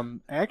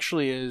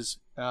 actually is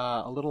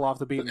a little off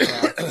the beaten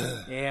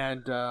path,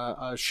 and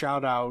a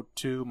shout out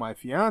to my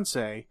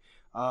fiance,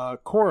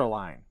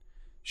 Coraline.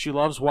 She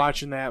loves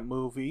watching that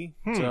movie.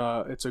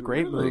 It's a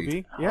great Really?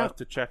 movie. I'll Yeah, have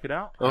to check it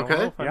out. Okay. I don't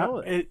know if I know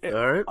it.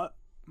 All right.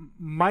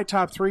 My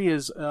top 3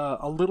 is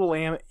a little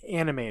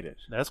animated.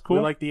 That's cool.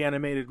 We like the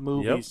animated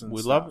movies Yep, and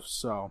we stuff. love it.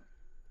 So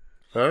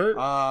All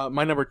right.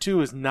 my number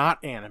 2 is not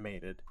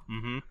animated,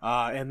 Mm-hmm.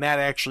 and that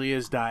actually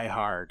is Die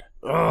Hard.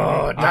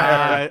 Oh,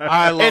 Die Hard.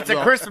 I love It's a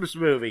Christmas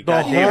movie. the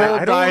God whole damn it. I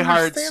don't Die Hard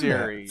understand that.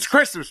 series. It's a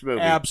Christmas movie.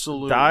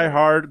 Absolutely. Die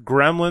Hard,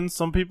 Gremlins.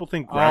 Some people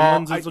think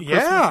Gremlins is a Christmas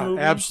yeah,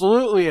 movie.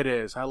 absolutely it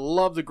is. I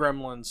love the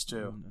Gremlins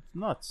too. It's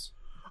nuts.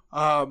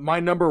 My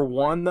number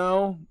 1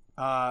 though,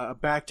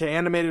 back to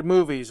animated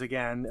movies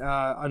again.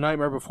 A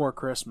Nightmare Before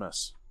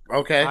Christmas.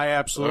 Okay. I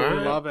absolutely All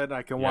right. love it.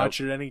 I can Yep. watch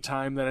it any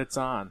time that it's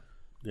on.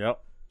 Yep.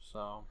 So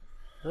All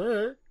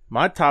right.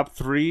 My top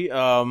 3,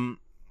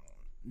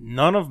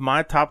 none of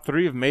my top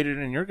 3 have made it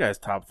in your guys'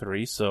 top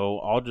 3, so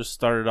I'll just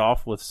start it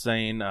off with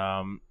saying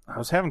I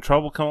was having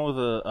trouble coming with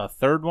a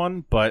third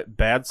one, but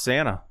Bad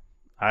Santa.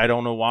 I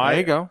don't know why. there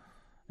you go.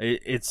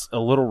 It's a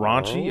little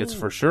raunchy. Oh. It's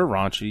for sure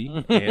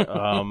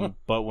raunchy.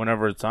 But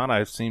whenever it's on,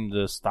 I seem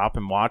to stop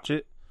and watch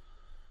it.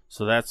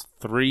 So that's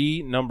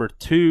 3. Number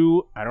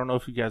 2, I don't know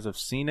if you guys have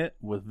seen it,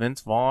 with Vince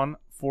Vaughn,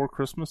 4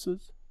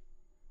 Christmases.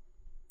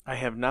 I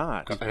have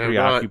not.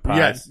 Preoccupied.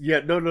 Yes.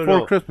 Yeah. No.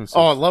 4 Christmases.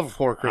 Oh, I love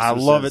 4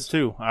 Christmases. I love it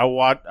too. I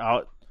watch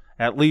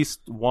at least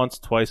once,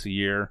 twice a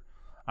year.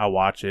 I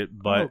watch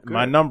it, but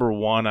my number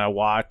 1 I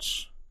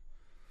watch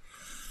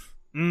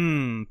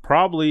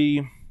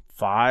probably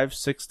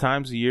 5-6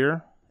 times a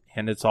year,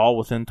 and it's all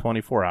within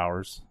 24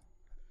 hours.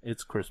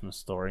 It's Christmas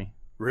Story.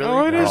 Really?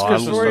 Oh, it is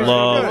Christmas Story. I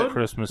love Good.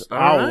 Christmas. All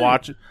I'll right.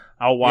 watch it.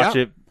 I'll watch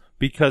it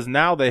because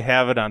now they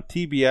have it on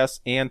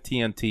TBS and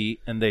TNT,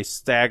 and they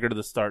stagger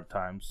the start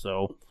times.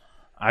 So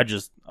I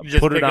just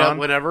put pick it on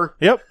whenever.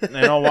 Yep, and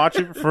I'll watch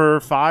it for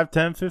 5,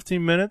 10,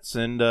 15 minutes,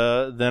 and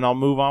then I'll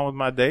move on with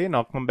my day, and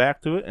I'll come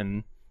back to it,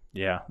 and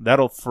yeah,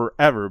 that'll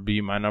forever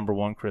be my number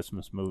 1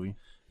 Christmas movie.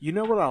 You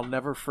know what I'll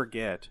never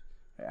forget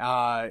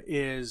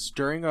is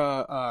during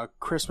a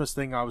Christmas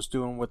thing I was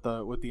doing with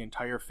the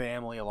entire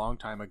family a long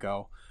time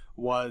ago.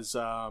 Was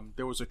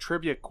there was a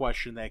trivia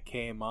question that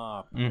came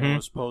up and it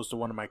was posed to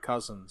one of my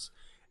cousins,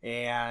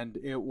 and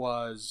it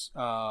was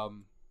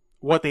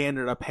what they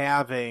ended up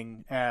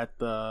having at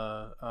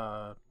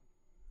the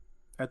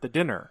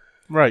dinner.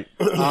 Right.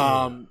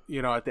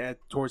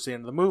 Towards the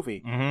end of the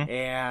movie,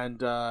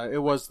 and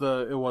it was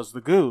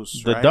the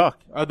goose, The right? duck.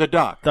 The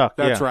duck. That's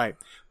yeah. right.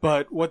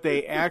 But what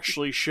they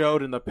actually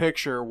showed in the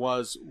picture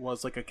was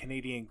like a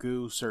Canadian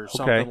goose or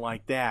something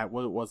like that.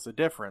 What was the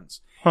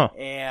difference? Huh.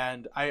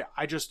 And I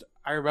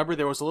remember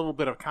there was a little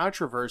bit of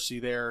controversy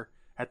there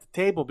at the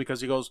table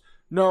because he goes,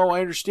 "No,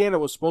 I understand it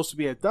was supposed to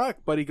be a duck,"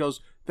 but he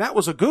goes, "That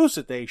was a goose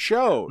that they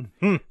showed."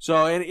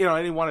 So, and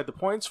he wanted the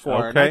points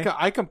for it. And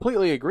I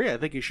completely agree. I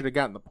think he should have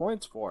gotten the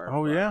points for it.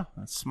 Oh, but, yeah.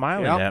 It's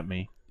smiling at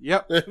me.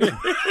 Yep.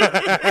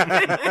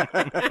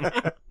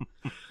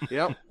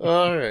 Yep.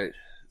 All right.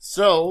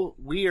 So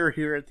we are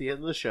here at the end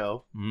of the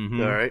show.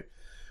 Mm-hmm. All right.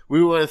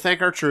 We want to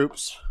thank our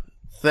troops.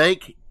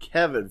 Thank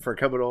Kevin for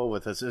coming on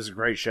with us. This is a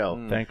great show.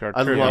 Thank our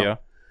I trivia.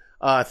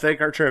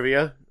 Thank our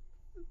trivia.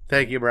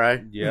 Thank you,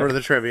 Brian, for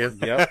the trivia.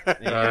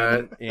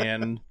 Yep.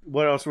 And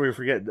what else were we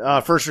forgetting?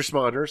 First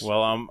responders.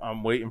 well,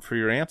 I'm waiting for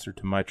your answer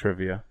to my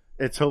trivia.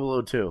 It's Home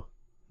Alone 2.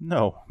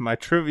 No, my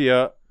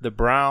trivia, the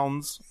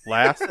Browns,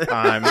 last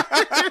time,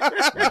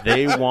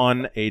 they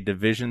won a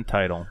division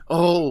title.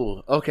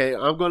 Oh, okay.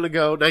 I'm going to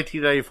go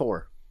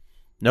 1994.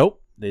 Nope,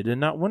 they did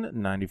not win it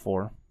in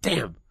 94.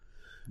 Damn.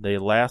 They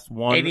last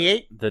won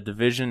 88? the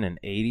division in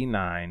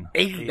 89.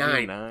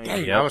 89.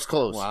 Dang, Yep. I was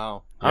close.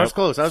 Wow. I was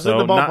close. I was so in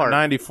the ballpark.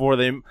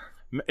 94,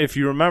 if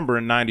you remember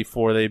in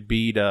 94, they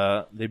beat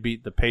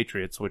the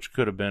Patriots, which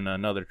could have been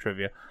another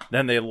trivia.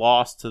 Then they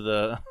lost to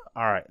the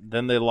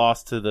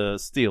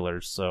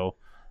Steelers. So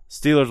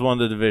Steelers won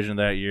the division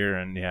that year,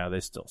 and yeah,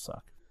 they still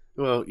suck.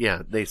 Well,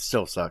 yeah, they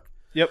still suck.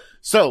 Yep.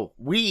 So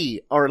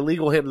we are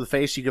Illegal Ham to the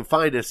Face. You can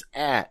find us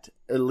at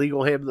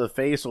Illegal Ham to the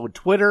Face on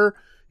Twitter.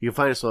 You can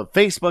find us on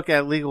Facebook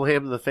at Illegal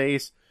Ham to the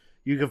Face.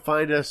 You can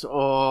find us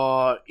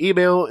on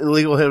email,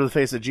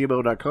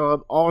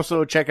 illegalhamtotheface@gmail.com.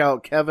 Also, check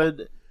out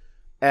Kevin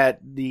at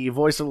the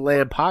Voice of the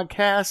Land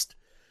podcast.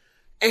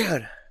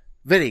 And,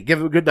 Vinny, give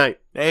him a good night.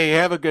 Hey,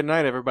 have a good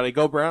night, everybody.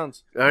 Go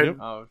Browns. All right.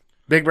 Yep.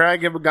 Big Brian,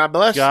 give him God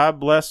bless.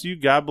 God bless you.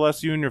 God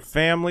bless you and your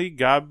family.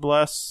 God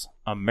bless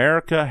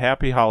America.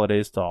 Happy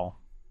holidays to all.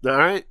 All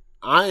right.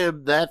 I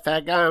am that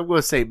fat guy. I'm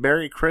going to say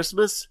Merry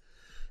Christmas.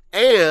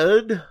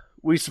 And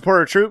we support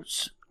our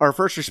troops, our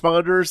first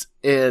responders,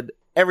 and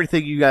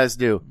everything you guys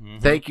do. Mm-hmm.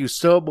 Thank you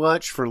so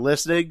much for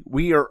listening.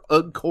 We are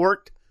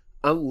uncorked,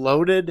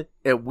 unloaded,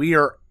 and we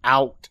are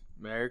out.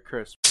 Merry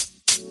Christmas.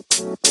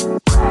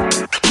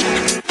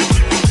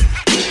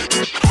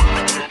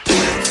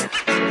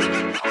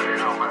 You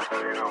know, man.